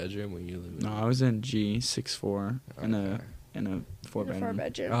 4-bedroom when you lived? No, I was in G64 in a In a 4-bedroom.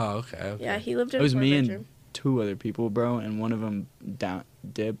 4-bedroom. Oh, okay. Yeah, he lived in It was a me 4-bedroom. and 2 other people, bro, and one of them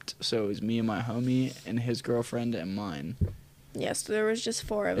dipped. So it was me and my homie and his girlfriend and mine. Yes, there was just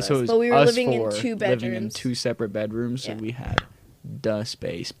 4 of us. So it was But we were us living in 4 2 living in bedrooms. 2 separate bedrooms, so Yeah. we had the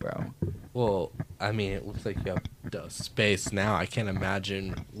space, bro. Well, I mean, it looks like you have the space now. I can't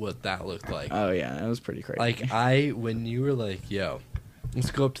imagine what that looked like. Oh yeah, that was pretty crazy. Like when you were like, "Yo,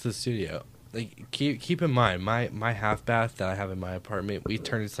 let's go up to the studio." Like keep in mind, my half bath that I have in my apartment, we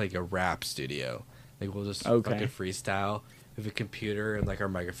turned it to like a rap studio. Like we'll just Okay. fucking freestyle with a computer and like our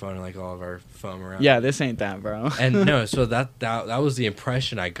microphone and like all of our foam around. yeah, this ain't that, bro. And no, so that was the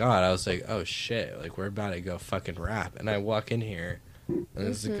impression I got. I was like, "Oh shit, like we're about to go fucking rap." And I walk in here, and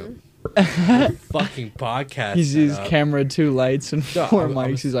this is a fucking podcast. He's his setup. camera, 2 lights, and 4 No, I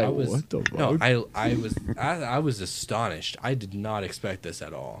mics. was- He's I like, was- what the fuck? No, I was astonished. I did not expect this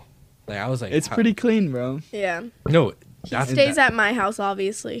at all. Like I was like, it's how- pretty clean, bro. Yeah. No, He stays at my house,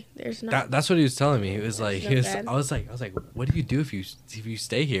 obviously. There's no. That's what he was telling me. He was like, no bed. I was like, what do you do if you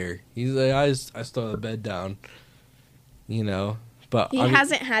stay here? He's like, I still have the bed down, you know. But He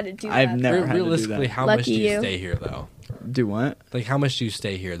hasn't had to do that. I've never had to do realistically, that. how much Lucky do you you. stay here though? Do what? Like, how much do you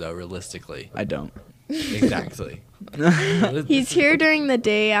stay here though? Realistically, I don't. exactly. He's here during the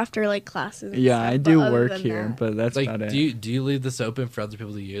day after like classes. And Yeah, stuff, I but do other work than here, that- but that's Like, about it. do you leave this open for other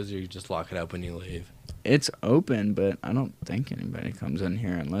people to use, or you just lock it up when you leave? It's open, but I don't think anybody comes in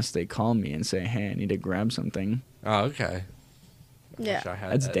here unless they call me and say, "Hey, I need to grab something." Oh, okay. I Yeah. wish I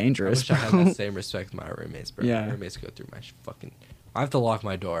had That's that. dangerous, I wish I had bro. that same respect for my roommates, bro. Yeah. My roommates go through my fucking. I have to lock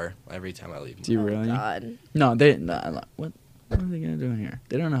my door every time I leave. Do you Oh, really? God. No, what? What are they gonna do in here?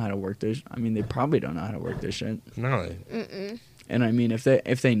 They don't know how to work this. I mean, they probably don't know how to work this shit. No, Mm-mm. And I mean, if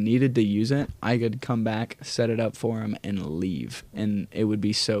they needed to use it, I could come back, set it up for them, and leave, and it would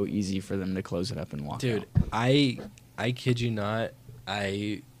be so easy for them to close it up and walk dude, out. I kid you not,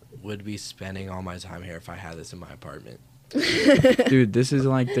 I would be spending all my time here if I had this in my apartment. Dude, this is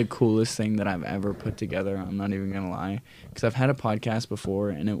like the coolest thing that I've ever put together. I'm not even gonna lie, because I've had a podcast before,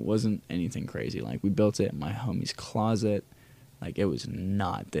 and it wasn't anything crazy. Like, we built it in my homie's closet. Like, it was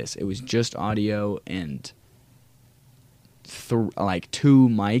not this. It was just audio and like 2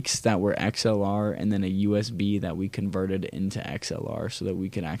 mics that were XLR, and then a USB that we converted into XLR so that we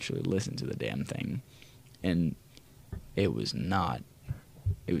could actually listen to the damn thing. And it was not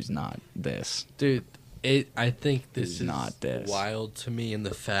this. Dude, I think this It's is not this. wild to me in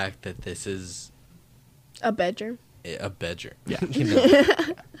the fact that this is A bedroom. a bedroom. Yeah. You know?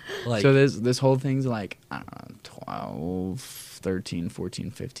 Like, So this whole thing's like, I don't know, 12, 13,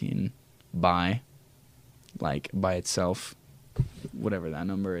 14, 15 by itself, whatever that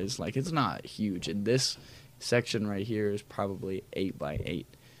number is. Like, it's not huge. And this section right here is probably 8 by 8.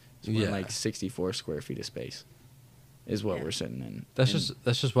 So we're Yeah. like 64 square feet of space is what Yeah. we're sitting in. that's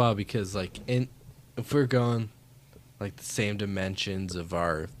And just wild because like if we're going like the same dimensions of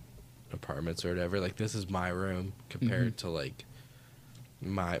our apartments or whatever, like this is my room compared to like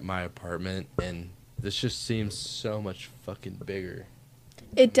my apartment, and this just seems so much fucking bigger.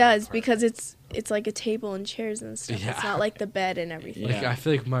 It does because it's like a table and chairs and stuff. Yeah. It's not like the bed and everything. Like Yeah. I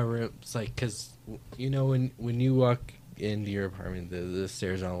feel like my room's like, cause you know when you walk into your apartment, the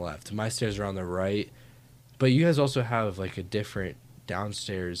stairs are on the left, my stairs are on the right, but you guys also have like a different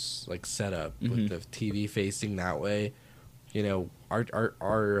downstairs like setup Mhm. with the TV facing that way. You know,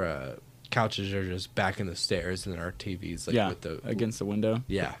 our couches are just back in the stairs, and then our TV's like yeah, with the against the window.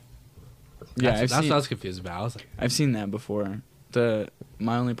 yeah. Yeah, That's I've what I was confused about. I was like, I've seen that before.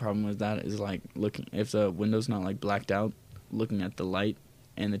 My only problem with that is like looking, if the window's not like blacked out, looking at the light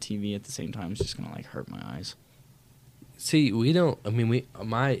and the TV at the same time is just gonna like hurt my eyes. see, we don't. I mean,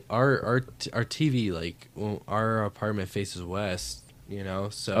 our TV, like our apartment faces west. You know,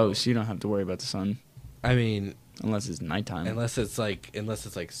 so So you don't have to worry about the sun I mean, unless it's nighttime. unless it's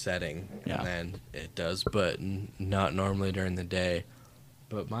like setting, Yeah. and then it does, but not normally during the day.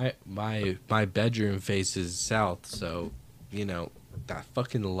 But my bedroom faces south, so you know that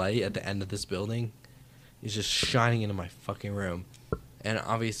fucking light at the end of this building is just shining into my fucking room, and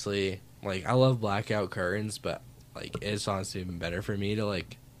obviously, like I love blackout curtains, but like it's honestly even better for me to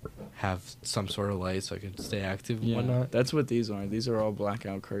like have some sort of light so I can stay active and Yeah, whatnot. that's what these are. These are all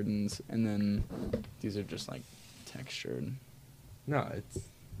blackout curtains, and then these are just like textured. No, it's.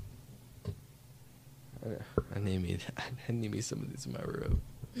 I need me some of these in my room.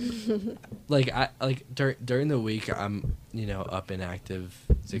 During the week, I'm up and active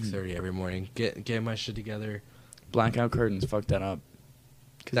 6:30 every morning, getting my shit together. Blackout curtains, fuck that up.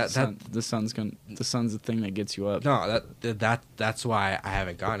 Cause That- the sun's the thing that gets you up. No, that's why I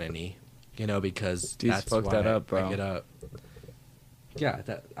haven't gotten any. Because Dude, that's fuck why that up, I bro. get up. Yeah,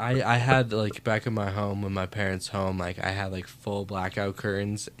 that I had like back in my home, in my parents' home, like I had like full blackout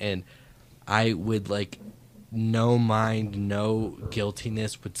curtains, and I would like no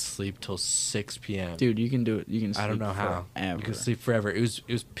guiltiness would sleep till 6 p.m. Dude, you can do it. You can. Sleep I don't know how. forever. You can sleep forever. It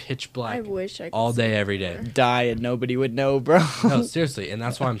was pitch black I wish I could all day, sleep every day. forever. Die and nobody would know, bro. No, seriously, and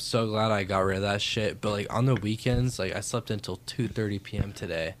that's why I'm so glad I got rid of that shit. But like on the weekends, like I slept until 2:30 p.m.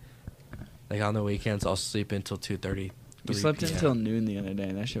 today. Like on the weekends, I'll sleep until 2:30. You slept until noon the other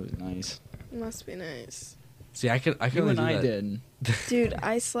day. That shit was nice. Must be nice. See, I could You only and do I that. did. Dude,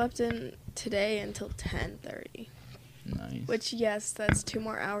 I slept in today until 10:30. Nice. Which, yes, that's 2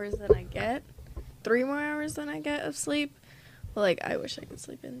 more hours than I get. 3 more hours than I get of sleep. But, like, I wish I could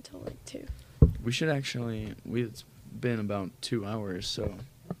sleep in until, like, 2. We should actually. It's been about 2 hours, so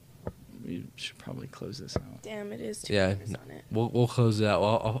we should probably close this out. Damn, it is 2 Yeah, hours no, on it. we'll close it out.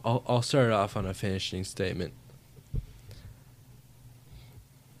 Well, I'll start it off on a finishing statement.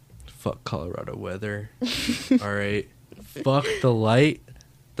 fuck Colorado weather. All right, fuck the light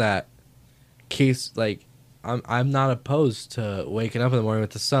that keeps like. I'm not opposed to waking up in the morning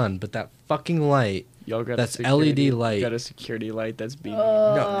with the sun, but that fucking light. Y'all got That's a security, LED light. Got a security light that's beaming.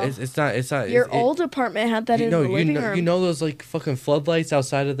 No, it's not. It's not. Your old apartment had that in the living room. You know those like fucking floodlights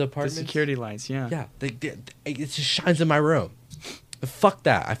outside of the The apartment. security lights, yeah. Yeah, it just shines in my room. Fuck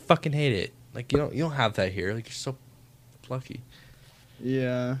that! I fucking hate it. Like you don't have that here. Like you're so lucky.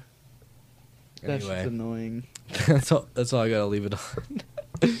 Yeah. That's Anyway, just annoying. that's all I gotta leave it on.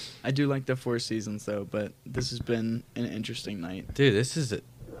 I do like the Four Seasons though, but this has been an interesting night. Dude, this is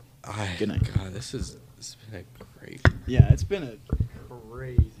Good night. God, this has been a great. Yeah, it's been a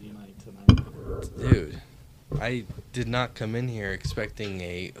crazy night tonight. Dude, I did not come in here expecting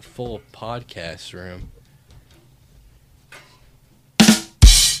a full podcast room.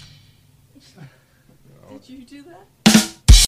 Did you do that?